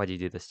 Why do you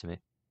do this to me?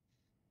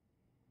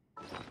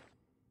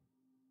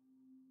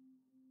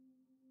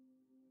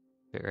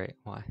 Bitrate,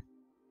 why?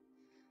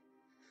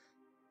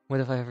 What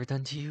have I ever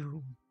done to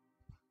you?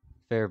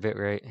 Fair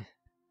bitrate.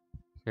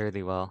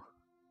 Fairly well.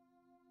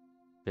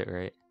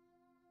 Bitrate.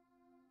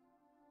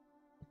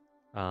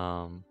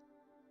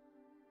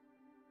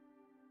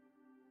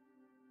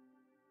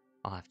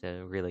 I'll have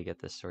to really get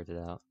this sorted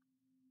out.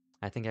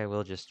 I think I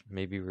will just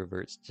maybe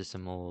revert to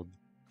some old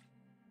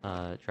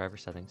driver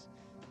settings,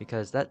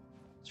 because that's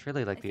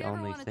really like the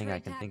only thing I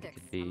can think it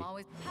could be.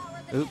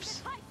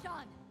 Oops.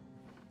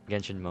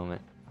 Genshin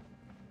moment.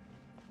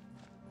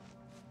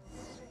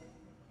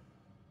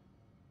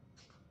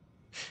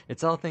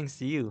 It's all thanks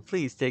to you.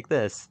 Please take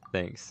this.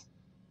 Thanks.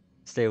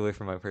 Stay away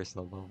from my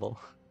personal bubble.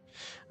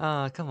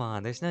 Ah, come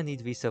on. There's no need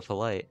to be so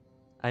polite.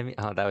 I mean,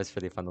 oh, that was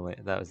pretty funny.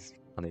 That was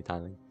funny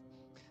timing.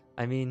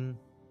 I mean,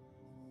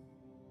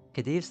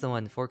 Khadiv's the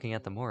one forking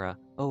at the Mora.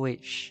 Oh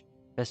wait, shh.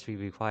 Best we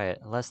be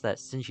quiet, lest that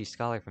stingy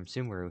scholar from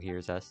Sumeru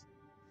hears us.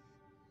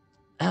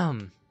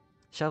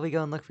 Shall we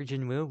go and look for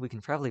Jinwoo? We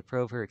can probably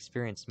probe her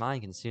experienced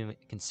mind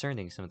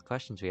concerning some of the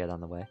questions we had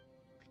on the way.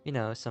 You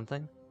know,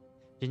 something?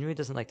 Jinwoo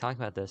doesn't like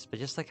talking about this, but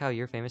just like how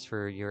you're famous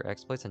for your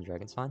exploits on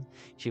Dragonspawn,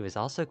 she was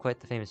also quite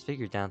the famous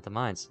figure down at the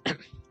mines.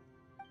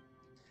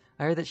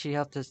 I heard that she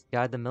helped us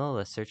guide the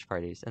Millilith search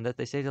parties, and that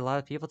they saved a lot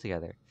of people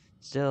together.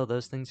 Still,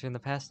 those things are in the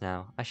past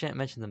now. I shan't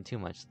mention them too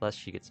much, lest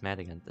she gets mad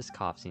again. This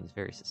cough seems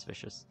very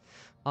suspicious.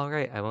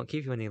 Alright, I won't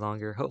keep you any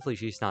longer. Hopefully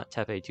she's not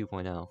Tepe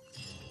 2.0.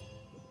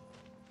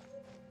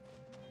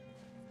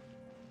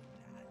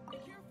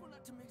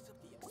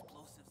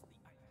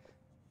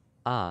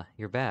 Ah,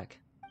 you're back.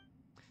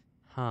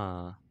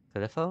 Huh.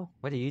 Cliffo?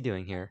 What are you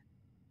doing here?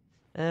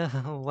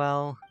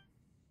 Well...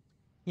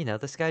 You know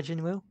this guy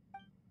Jinwoo?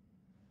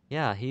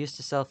 Yeah, he used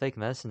to sell fake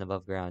medicine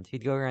above ground.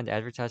 He'd go around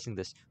advertising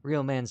this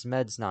real man's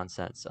meds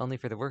nonsense, only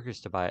for the workers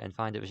to buy it and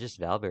find it was just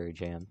Valberry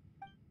jam.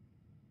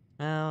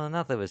 Well,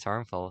 not that it was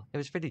harmful. It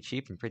was pretty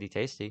cheap and pretty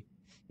tasty.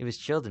 It was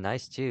chilled and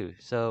nice too,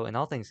 so in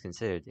all things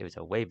considered, it was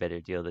a way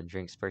better deal than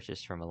drinks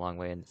purchased from a long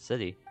way in the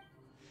city.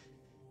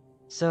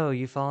 So,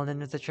 you've fallen in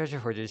with the treasure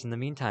hoarders in the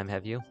meantime,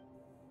 have you?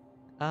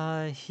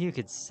 You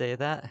could say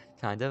that,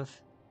 kind of.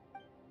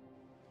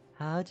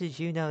 How did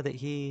you know that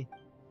he...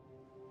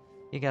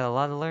 You got a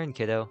lot to learn,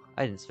 kiddo.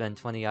 I didn't spend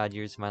 20-odd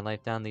years of my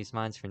life down these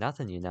mines for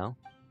nothing, you know.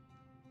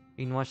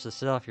 You can wash the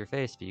soot off your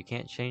face, but you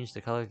can't change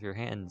the color of your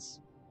hands.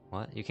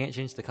 What? You can't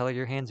change the color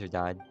your hands are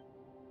dyed.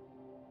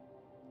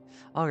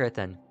 Alright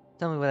then.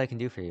 Tell me what I can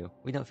do for you.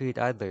 We don't feed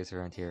idlers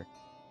around here.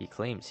 He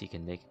claims he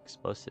can make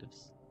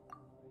explosives.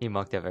 He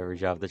mucked up every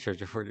job the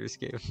treasure hoarders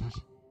gave him.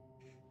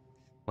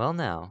 Well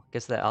now,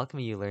 guess that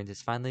alchemy you learned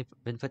has finally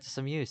been put to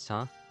some use,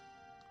 huh?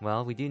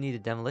 Well, we do need a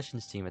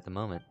demolitions team at the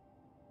moment.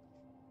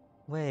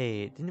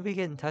 Wait, didn't we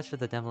get in touch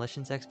with the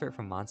demolitions expert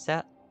from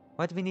Mondstadt?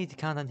 Why do we need to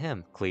count on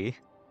him, Klee?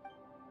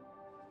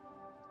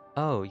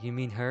 Oh, you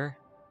mean her?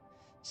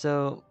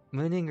 So,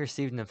 Mooning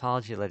received an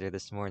apology letter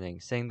this morning,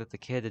 saying that the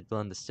kid had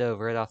blown the stove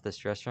right off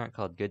this restaurant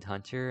called Good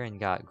Hunter and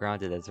got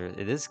grounded as her—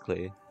 It is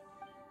Klee.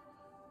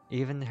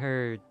 Even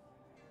her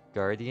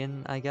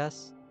guardian, I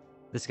guess?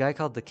 This guy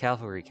called the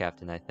cavalry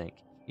captain, I think.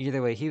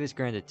 Either way, he was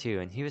grounded too,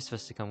 and he was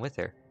supposed to come with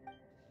her.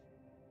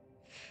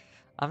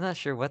 I'm not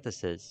sure what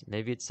this is.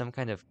 Maybe it's some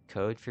kind of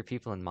code for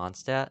people in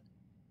Mondstadt?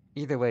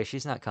 Either way,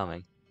 she's not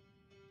coming.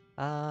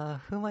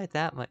 Who might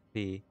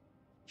be?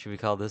 Should we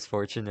call this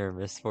fortune or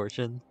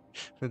misfortune?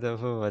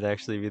 Who might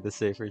actually be the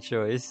safer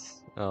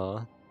choice?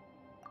 Oh.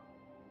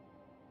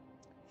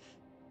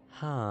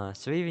 Huh,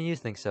 so even you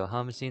think so,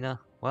 huh, Messina?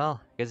 Well,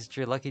 guess it's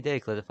your lucky day,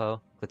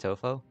 Clitofo?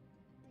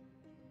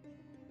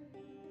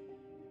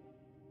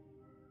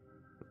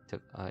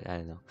 I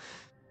don't know.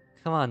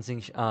 Come on,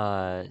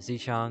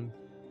 Zichang.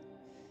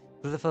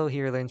 Clitofo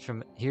here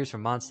hears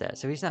from Mondstadt,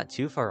 so he's not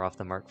too far off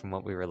the mark from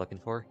what we were looking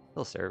for.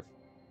 He'll serve.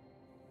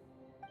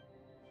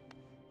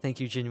 Thank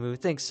you, Jinwoo.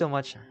 Thanks so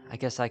much. I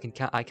guess I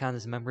count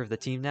as a member of the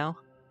team now?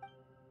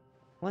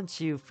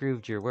 Once you've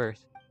proved your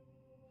worth.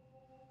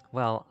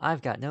 Well,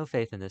 I've got no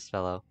faith in this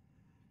fellow.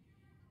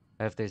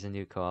 I hope there's a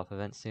new co-op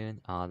event soon.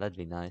 Aw, that'd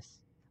be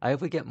nice. I hope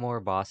we get more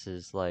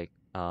bosses like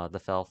the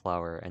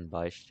Fellflower and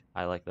Beisht.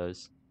 I like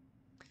those.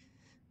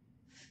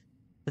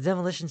 The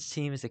demolitions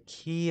team is a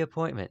key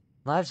appointment.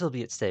 Lives will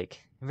be at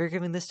stake. And we're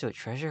giving this to a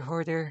treasure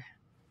hoarder?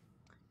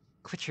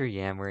 Quit your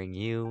yammering,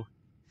 you.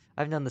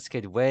 I've known this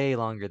kid way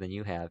longer than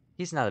you have.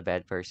 He's not a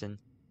bad person.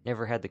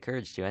 Never had the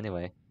courage to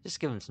anyway. Just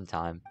give him some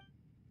time.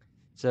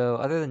 So,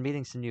 other than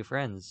meeting some new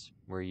friends,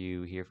 were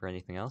you here for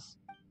anything else?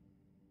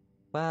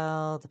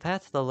 Well, the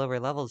path to the lower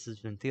levels has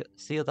been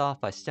sealed off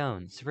by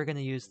stone, so we're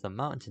gonna use the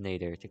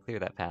Mountainator to clear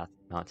that path.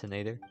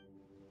 Mountainator?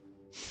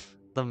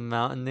 The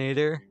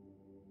Mountainator?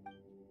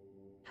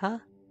 Huh?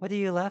 What are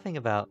you laughing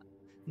about?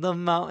 The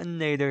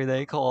Mountainator,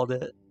 they called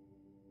it.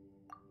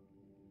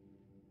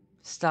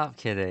 Stop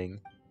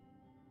kidding.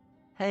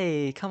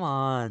 Hey, come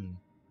on.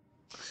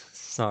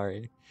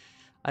 Sorry.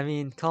 I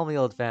mean, call me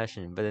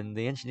old-fashioned, but in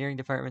the engineering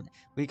department,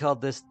 we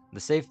called this the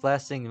Safe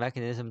Blasting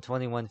Mechanism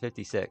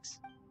 2156.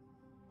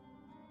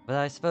 But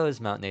I suppose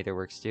Mountainator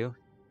works too.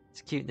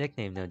 It's a cute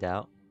nickname, no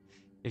doubt.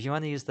 If you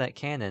want to use that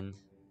cannon,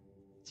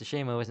 it's a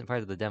shame I wasn't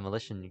part of the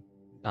demolition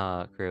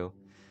crew.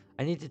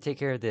 I need to take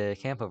care of the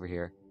camp over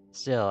here.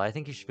 Still, I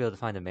think you should be able to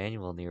find a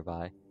manual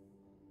nearby.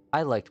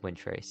 I liked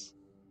Windtrace.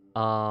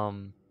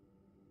 I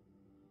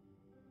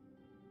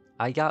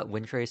got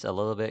Windtrace a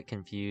little bit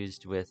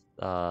confused with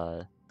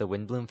the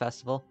Windbloom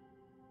Festival.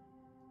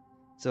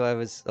 So I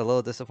was a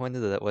little disappointed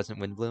that it wasn't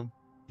Windbloom,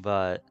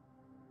 but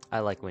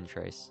I like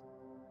Windtrace.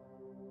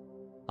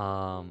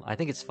 I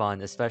think it's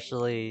fun,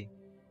 especially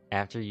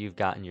after you've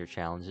gotten your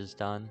challenges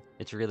done.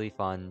 It's really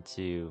fun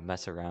to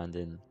mess around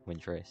in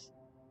Windtrace.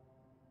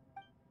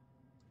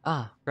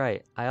 Ah,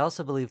 right. I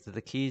also believe that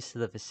the keys to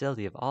the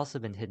facility have also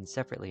been hidden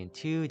separately in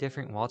two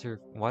different water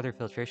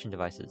filtration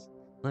devices.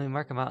 Let me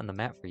mark them out on the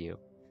map for you.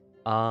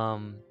 I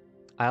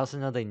also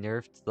know they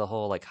nerfed the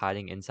whole like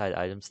hiding inside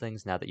items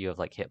things now that you have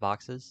like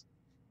hitboxes.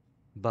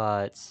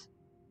 But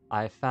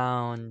I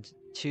found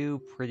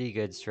two pretty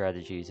good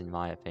strategies in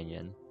my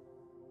opinion.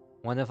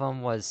 One of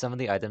them was some of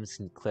the items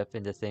can clip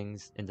into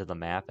things into the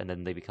map and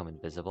then they become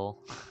invisible.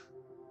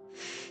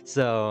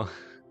 So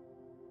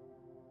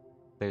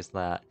there's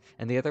that.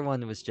 And the other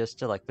one was just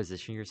to like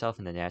position yourself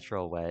in a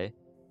natural way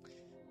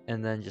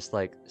and then just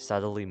like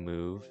subtly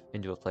move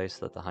into a place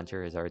that the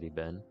hunter has already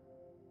been.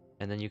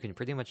 And then you can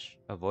pretty much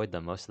avoid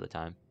them most of the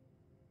time.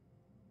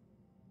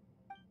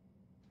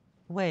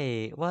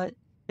 Wait, what?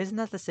 Isn't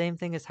that the same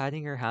thing as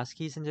hiding your house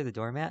keys under the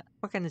doormat?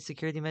 What kind of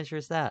security measure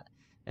is that?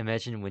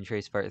 Imagine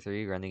Windtrace Part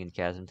 3 running in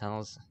chasm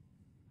tunnels.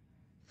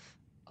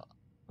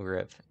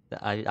 Rip.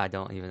 I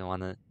don't even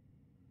wanna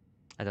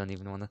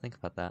think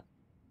about that.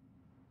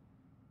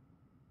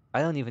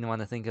 I don't even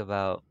want to think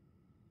about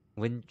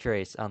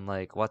Windtrace on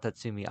like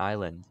Watatsumi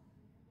Island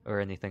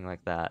or anything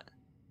like that.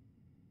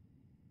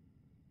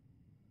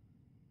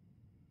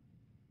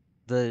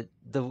 The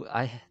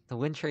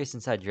Windtrace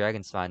inside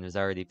Dragonspine was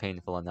already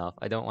painful enough.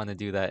 I don't want to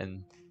do that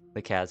in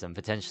the chasm,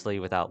 potentially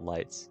without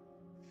lights.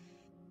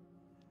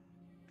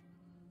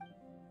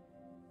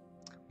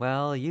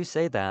 Well, you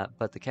say that,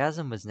 but the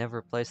chasm was never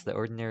a place that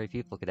ordinary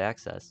people could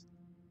access,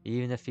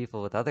 even if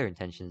people with other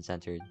intentions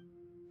entered.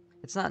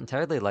 It's not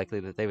entirely likely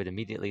that they would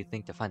immediately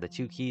think to find the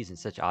two keys in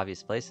such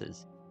obvious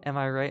places. Am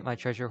I right, my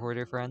treasure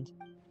hoarder friend?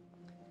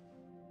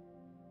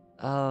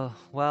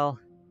 Well,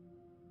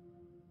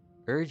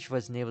 Urge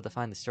wasn't able to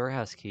find the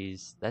storehouse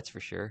keys, that's for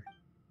sure.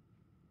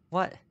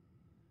 What?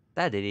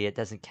 That idiot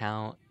doesn't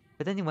count.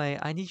 But anyway,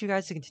 I need you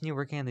guys to continue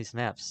working on these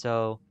maps,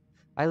 so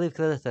I leave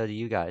Clitho to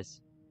you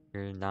guys.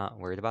 You're not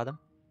worried about him?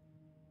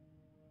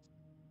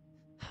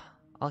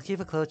 I'll keep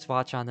a close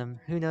watch on him.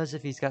 Who knows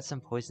if he's got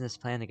some poisonous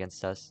plan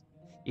against us.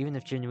 Even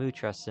if Jinwoo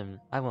trusts him,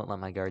 I won't let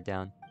my guard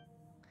down.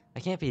 I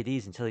can't be at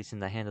ease until he's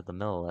in the hand of the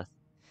Millilith.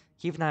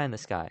 Keep an eye on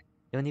this guy.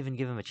 Don't even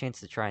give him a chance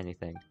to try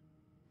anything.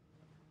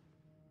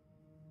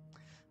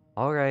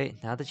 Alright,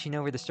 now that you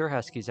know where the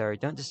storehouse keys are,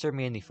 don't disturb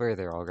me any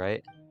further,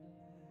 alright?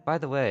 By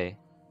the way,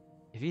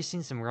 have you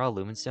seen some raw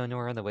lumenstone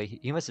ore on the way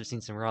you must have seen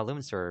some raw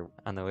lumenstone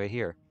on the way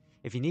here.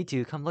 If you need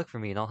to, come look for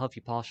me and I'll help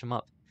you polish them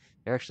up.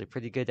 They're actually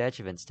pretty good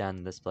adjuvants down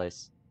in this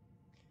place.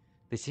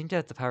 They seem to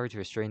have the power to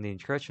restrain the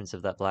encroachments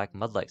of that black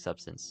mud-like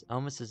substance,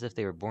 almost as if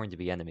they were born to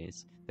be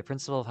enemies. The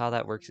principle of how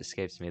that works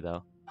escapes me,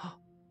 though.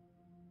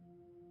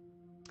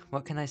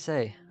 What can I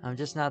say? I'm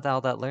just not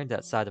all that learned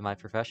outside of my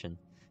profession.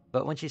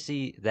 But once you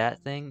see that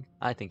thing,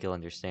 I think you'll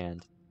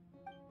understand.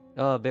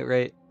 Oh,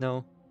 bitrate.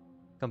 No.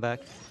 Come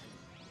back.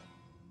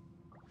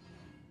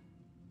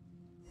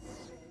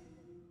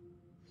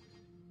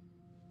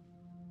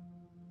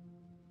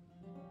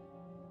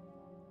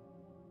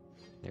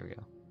 There we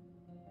go.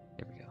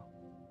 There we go.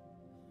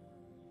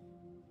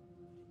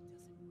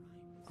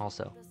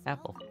 Also, The smell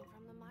apple. coming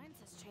from the mines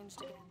has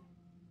changed again.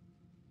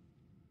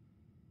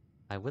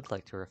 I would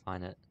like to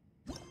refine it.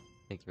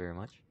 Thank you very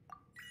much.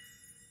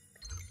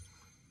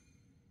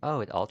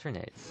 Oh, it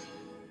alternates.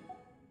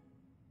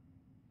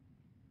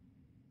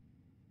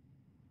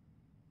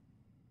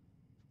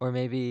 Or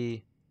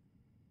maybe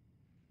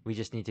we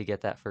just need to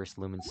get that first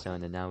lumen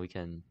stone and now we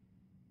can...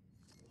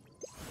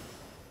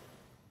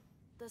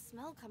 The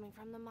smell coming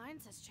from the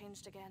mines has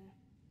changed again.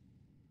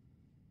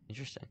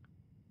 Interesting.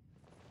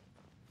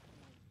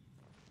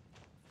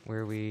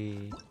 Where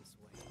we...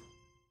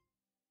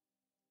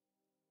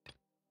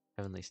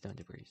 Heavenly stone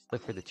debris.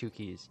 Look for the 2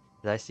 keys.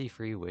 Did I see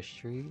free wish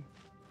tree?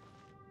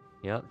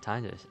 Yep,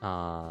 time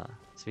to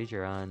speed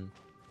run.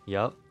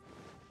 Yep.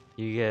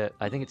 You get,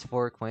 I think it's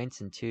 4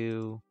 acquaints and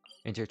 2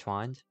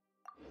 intertwined.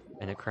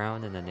 And a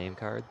crown and a name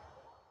card.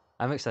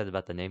 I'm excited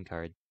about the name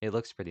card. It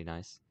looks pretty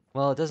nice.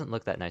 Well, it doesn't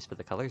look that nice, but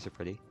the colors are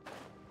pretty.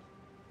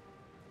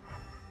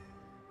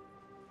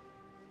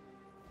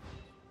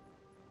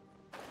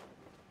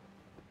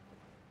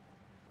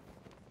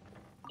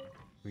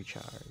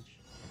 Recharge.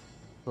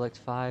 Collect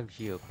 5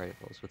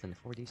 geoparticles within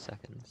 40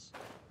 seconds.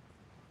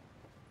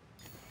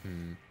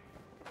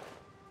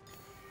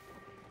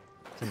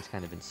 Seems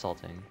kind of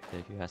insulting,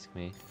 if you ask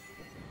me.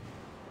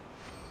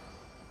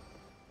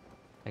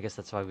 I guess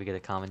that's why we get a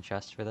common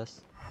chest for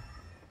this.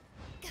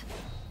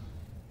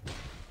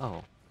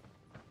 Oh.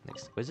 An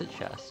exquisite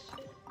chest.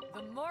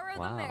 The more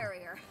Wow. the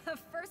merrier.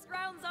 First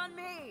round's on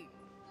me.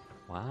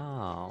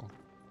 Wow.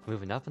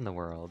 Moving up in the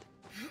world.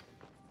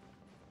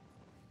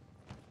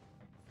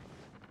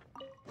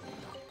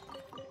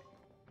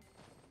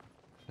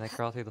 Can I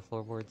crawl through the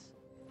floorboards?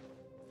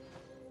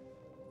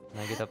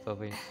 Can I get up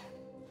over here?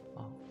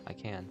 Oh, I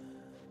can.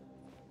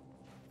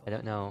 I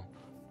don't know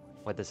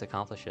what this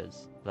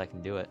accomplishes, but I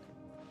can do it.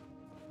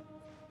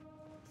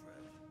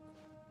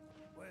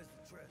 Where's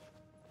the treasure?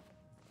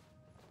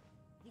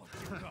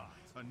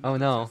 Oh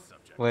no.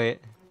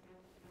 Wait.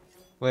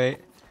 Wait.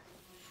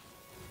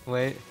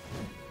 Wait.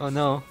 Oh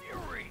no.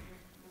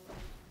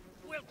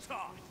 Well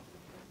taught.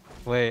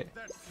 Wait.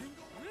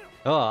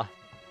 Oh.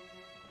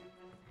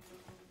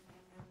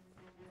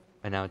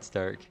 And now it's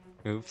dark.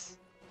 Oops.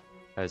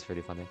 That was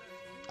pretty funny.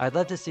 I'd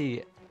love to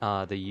see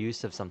the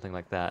use of something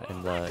like that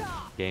in the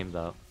game,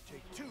 though.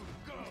 Take 2 to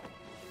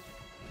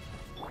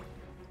go.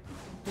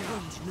 The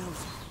wind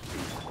knows.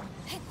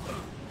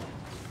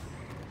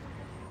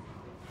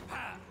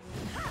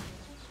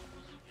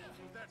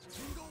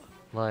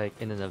 Like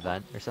in an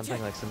event or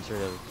something, like some sort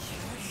of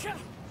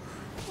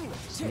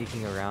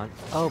sneaking around.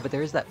 Oh, but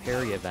there is that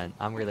parry event.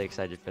 I'm really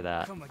excited for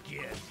that. Come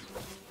again.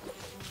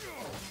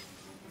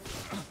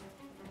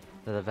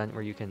 The event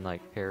where you can like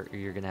parry,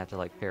 you're gonna have to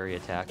like parry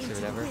attacks or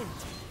whatever.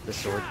 The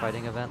sword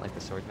fighting event, like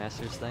the Sword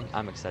Masters thing.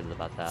 I'm excited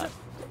about that.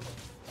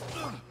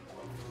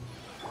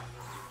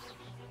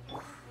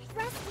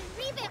 Rest and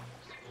revamp.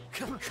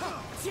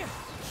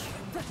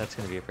 That's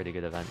gonna be a pretty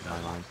good event in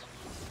my mind.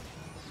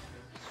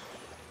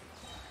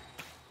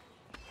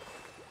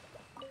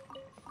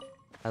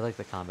 I like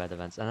the combat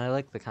events, and I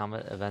like the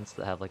combat events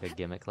that have like a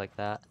gimmick like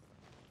that.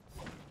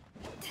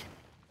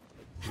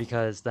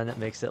 Because then it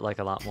makes it like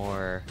a lot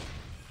more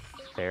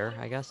fair,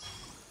 I guess.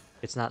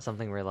 It's not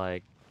something where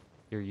like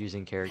you're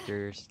using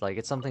characters, like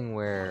it's something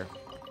where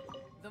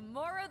The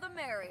more the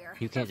merrier.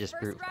 you can't just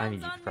First brute, I mean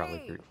you round's could probably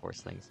on me. brute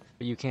force things,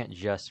 but you can't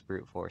just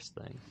brute force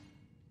things.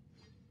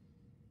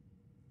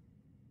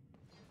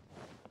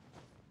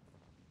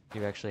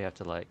 You actually have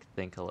to like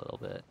think a little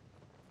bit.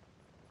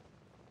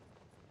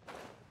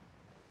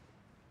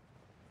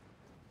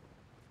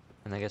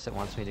 And I guess it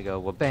wants me to go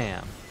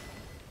wha-bam!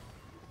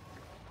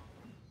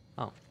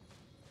 Oh.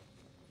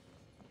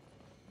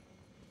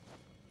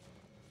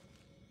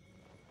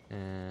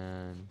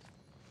 And...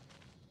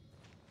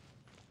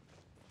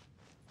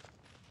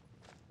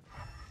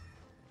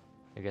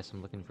 I guess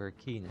I'm looking for a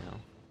key now.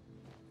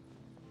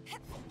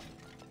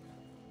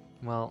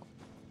 Well,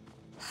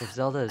 if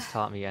Zelda has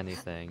taught me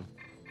anything,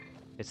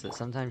 it's that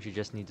sometimes you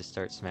just need to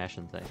start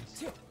smashing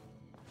things.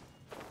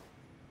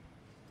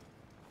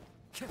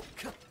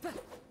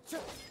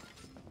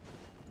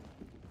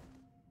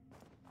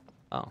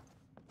 Oh.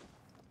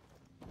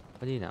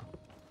 What do you know?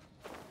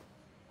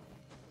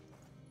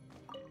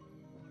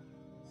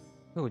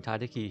 Ooh,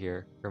 tied a key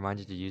here.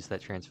 Reminded to use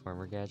that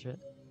transformer gadget.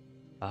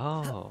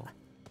 Oh.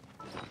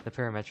 The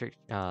parametric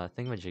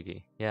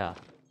thingamajiggy. Yeah.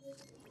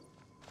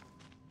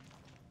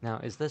 Now,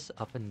 is this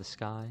up in the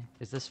sky?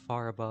 Is this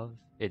far above?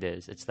 It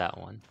is. It's that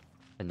one.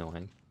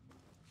 Annoying.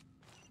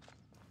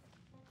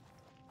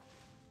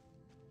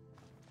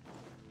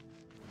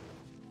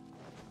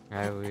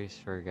 I always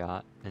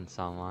forgot and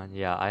saw mine.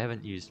 Yeah, I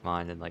haven't used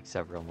mine in like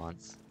several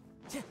months.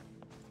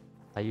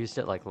 I used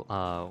it like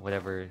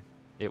whatever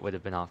it would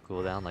have been off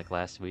cooldown, like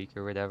last week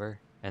or whatever,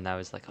 and I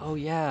was like, oh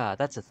yeah,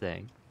 that's a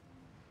thing.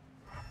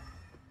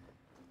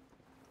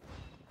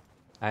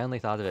 I only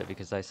thought of it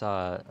because I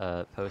saw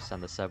a post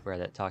on the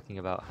subreddit talking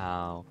about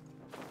how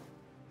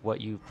what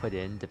you put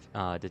in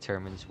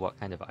determines what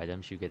kind of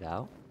items you get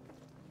out,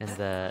 and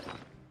that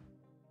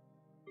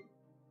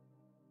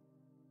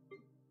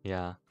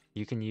yeah,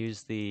 you can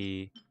use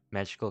the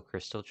magical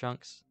crystal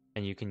chunks,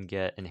 and you can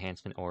get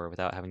enhancement ore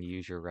without having to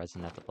use your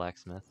resin at the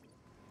blacksmith.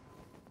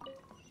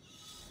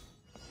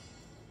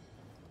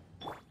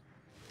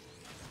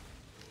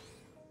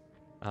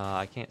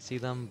 I can't see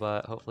them,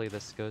 but hopefully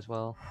this goes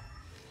well.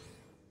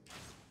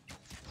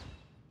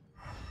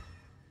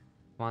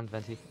 Come on,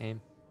 Venti,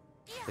 aim,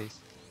 please.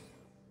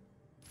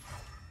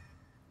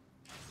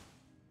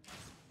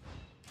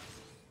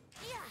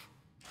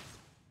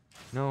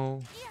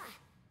 No.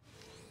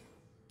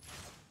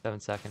 7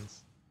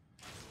 seconds.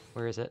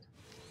 Where is it?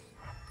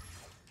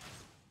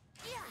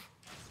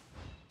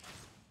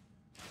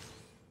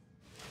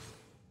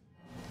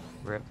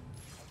 Rip.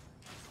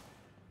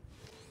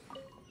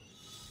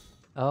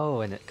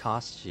 Oh, and it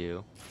costs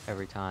you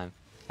every time.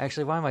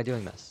 Actually, why am I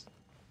doing this?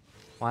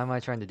 Why am I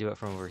trying to do it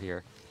from over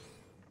here?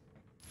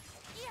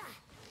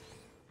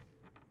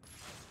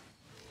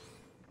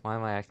 Why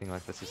am I acting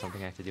like this is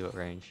something I have to do at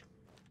range?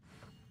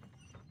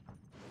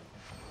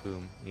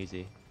 Boom,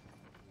 easy.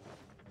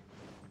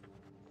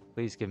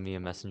 Please give me a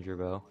messenger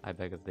bow, I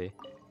beg of thee.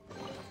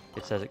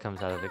 It says it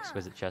comes out of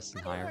exquisite chests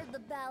and higher. Heard the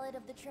ballad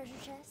of the treasure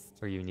chest?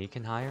 Or unique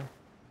and higher?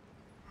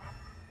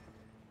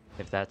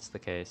 If that's the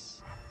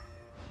case,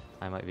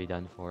 I might be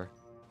done for.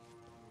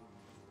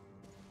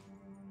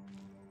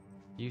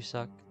 You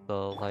suck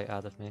the light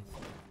out of me.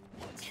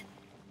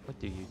 What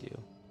do you do?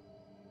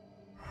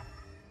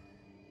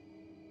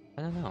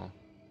 I don't know.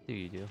 What do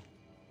you do?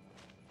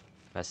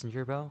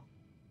 Messenger bow?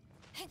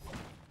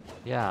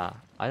 Yeah,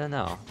 I don't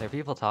know. There are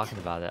people talking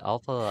about it.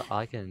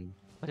 I can...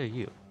 What are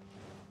you?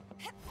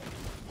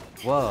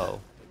 Whoa.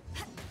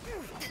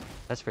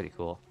 That's pretty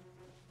cool.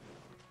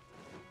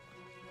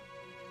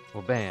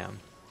 Well, bam.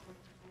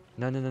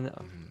 No.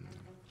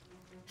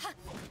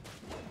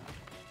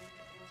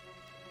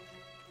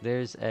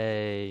 There's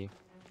a...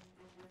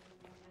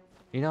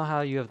 You know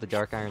how you have the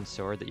dark iron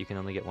sword that you can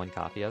only get one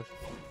copy of?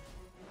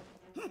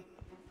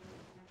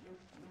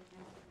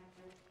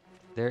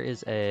 There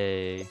is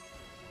a...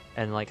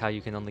 And like how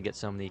you can only get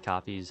so many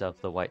copies of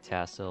the White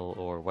Tassel,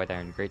 or White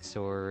Iron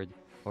Greatsword,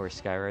 or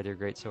Skyrider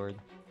Greatsword,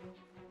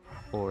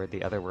 or the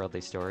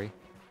Otherworldly Story.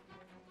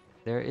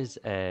 There is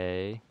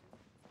a...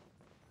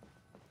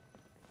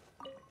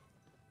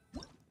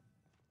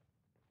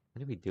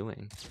 What are we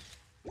doing?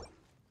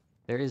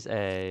 There is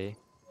a...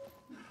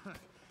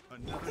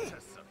 Another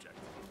test subject.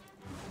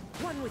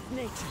 One with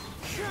nature.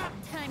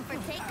 Time for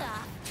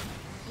takeoff.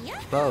 Yeah.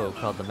 bow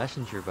called the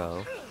Messenger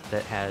Bow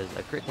that has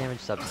a crit damage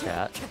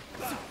substat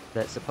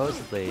that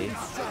supposedly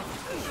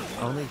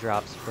only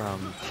drops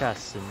from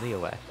chests in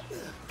Liyue.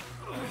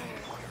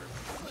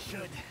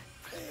 Should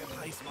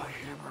replace my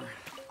hammer.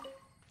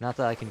 Not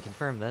that I can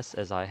confirm this,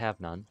 as I have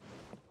none,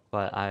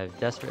 but I'm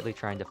desperately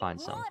trying to find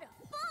some. What a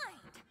find!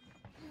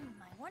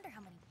 I wonder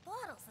how many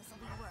bottles this will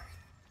be worth.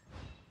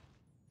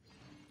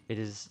 It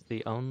is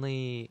the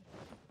only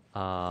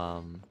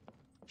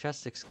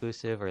chest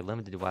exclusive or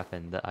limited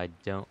weapon that I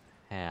don't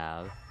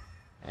have,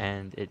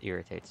 and it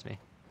irritates me.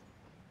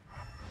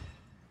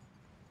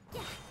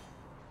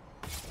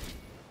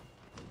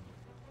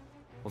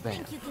 Well, bam.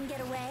 Think you can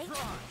get away?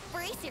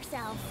 Brace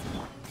yourselves.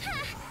 Ha!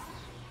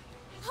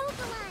 Hold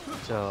the line.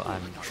 So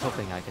I'm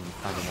hoping I can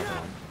find another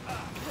one.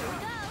 Here we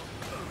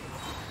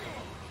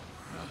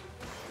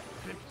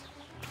go. Picked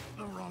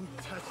the wrong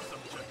test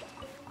subject.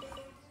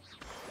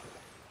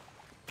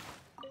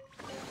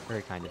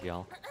 Very kind of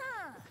y'all.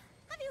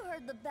 Have you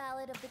heard the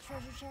ballad of the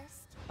treasure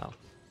chest? Oh.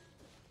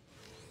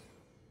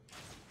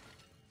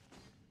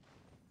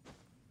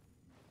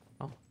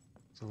 Oh,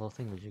 it's a little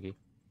thingamajiggy.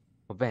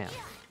 Well, bam.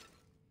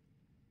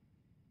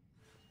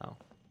 Oh.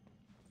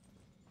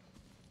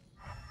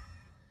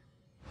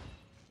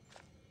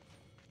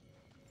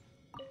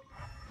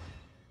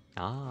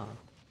 Ah.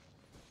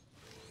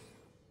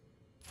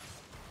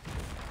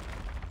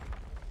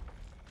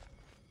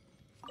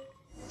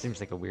 Seems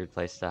like a weird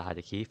place to hide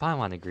a key.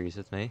 Paimon agrees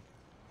with me.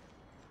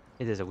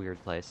 It is a weird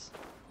place.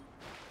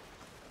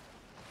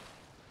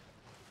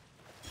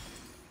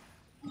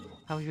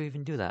 How would you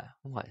even do that?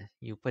 What?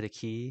 You put a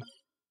key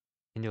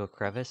into a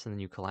crevice and then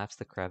you collapse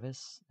the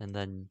crevice and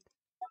then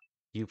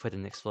you put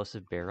an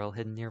explosive barrel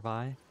hidden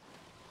nearby?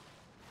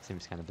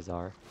 Seems kind of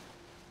bizarre.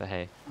 But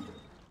hey.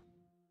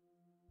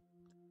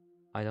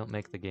 I don't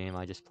make the game,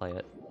 I just play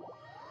it.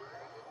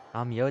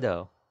 I'm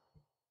Yodo.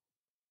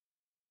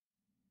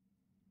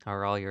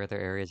 Are all your other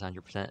areas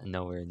 100% and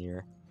nowhere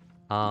near?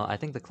 I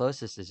think the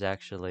closest is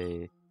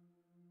actually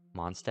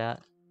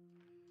Mondstadt.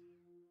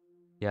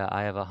 Yeah,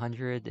 I have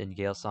 100 in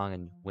Galesong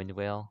and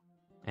Windwale,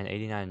 and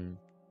 89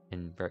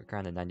 in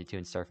Burtground and 92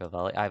 in Starfield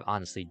Valley. I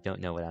honestly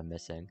don't know what I'm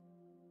missing.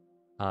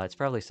 It's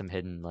probably some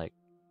hidden, like,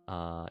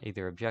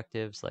 either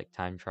objectives like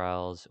time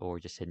trials or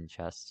just hidden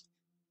chests.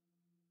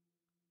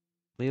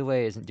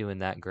 Leeway isn't doing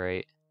that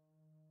great.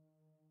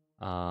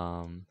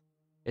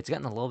 It's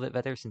gotten a little bit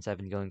better since I've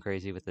been going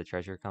crazy with the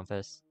treasure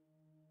compass.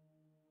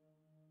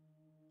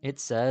 It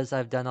says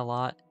I've done a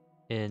lot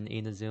in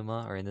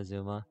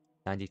Inazuma,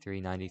 93,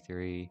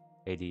 93,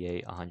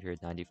 88,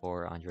 100,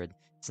 94, 100.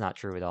 It's not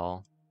true at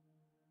all.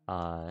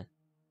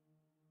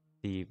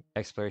 The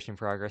exploration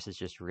progress is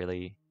just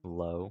really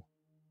low.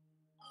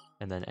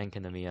 And then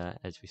Enkanomiya,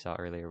 as we saw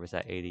earlier, was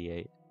at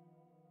 88.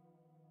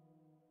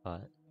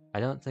 But I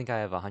don't think I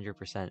have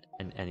 100%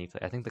 in any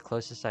place. I think the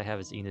closest I have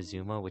is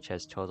Inazuma, which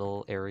has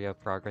total area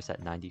of progress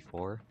at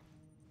 94.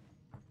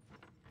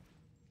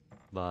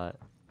 But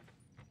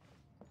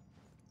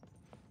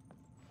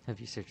have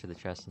you searched for the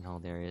chest and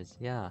hold areas?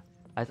 Yeah.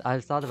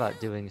 I've thought about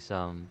doing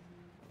some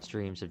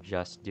streams of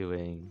just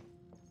doing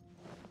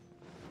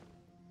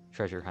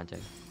treasure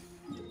hunting.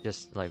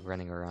 Just like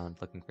running around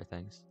looking for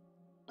things.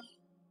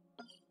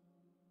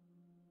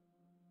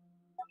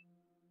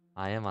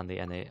 I am on the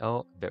NA.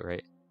 Oh,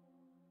 bitrate.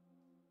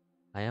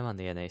 I am on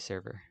the NA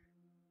server.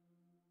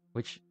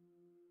 Which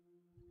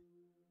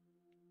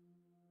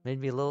made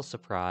me a little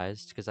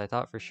surprised because I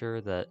thought for sure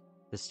that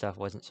this stuff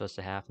wasn't supposed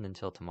to happen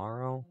until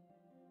tomorrow.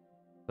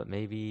 But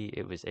maybe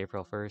it was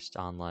April 1st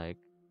on like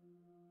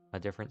a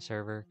different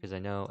server because I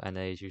know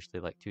NA is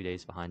usually like 2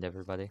 days behind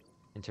everybody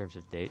in terms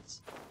of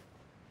dates.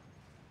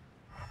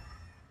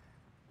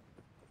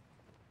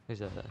 There's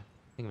a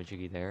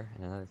thingamajiggy there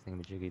and another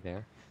thingamajiggy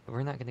there. But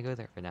we're not going to go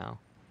there for now.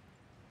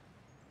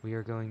 We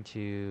are going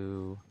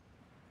to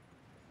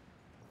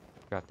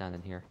drop down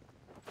in here.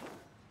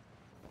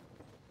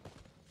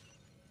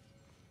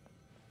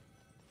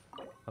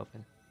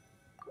 Open.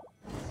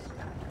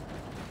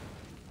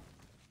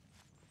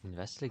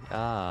 Investigate.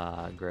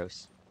 Ah,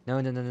 gross. No,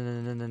 no, no, no,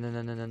 no, no, no,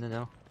 no, no, no, no,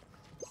 no.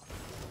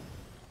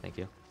 Thank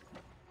you.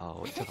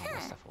 Oh, it took all my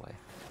stuff away.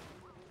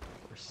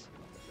 Of course.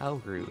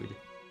 How rude.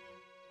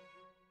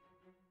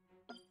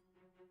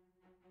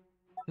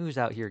 Who's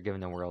out here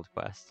giving a world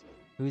quest?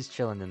 Who's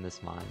chilling in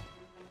this mine?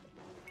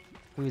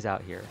 Who's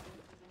out here?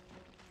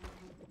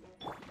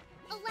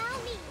 Allow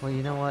me. Well,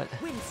 you know what?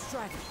 Wind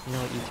strike. You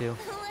know what, you two?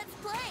 Let's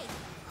play.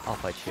 I'll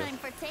fight you. Time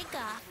for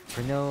takeoff.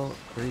 For no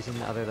reason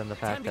other than the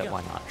fact that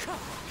why not?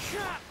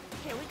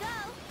 Here we go.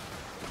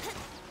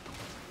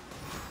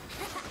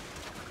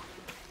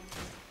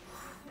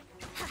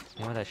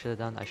 You know what I should have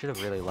done? I should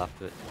have really left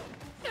with...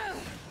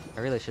 I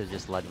really should have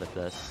just led with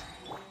this.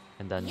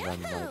 And then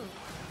done, like,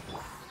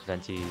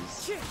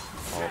 Venti's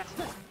ult.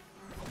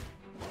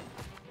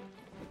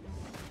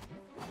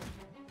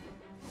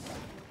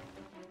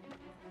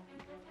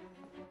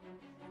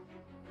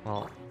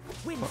 Well,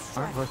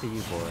 aren't both of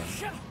you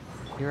boring?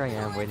 Here I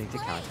am, waiting to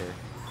counter.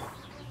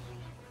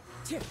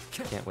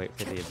 Can't wait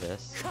for the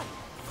abyss.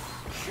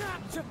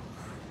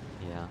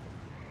 Yeah.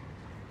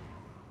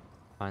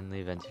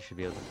 Finally, Venti should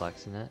be able to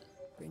flex in it.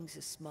 Brings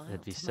a smile.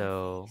 It'd be to my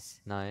so face.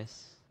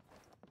 nice.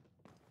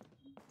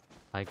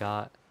 I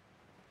got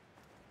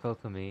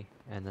Kokomi,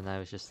 and then I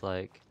was just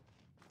like,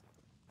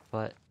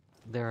 but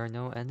there are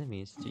no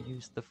enemies to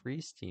use the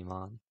freeze team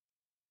on.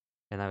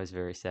 And I was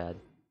very sad.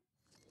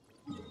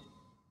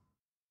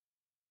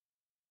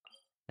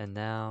 And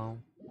now,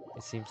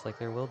 it seems like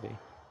there will be.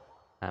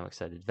 I'm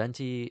excited.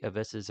 Venti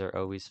abysses are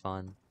always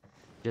fun.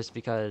 Just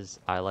because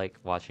I like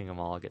watching them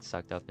all get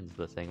sucked up into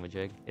the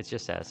thingamajig. It's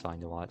just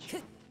satisfying to watch.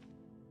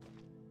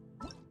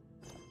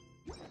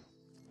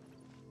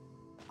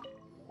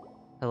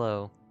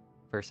 Hello,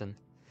 person.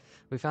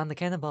 We found the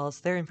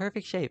cannonballs. They're in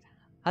perfect shape.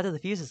 How do the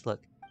fuses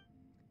look?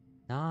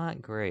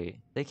 Not great.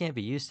 They can't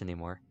be used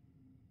anymore.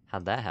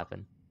 How'd that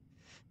happen?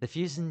 The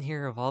fuses in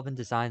here have all been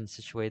designed in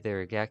such a way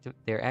they're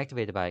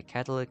activated by a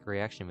catalytic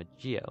reaction with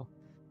Geo,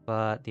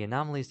 but the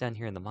anomalies down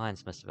here in the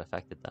mines must have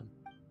affected them.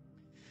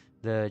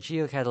 The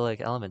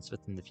geocatalytic elements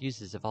within the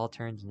fuses have all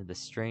turned into this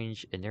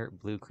strange, inert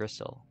blue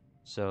crystal,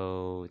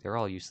 so they're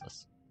all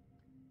useless.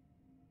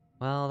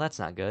 Well, that's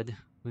not good.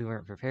 We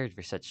weren't prepared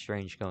for such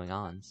strange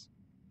going-ons.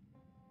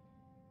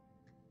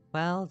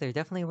 Well, there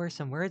definitely were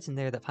some words in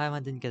there that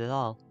Paimon didn't get at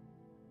all.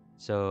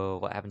 So,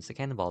 what happens to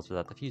cannonballs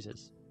without the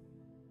fuses?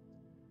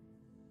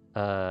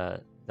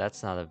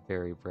 That's not a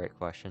very bright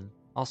question.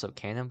 Also,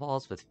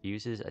 cannonballs with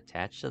fuses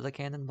attached to the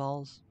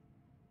cannonballs?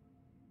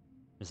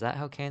 Is that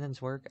how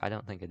cannons work? I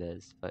don't think it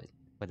is, but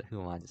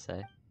who am I to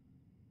say?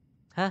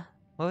 Huh?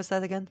 What was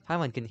that again?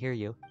 Paimon can hear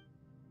you.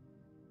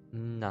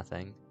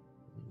 Nothing.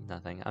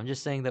 Nothing. I'm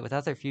just saying that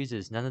without their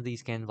fuses, none of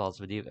these cannonballs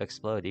would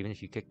explode, even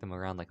if you kick them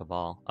around like a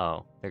ball.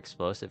 Oh, they're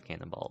explosive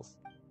cannonballs.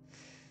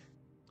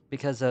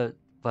 Because,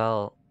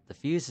 well, the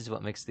fuse is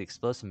what makes the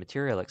explosive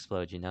material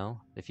explode, you know?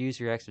 The fuse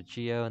reacts with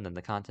Geo, and then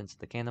the contents of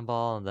the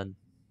cannonball, and then...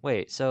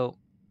 Wait, so...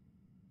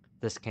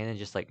 this cannon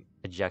just, like,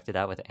 ejected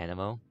out with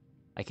animo?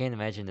 I can't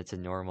imagine it's a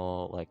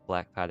normal, like,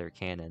 black powder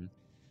cannon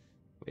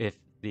if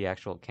the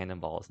actual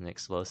cannonball is an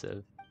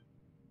explosive.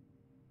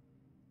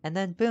 And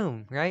then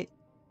boom, right?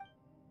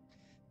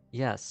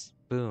 Yes,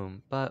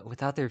 boom. But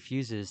without their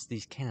fuses,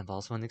 these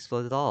cannonballs wouldn't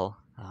explode at all.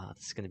 Ah,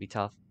 this is gonna be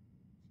tough.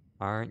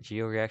 Aren't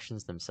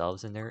georeactions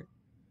themselves inert?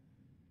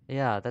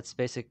 Yeah, that's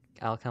basic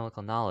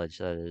alchemical knowledge,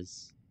 that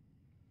is.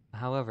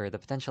 However, the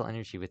potential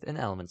energy within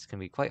elements can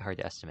be quite hard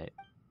to estimate.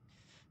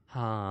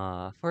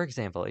 For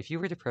example, if you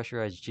were to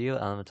pressurize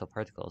geo-elemental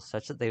particles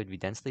such that they would be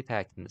densely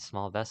packed in a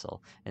small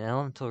vessel, an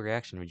elemental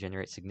reaction would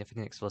generate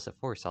significant explosive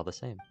force all the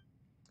same.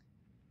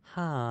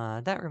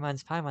 That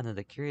reminds Paimon of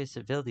the curious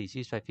abilities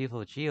used by people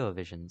with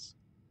geovisions.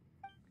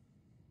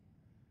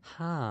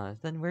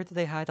 Then where do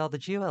they hide all the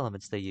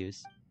geo-elements they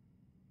use?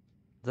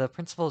 The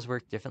principles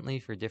work differently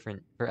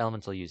for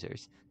elemental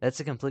users. That's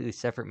a completely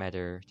separate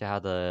matter to how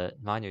the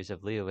miners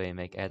of Liyue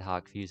make ad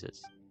hoc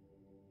fuses.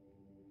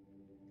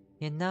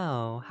 You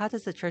know, how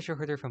does the treasure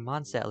hoarder from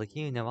Mondstadt like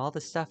you know all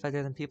this stuff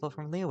better than people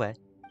from Liyue?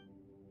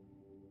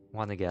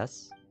 Wanna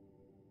guess?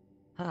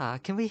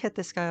 Can we hit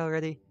this guy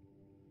already?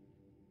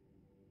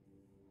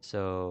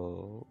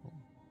 So...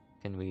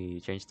 can we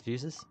change the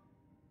fuses?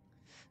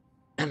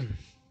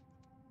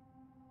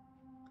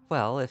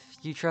 Well, if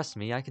you trust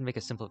me, I can make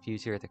a simple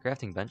fuse here at the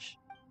crafting bench.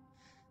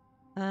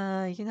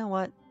 You know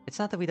what? It's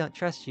not that we don't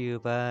trust you,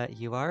 but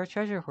you are a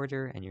treasure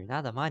hoarder, and you're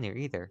not a miner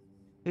either.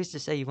 Who's to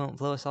say you won't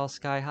blow us all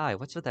sky high?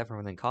 What's with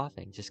everyone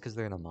coughing, just because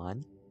they're in a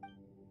mon?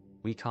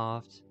 We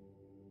coughed.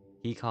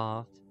 He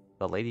coughed.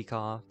 The lady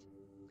coughed.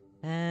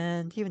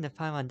 And even if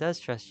Paimon does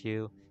trust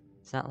you,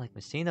 it's not like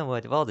Messina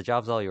would. Well, the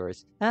job's all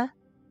yours. Huh?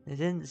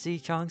 Didn't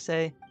Chong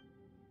say?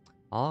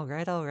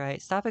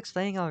 Alright. Stop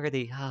explaining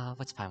already.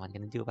 What's Paimon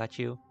gonna do about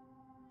you?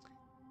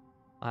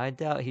 I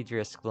doubt he'd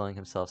risk blowing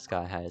himself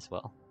sky high as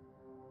well.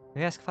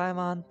 We ask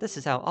Paimon, this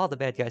is how all the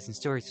bad guys in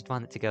stories would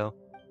want it to go.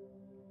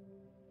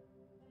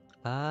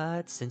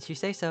 But since you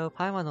say so,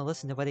 Paimon will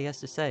listen to what he has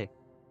to say.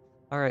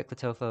 Alright,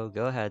 Kotofo,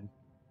 go ahead.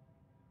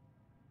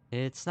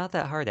 It's not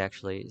that hard,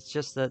 actually. It's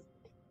just that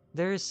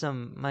there is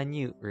some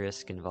minute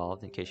risk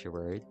involved, in case you're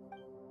worried.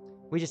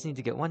 We just need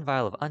to get one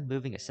vial of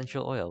unmoving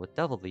essential oil with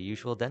double the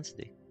usual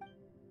density.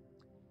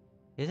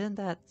 Isn't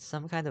that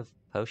some kind of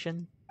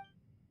potion?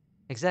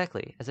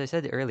 Exactly. As I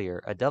said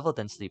earlier, a double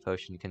density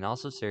potion can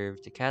also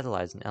serve to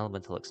catalyze an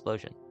elemental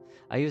explosion.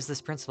 I used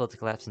this principle to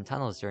collapse in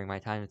tunnels during my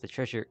time at the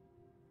treasure...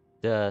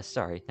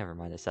 sorry, never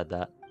mind, I said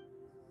that.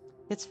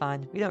 It's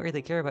fine, we don't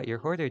really care about your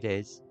hoarder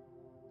days.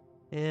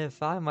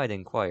 If I might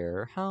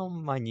inquire, how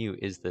minute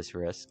is this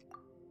risk?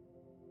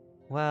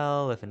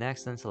 Well, if an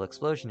accidental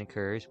explosion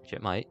occurs, which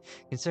it might,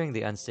 considering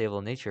the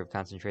unstable nature of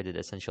concentrated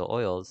essential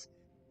oils,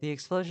 the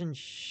explosion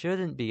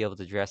shouldn't be able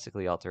to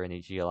drastically alter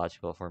any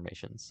geological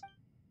formations.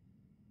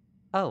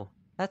 Oh,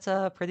 that's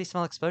a pretty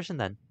small explosion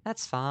then.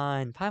 That's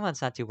fine.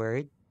 Paimon's not too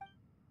worried.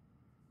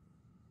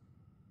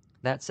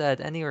 That said,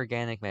 any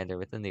organic matter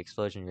within the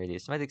explosion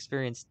radius might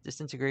experience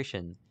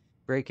disintegration,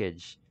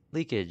 breakage,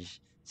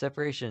 leakage,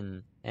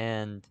 separation,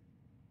 and...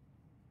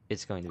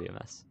 it's going to be a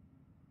mess.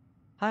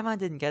 Paimon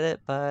didn't get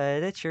it,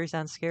 but it sure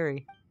sounds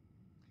scary.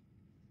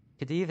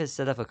 Khedive has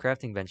set up a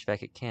crafting bench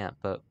back at camp,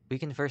 but we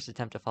can first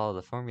attempt to follow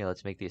the formula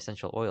to make the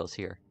essential oils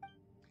here.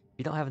 If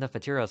you don't have enough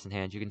materials in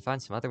hand, you can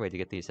find some other way to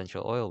get the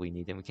essential oil we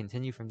need, and we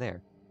continue from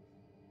there.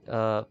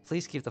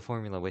 Please keep the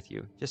formula with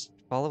you. Just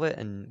follow it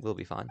and we'll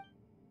be fine.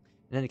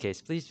 In any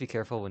case, please be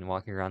careful when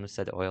walking around with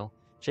said oil.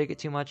 Shake it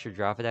too much or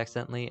drop it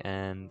accidentally,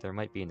 and there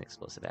might be an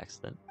explosive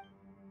accident.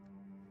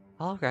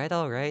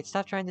 Alright,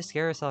 stop trying to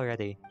scare us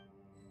already.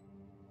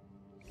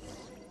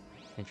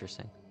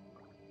 Interesting.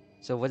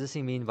 So what does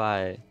he mean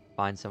by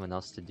find someone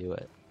else to do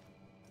it?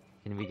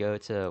 Can we go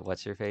to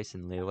What's-Her-Face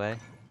in Liyue,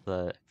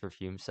 the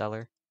perfume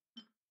seller?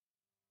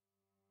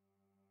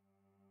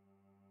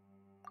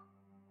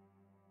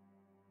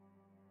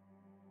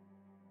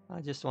 I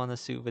just want a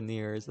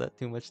souvenir. Is that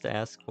too much to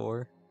ask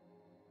for?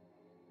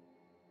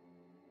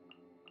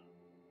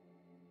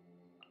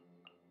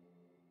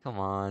 Come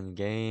on,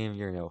 game.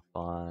 You're no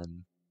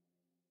fun.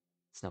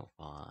 It's no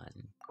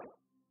fun.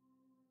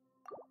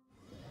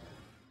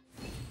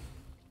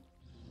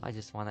 I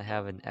just want to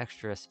have an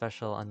extra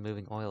special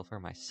unmoving oil for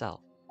myself.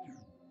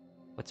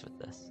 What's with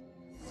this?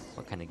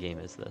 What kind of game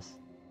is this?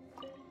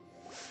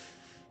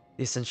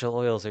 The essential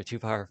oils are too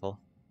powerful.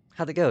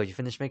 How'd it go? You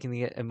finished making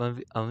the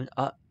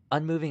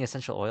unmoving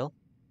essential oil?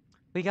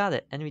 We got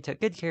it, and we took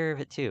good care of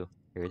it too.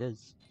 Here it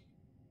is.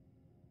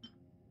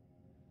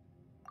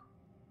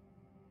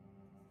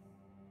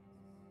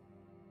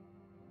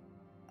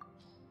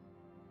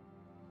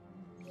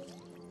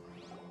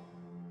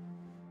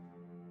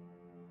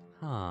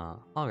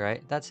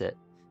 Alright, that's it.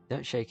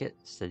 Don't shake it.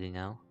 Steady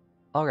now.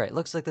 Alright,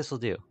 looks like this will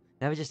do.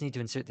 Now we just need to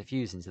insert the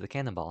fuse into the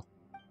cannonball.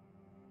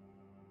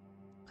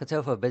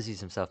 Kotofo busies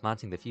himself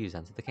mounting the fuse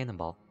onto the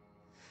cannonball.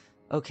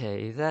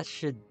 Okay, that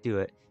should do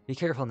it. Be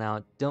careful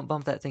now, don't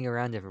bump that thing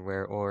around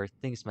everywhere, or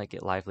things might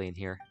get lively in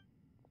here.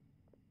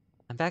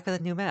 I'm back with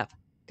a new map.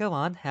 Go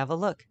on, have a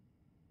look.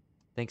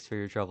 Thanks for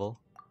your trouble.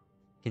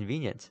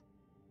 Convenient.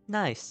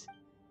 Nice.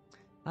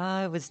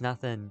 It was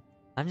nothing.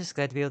 I'm just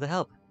glad to be able to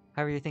help.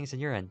 How are your things on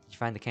your end? Did you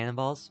find the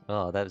cannonballs?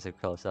 Oh, that was a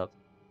close-up.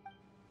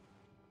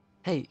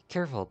 Hey,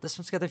 careful, this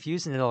one's got a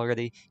fuse in it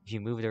already. If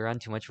you move it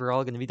around too much, we're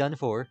all gonna be done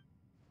for.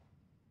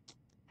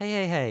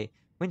 Hey,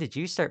 when did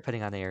you start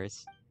putting on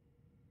airs?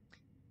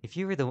 If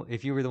you were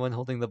the one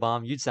holding the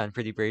bomb, you'd sound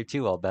pretty brave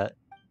too, I'll bet.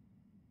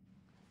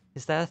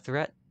 Is that a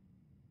threat?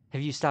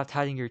 Have you stopped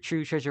hiding your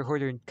true treasure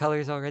hoarder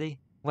colors already?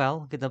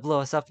 Well, gonna blow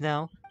us up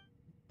now?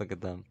 Look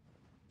at them.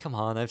 Come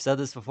on, I've said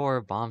this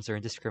before, bombs are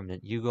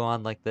indiscriminate. You go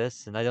on like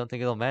this, and I don't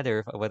think it'll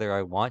matter whether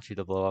I want you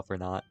to blow up or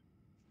not.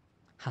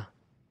 Huh.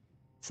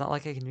 It's not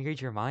like I can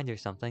read your mind or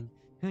something.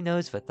 Who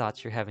knows what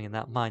thoughts you're having in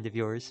that mind of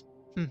yours?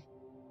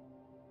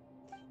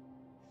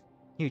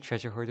 You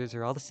treasure hoarders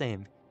are all the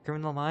same.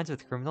 Criminal minds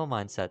with criminal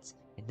mindsets.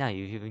 And now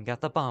you've even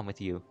got the bomb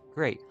with you.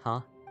 Great,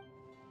 huh?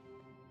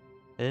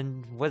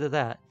 And what of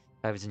that?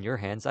 If I was in your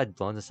hands, I'd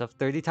blown this up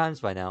 30 times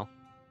by now.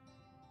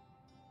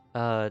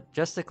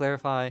 Just to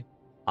clarify,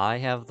 I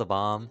have the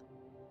bomb.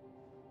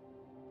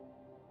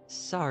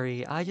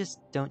 Sorry, I just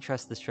don't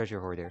trust this treasure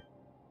hoarder.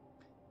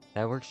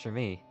 That works for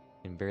me.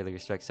 Can barely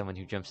respect someone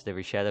who jumps at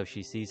every shadow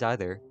she sees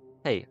either.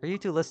 Hey, are you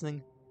two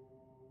listening?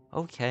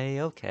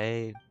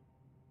 Okay.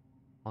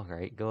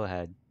 Alright, go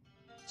ahead.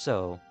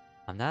 So,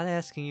 I'm not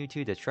asking you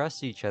two to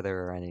trust each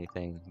other or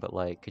anything, but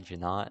like, could you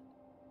not?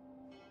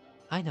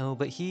 I know,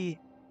 but You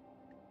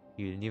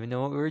didn't even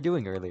know what we were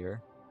doing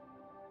earlier.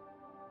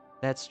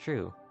 That's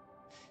true.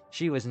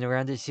 She wasn't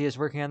around to see us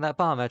working on that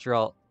bomb after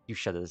all. You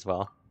shut it as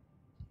well.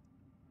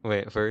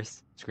 Wait,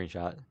 first,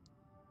 screenshot.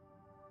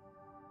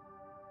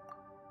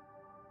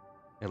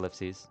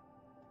 Ellipses.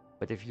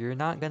 But if you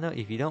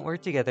don't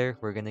work together,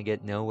 we're gonna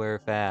get nowhere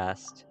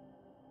fast.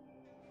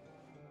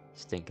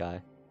 Stink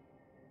eye.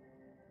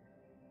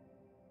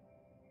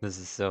 This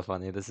is so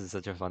funny. This is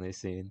such a funny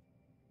scene.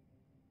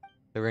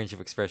 The range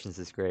of expressions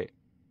is great.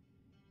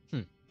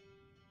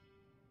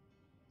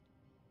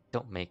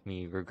 Don't make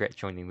me regret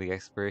joining the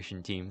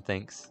exploration team,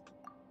 thanks.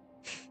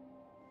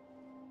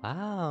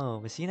 Wow,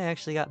 Messina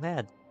actually got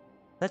mad.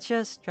 Let's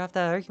just drop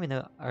that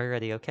argument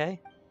already,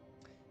 okay?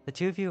 The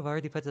two of you have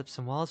already put up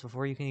some walls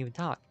before you can even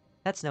talk.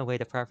 That's no way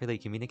to properly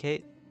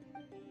communicate.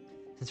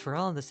 Since we're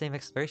all on the same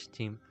exploration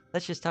team,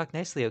 let's just talk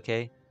nicely,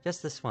 okay?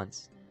 Just this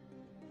once.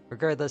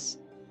 Regardless,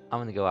 I'm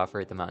gonna go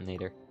operate the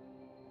Mountainator.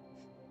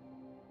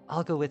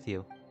 I'll go with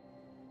you.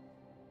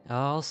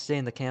 I'll stay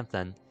in the camp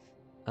then.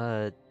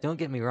 Don't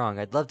get me wrong,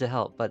 I'd love to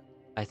help, but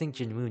I think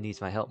Jinwoo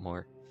needs my help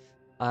more.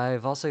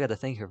 I've also got to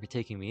thank her for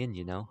taking me in,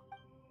 you know?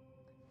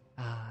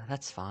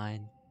 That's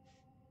fine.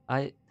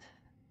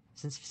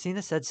 Since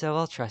Vicina said so,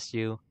 I'll trust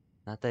you.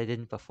 Not that I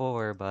didn't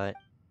before, but...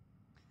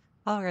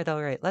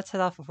 Alright, let's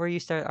head off before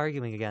you start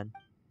arguing again.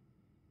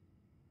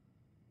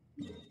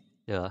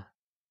 Yeah.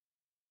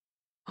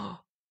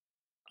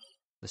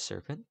 The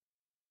serpent?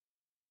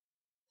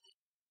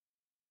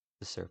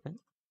 The serpent?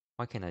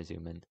 Why can't I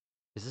zoom in?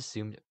 Is this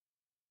zoomed...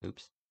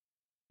 Oops.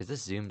 Is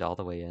this zoomed all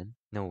the way in?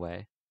 No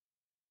way.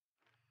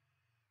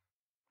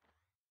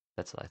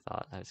 That's what I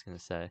thought I was gonna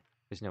say.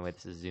 There's no way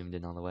this is zoomed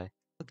in all the way.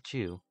 Look at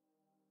you.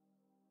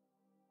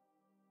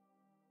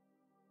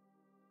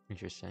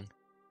 Interesting.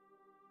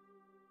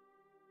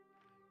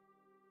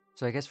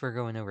 So I guess we're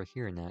going over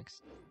here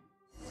next.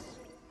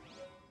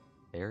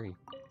 Berry.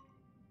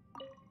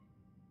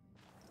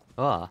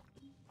 Ah.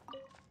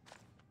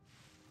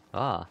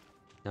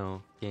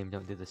 No, game,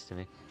 don't do this to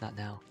me. Not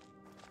now.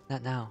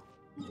 Not now.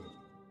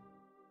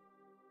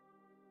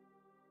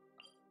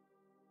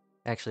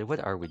 Actually,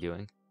 what are we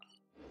doing?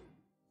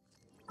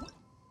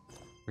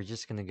 We're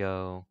just gonna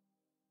go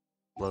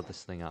blow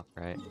this thing up,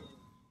 right?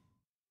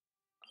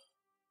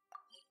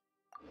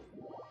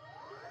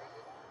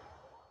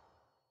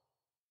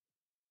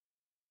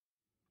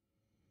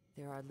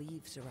 There are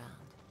leaves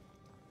around,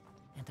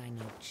 and I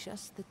know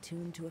just the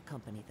tune to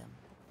accompany them,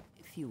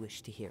 if you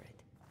wish to hear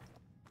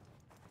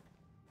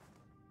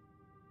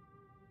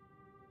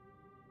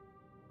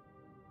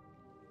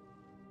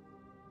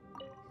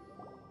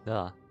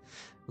it.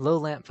 Low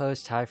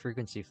lamppost, high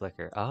frequency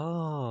flicker.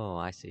 Oh,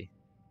 I see.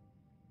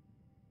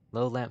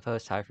 Low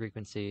lamppost, high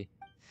frequency.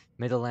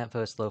 Middle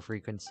lamppost, low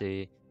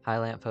frequency. High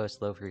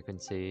lamppost, low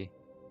frequency.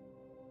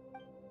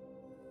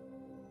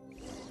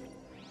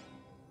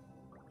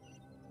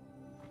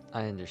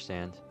 I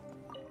understand.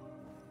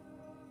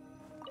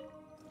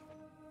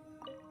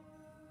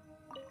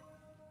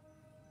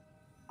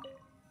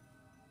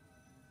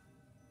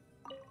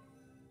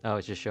 Oh,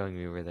 it's just showing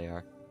me where they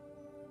are.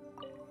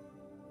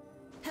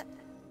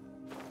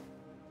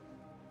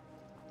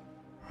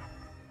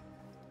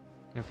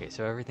 Okay,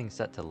 so everything's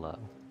set to low.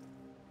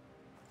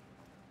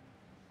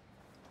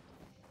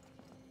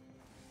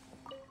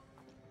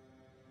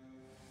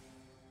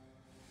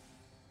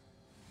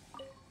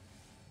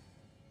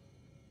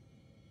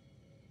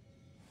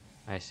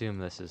 I assume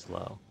this is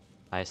low.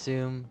 I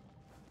assume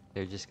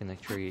they're just gonna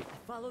treat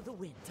Follow the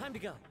wind. Time to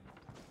go.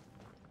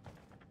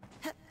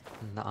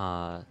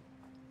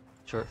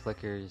 short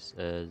flickers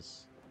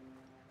as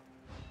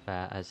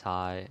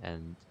high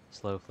and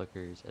slow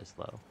flickers as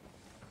low.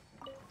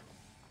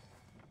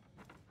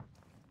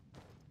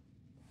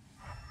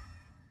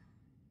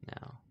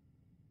 Now,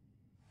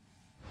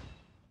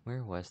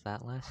 where was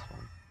that last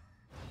one?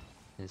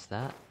 Is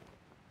that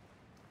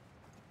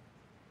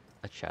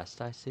a chest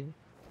I see?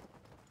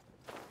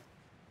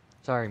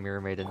 Sorry,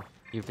 Mirror Maiden.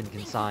 You've been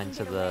consigned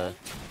to the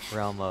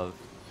realm of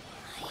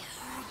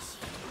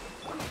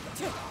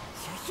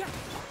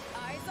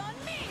Eyes on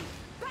me!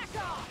 Back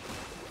off!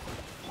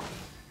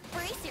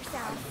 Brace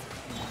yourself.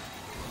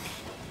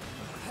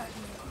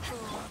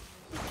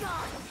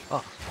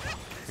 oh,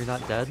 you're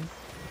not dead?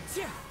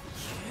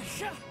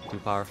 Too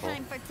powerful.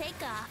 Time for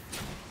takeoff.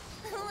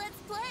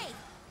 Let's play.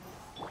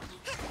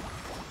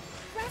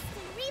 Rest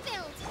and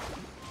rebuild.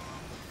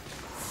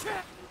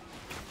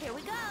 Here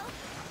we go.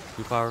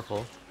 Too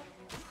powerful.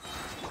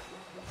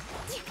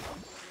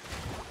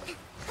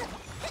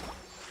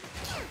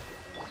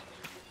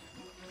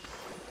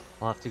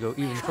 I'll have to go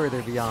even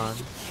further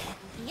beyond.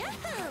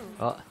 Yahoo!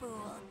 Oh,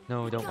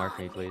 no, don't mark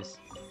me, please.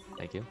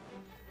 Thank you.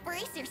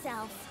 Brace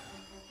yourself.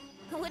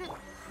 Wouldn't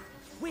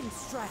Wind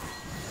strike.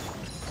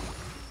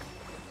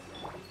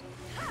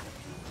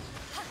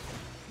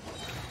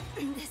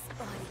 this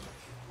body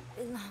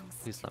belongs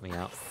Please to let me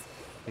out. us.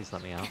 Please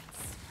let me out.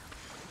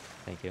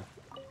 Thank you.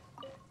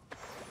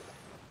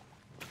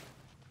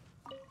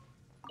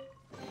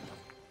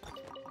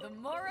 The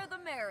more the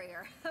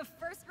merrier.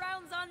 First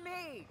round's on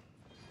me!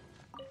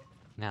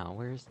 Now,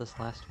 where's this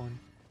last one?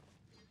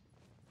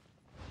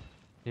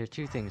 There are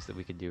two things that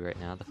we could do right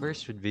now. The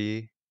first would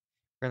be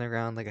run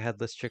around like a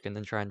headless chicken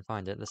and try and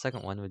find it. The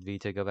second one would be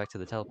to go back to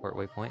the teleport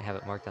waypoint, have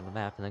it marked on the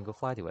map, and then go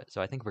fly to it.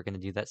 So I think we're going to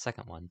do that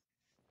second one.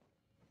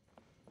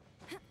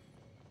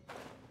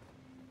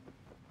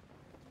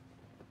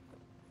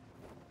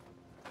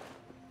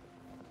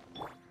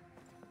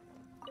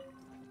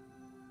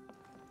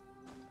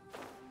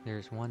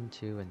 There's 1,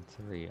 2, and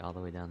 3 all the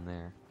way down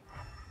there.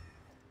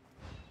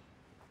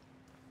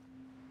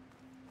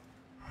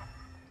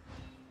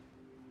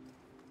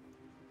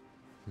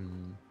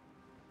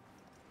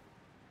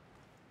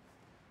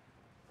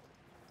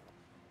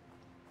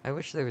 I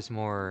wish there was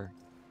more,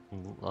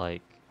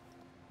 like,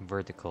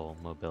 vertical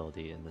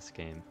mobility in this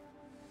game.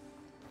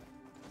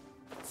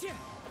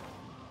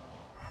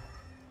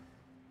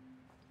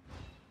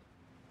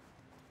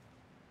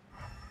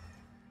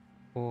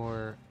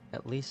 Or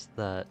at least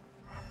that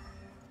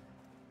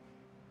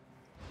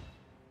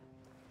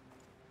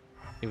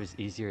it was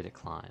easier to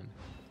climb.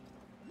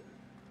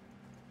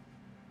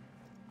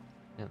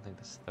 I don't think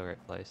this is the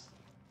right place.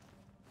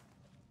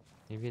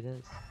 Maybe it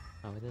is.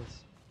 Oh, it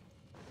is.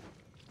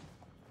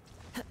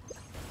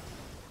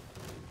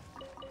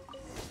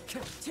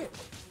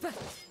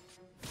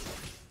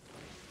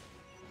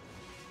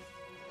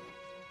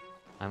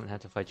 I don't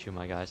have to fight you,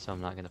 my guy, so I'm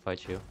not gonna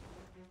fight you.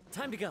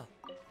 Time to go.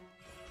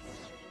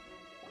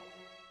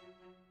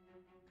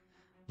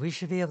 We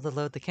should be able to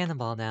load the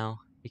cannonball now.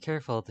 Be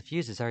careful, the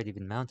fuse has already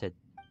been mounted.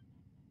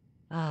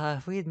 Ah,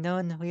 if we had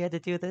known we had to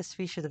do this,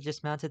 we should have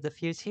just mounted the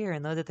fuse here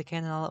and loaded the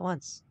cannon all at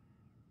once.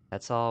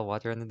 That's all,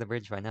 water under the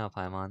bridge by now,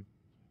 Paimon.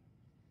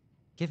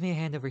 Give me a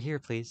hand over here,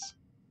 please.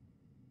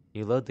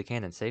 You load the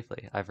cannon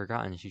safely. I've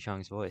forgotten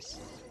Shuchong's voice.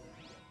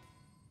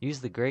 Use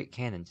the great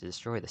cannon to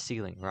destroy the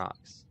ceiling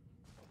rocks.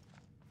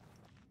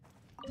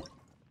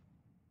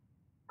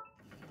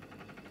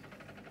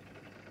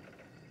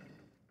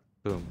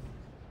 Boom.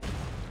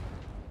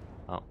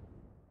 Oh.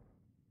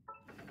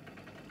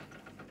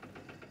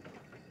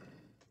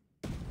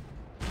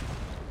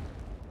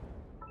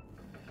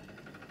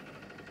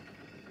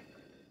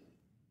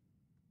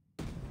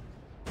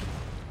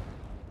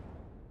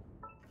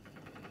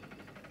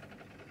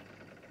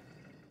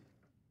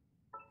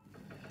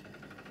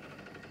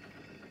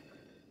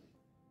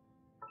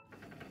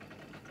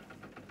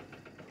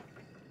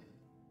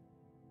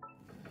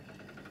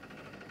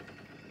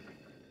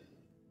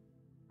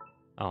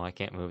 Oh, I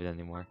can't move it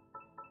anymore.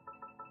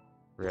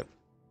 Rip.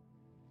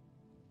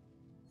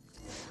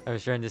 I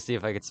was trying to see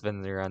if I could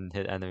spin it around and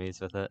hit enemies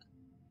with it.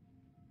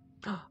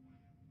 I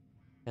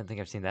don't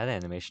think I've seen that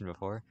animation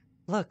before.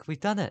 Look,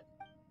 we've done it!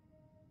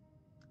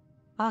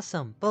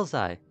 Awesome!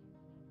 Bullseye!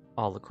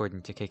 All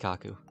according to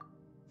Keikaku.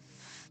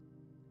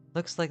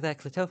 Looks like that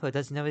Klatopo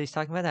doesn't know what he's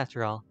talking about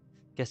after all.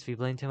 Guess we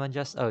blamed him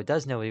unjustly. Oh, it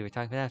does know what we were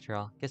talking about after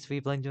all. Guess we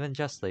blamed him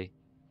unjustly.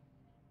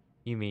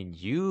 You mean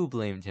you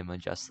blamed him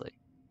unjustly?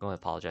 Go and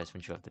apologize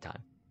when you have the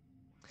time.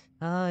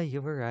 Ah,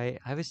 you were right.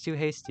 I was too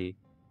hasty.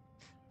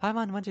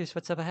 Paimon wonders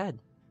what's up ahead.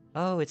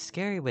 Oh, it's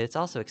scary, but it's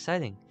also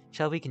exciting.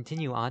 Shall we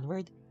continue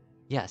onward?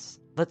 Yes,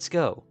 let's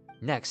go.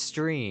 Next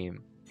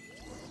stream.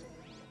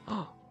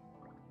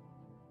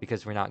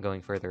 Because we're not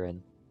going further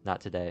in.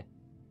 Not today.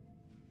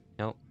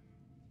 Nope.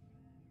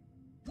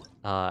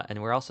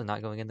 And we're also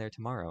not going in there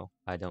tomorrow,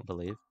 I don't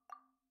believe.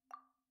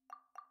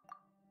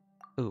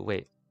 Ooh,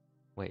 wait.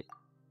 Wait.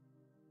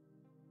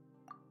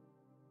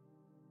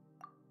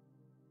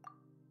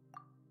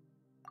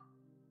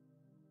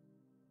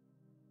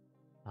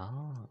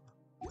 Oh.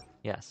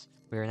 Yes.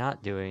 We're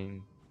not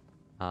doing...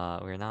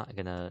 we're not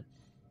gonna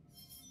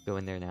go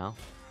in there now.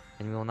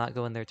 And we will not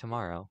go in there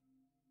tomorrow.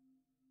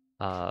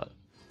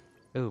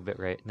 Ooh,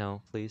 bitrate.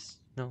 No, please.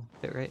 No,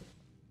 bitrate.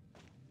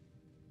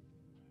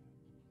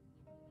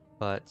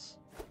 But...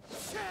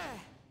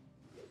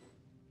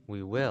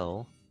 we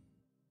will...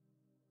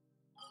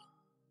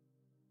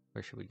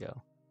 Where should we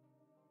go?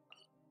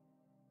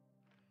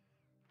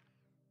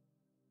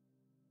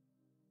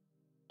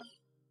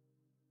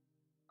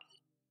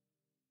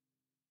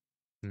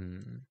 Why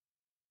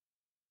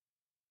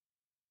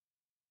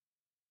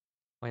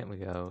don't we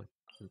go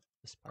to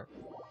this part?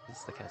 This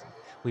is the chasm.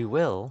 We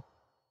will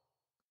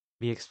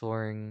be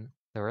exploring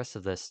the rest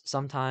of this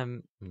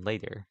sometime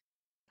later.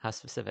 How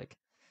specific?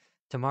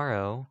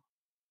 Tomorrow,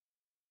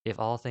 if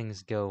all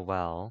things go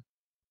well,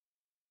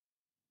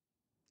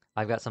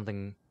 I've got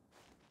something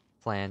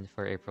planned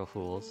for April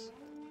Fools.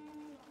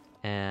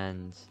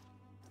 And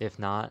if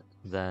not,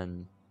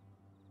 then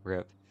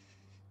rip.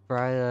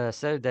 For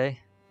Saturday,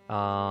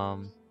 I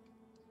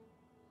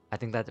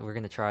think that we're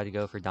gonna try to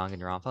go for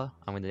Danganronpa.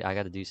 I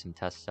gotta do some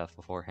test stuff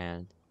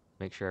beforehand,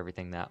 make sure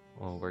everything that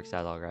works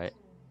out all right.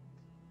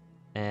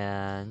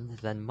 And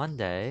then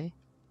Monday,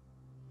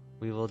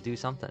 we will do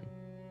something.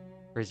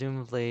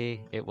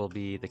 Presumably, it will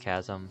be the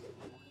Chasm.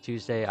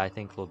 Tuesday, I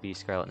think, will be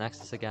Scarlet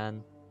Nexus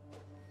again.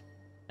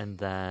 And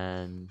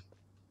then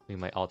we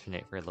might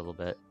alternate for a little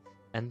bit.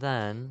 And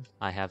then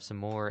I have some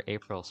more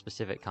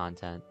April-specific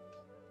content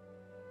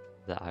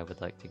that I would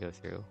like to go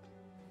through.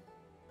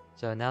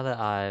 So now that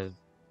I've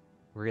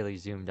really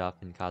zoomed up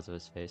in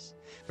Kazuha's face,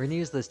 we're gonna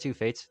use those 2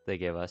 fates they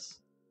gave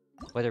us.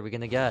 What are we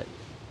gonna get?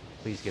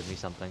 Please give me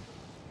something.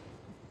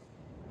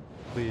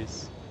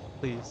 Please.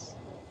 Please.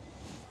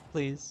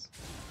 Please.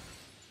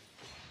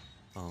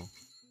 Oh.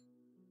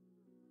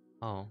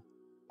 Oh.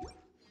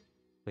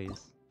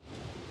 Please.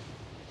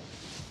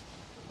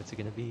 What's it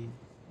gonna be?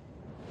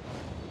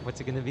 What's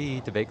it gonna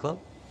be? Debate club?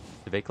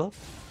 Debate club?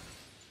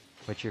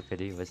 What's your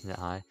pity? Wasn't it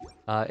high?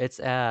 It's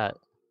at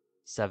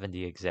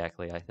 70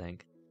 exactly, I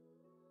think.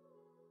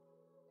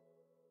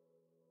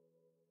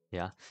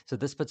 Yeah. So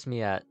this puts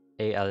me at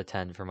 8 out of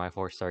 10 for my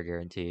 4-star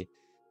guarantee.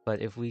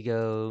 But if we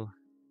go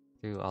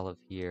through all of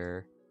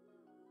here...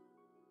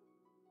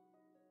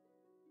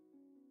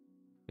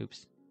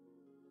 Oops.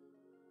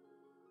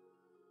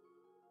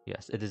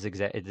 Yes,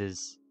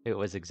 it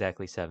was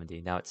exactly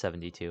 70. Now it's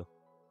 72.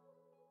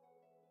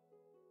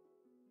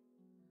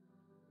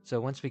 So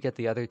once we get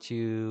the other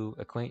 2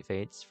 Acquaint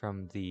Fates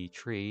from the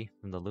tree,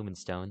 from the Lumen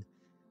Stone,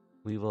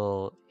 we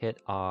will hit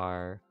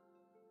our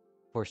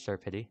 4-star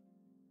pity.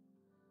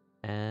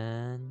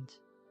 And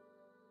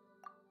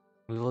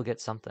we will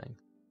get something.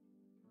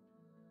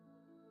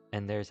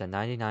 And there's a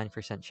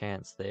 99%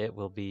 chance that it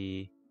will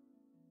be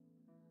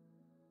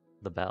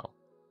the bell.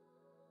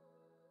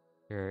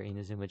 Your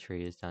Inazuma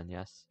tree is done,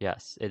 yes?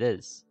 Yes, it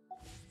is.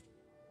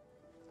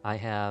 I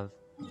have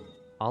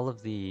all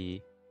of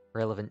the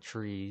relevant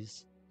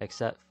trees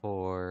except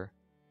for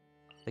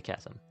the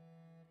chasm.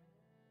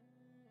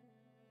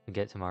 We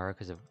get tomorrow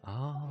because of...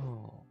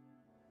 Oh!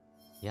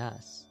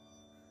 Yes.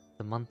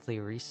 The monthly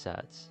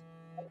resets.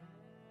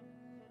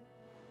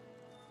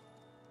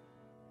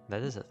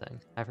 That is a thing.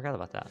 I forgot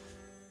about that.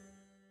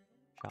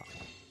 Shop.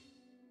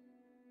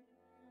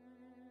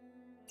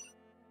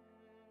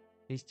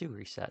 These do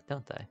reset,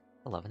 don't they?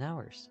 11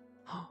 hours.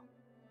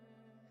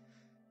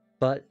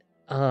 But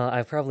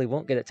I probably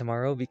won't get it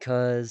tomorrow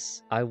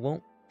because I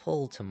won't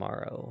pull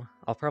tomorrow.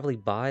 I'll probably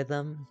buy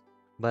them,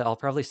 but I'll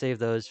probably save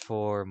those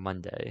for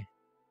Monday.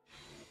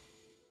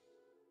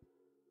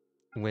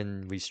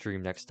 When we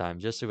stream next time,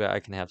 just so that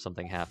I can have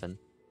something happen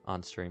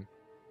on stream.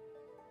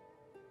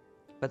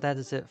 But that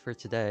is it for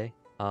today.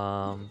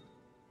 I'm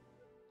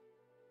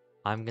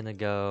gonna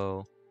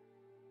go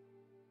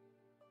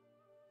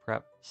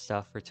prep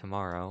stuff for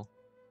tomorrow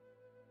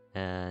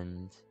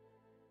and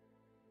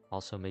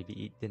also maybe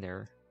eat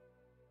dinner.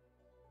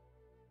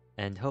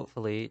 And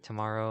hopefully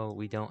tomorrow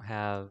we don't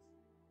have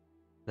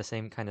the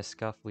same kind of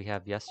scuff we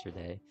have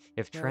yesterday.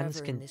 If trends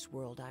Wherever can... in this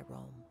world I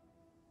roam,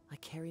 I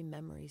carry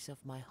memories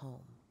of my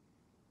home.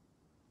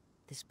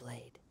 This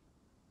blade.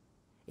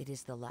 It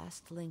is the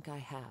last link I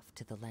have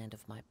to the land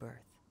of my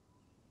birth.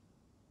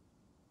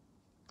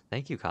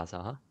 Thank you,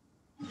 Kaza.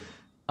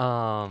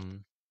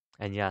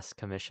 And yes,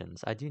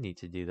 commissions. I do need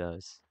to do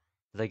those.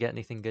 Did I get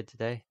anything good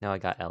today? No, I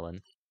got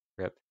Ellen.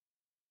 Rip.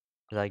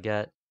 Did I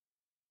get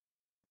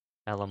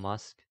Elon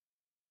Musk?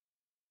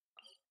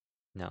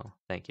 No,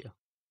 thank you.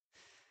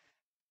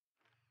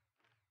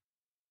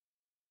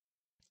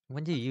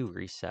 When do you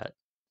reset,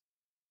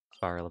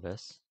 Spiral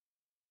Abyss?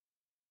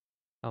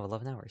 Oh,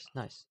 11 hours.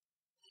 Nice.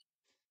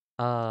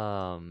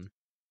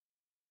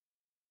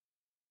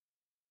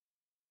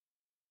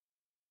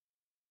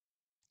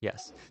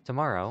 Yes.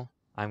 Tomorrow,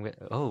 I'm going...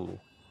 Oh,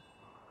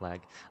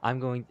 lag. I'm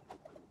going...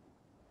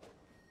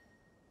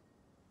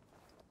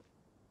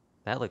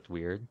 That looked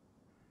weird.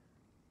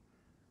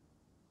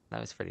 That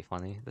was pretty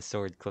funny. The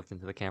sword clipped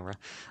into the camera.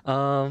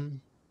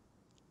 I'm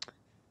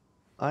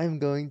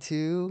going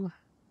to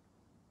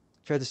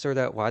try to sort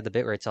out why the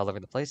bitrate's all over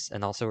the place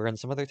and also run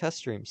some other test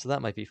streams, so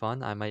that might be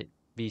fun. I might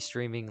be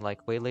streaming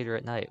like way later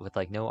at night with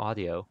like no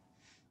audio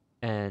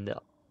and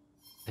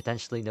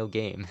potentially no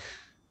game.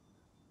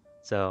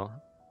 So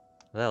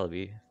that'll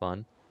be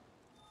fun.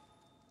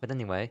 But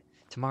anyway,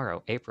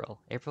 tomorrow, April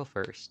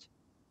 1st.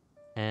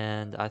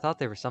 And I thought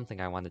there was something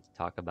I wanted to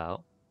talk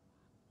about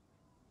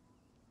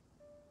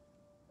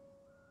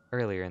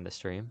earlier in the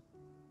stream,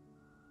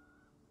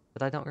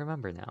 but I don't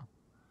remember now.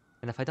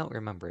 And if I don't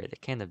remember it,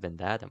 it can't have been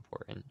that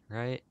important,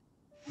 right?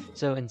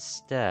 So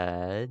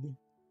instead,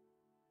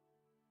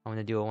 I'm going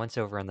to do a once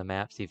over on the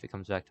map, see if it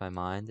comes back to my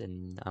mind,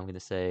 and I'm going to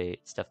say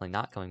it's definitely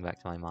not coming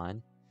back to my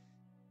mind.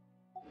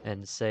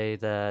 And say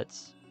that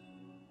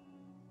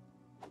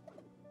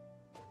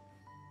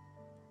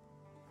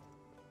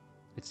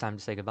it's time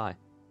to say goodbye.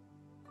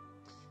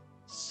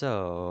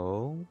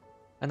 So,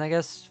 and I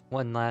guess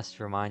one last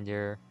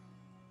reminder.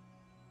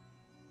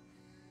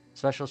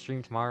 Special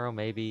stream tomorrow,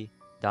 maybe.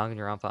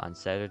 Danganronpa on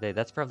Saturday.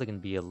 That's probably going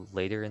to be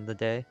later in the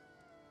day.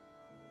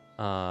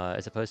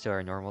 As opposed to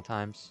our normal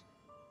times.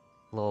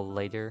 A little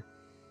later.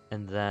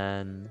 And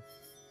then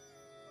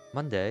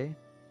Monday,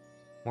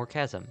 more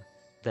Chasm.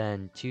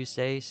 Then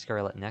Tuesday,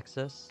 Scarlet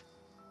Nexus.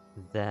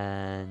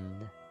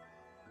 Then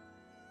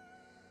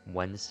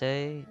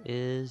Wednesday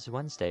is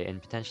Wednesday.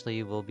 And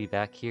potentially we'll be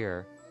back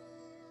here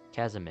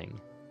Chasming.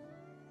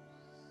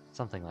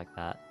 Something like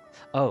that.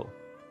 Oh!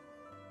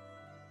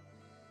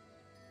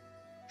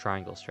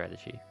 Triangle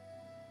Strategy.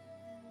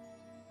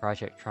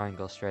 Project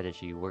Triangle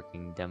Strategy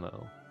working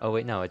demo. Oh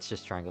wait, no, it's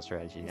just Triangle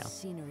Strategy now. The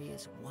scenery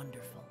is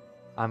wonderful.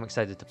 I'm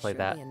excited to play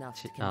that Surely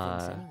enough to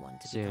convince anyone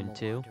to soon become a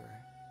too. wanderer.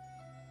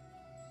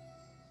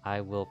 I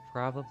will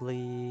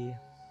probably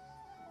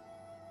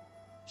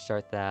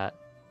start that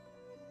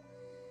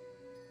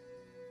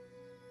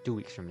 2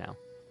 weeks from now.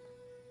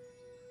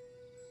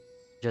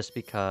 Just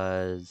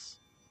because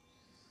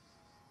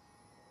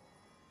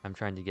I'm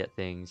trying to get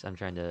things, I'm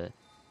trying to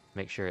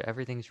make sure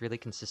everything's really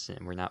consistent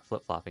and we're not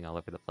flip-flopping all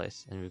over the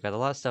place. And we've got a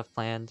lot of stuff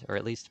planned, or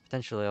at least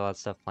potentially a lot of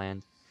stuff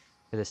planned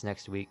for this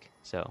next week,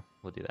 so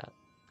we'll do that.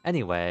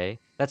 Anyway,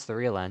 that's the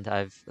real end.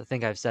 I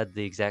think I've said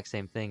the exact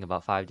same thing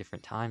about 5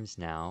 different times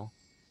now.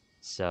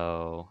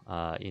 So,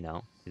 you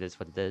know, it is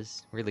what it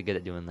is. Really good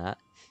at doing that.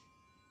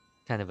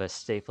 Kind of a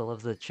staple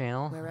of the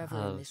channel. Wherever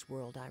in this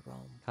world I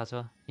roam,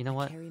 Kazuha, you know I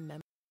what? carry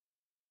No.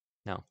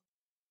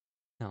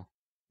 No.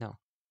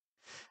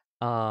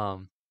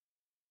 No.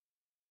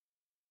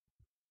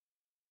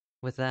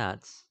 With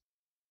that,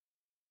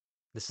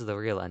 this is the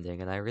real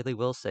ending, and I really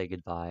will say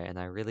goodbye, and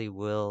I really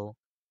will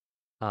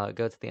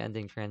go to the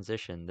ending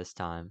transition this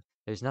time.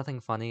 There's nothing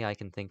funny I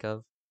can think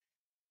of.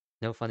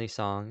 No funny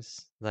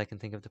songs that I can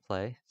think of to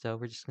play, so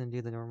we're just gonna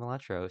do the normal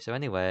outro. So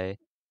anyway,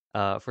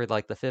 for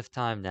like the 5th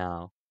time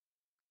now,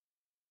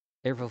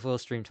 April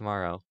Fool's stream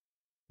tomorrow,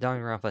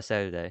 Danganronpa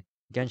Saturday,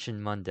 Genshin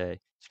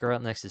Monday,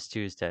 Scarlet Nexus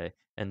Tuesday,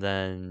 and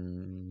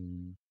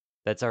then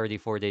that's already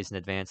 4 days in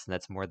advance, and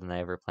that's more than I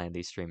ever planned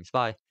these streams.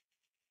 Bye!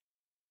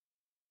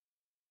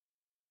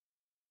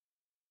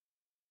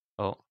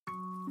 Oh.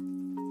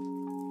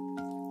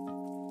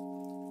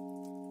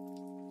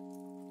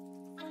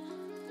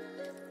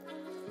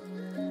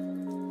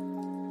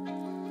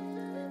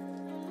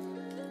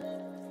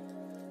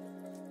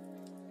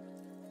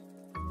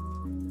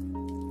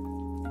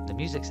 The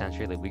music sounds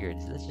really weird.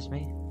 Is this just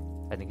me?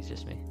 I think it's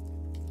just me.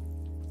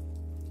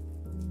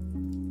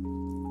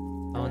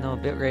 Oh no,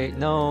 bitrate.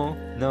 No!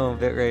 No,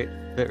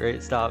 bitrate.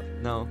 Bitrate, stop.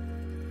 No.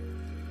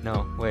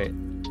 No, wait.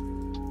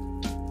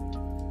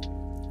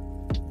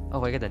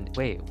 Oh, I got a...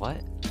 Wait,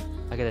 what?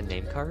 I got a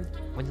name card?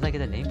 When did I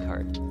get a name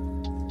card?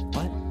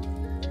 What?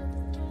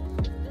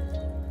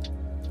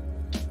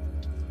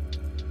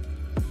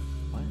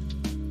 What?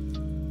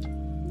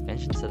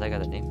 Genshin said I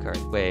got a name card.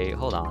 Wait,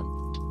 hold on.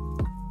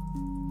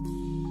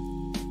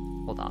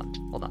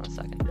 Hold on a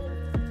second.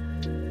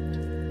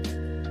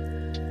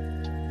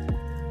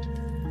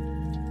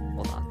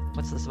 Hold on.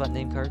 What's this about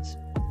name cards?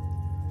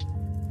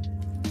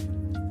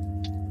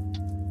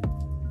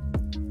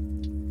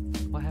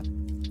 What happened?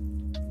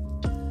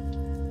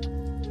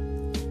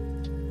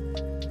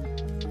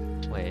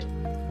 Wait,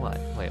 what?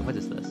 Wait, what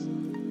is this?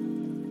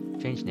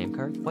 Change name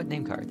card? What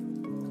name card?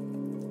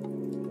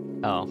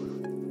 Oh.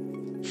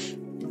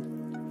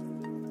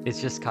 It's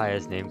just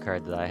Kaya's name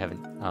card that I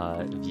haven't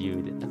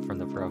viewed from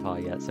the profile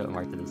yet, so it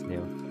marked it as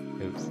new.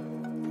 Oops.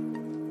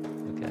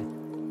 Okay.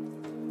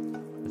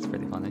 That's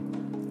pretty funny.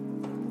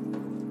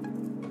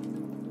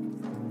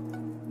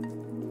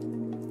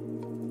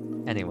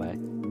 Anyway.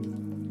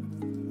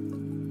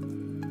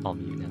 I'll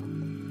mute now.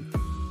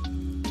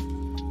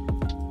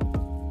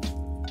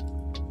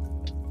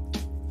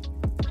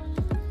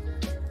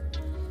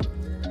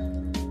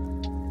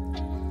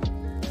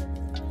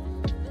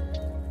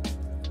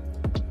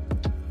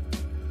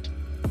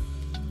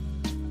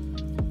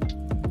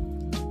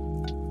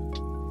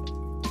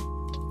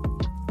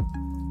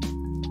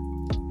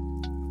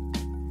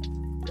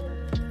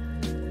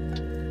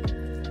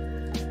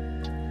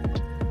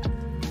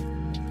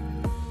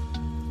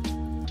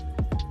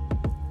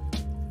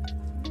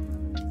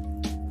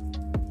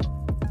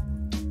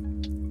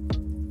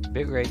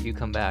 Bitrate, you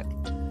come back.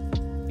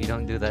 You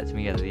don't do that to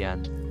me at the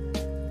end.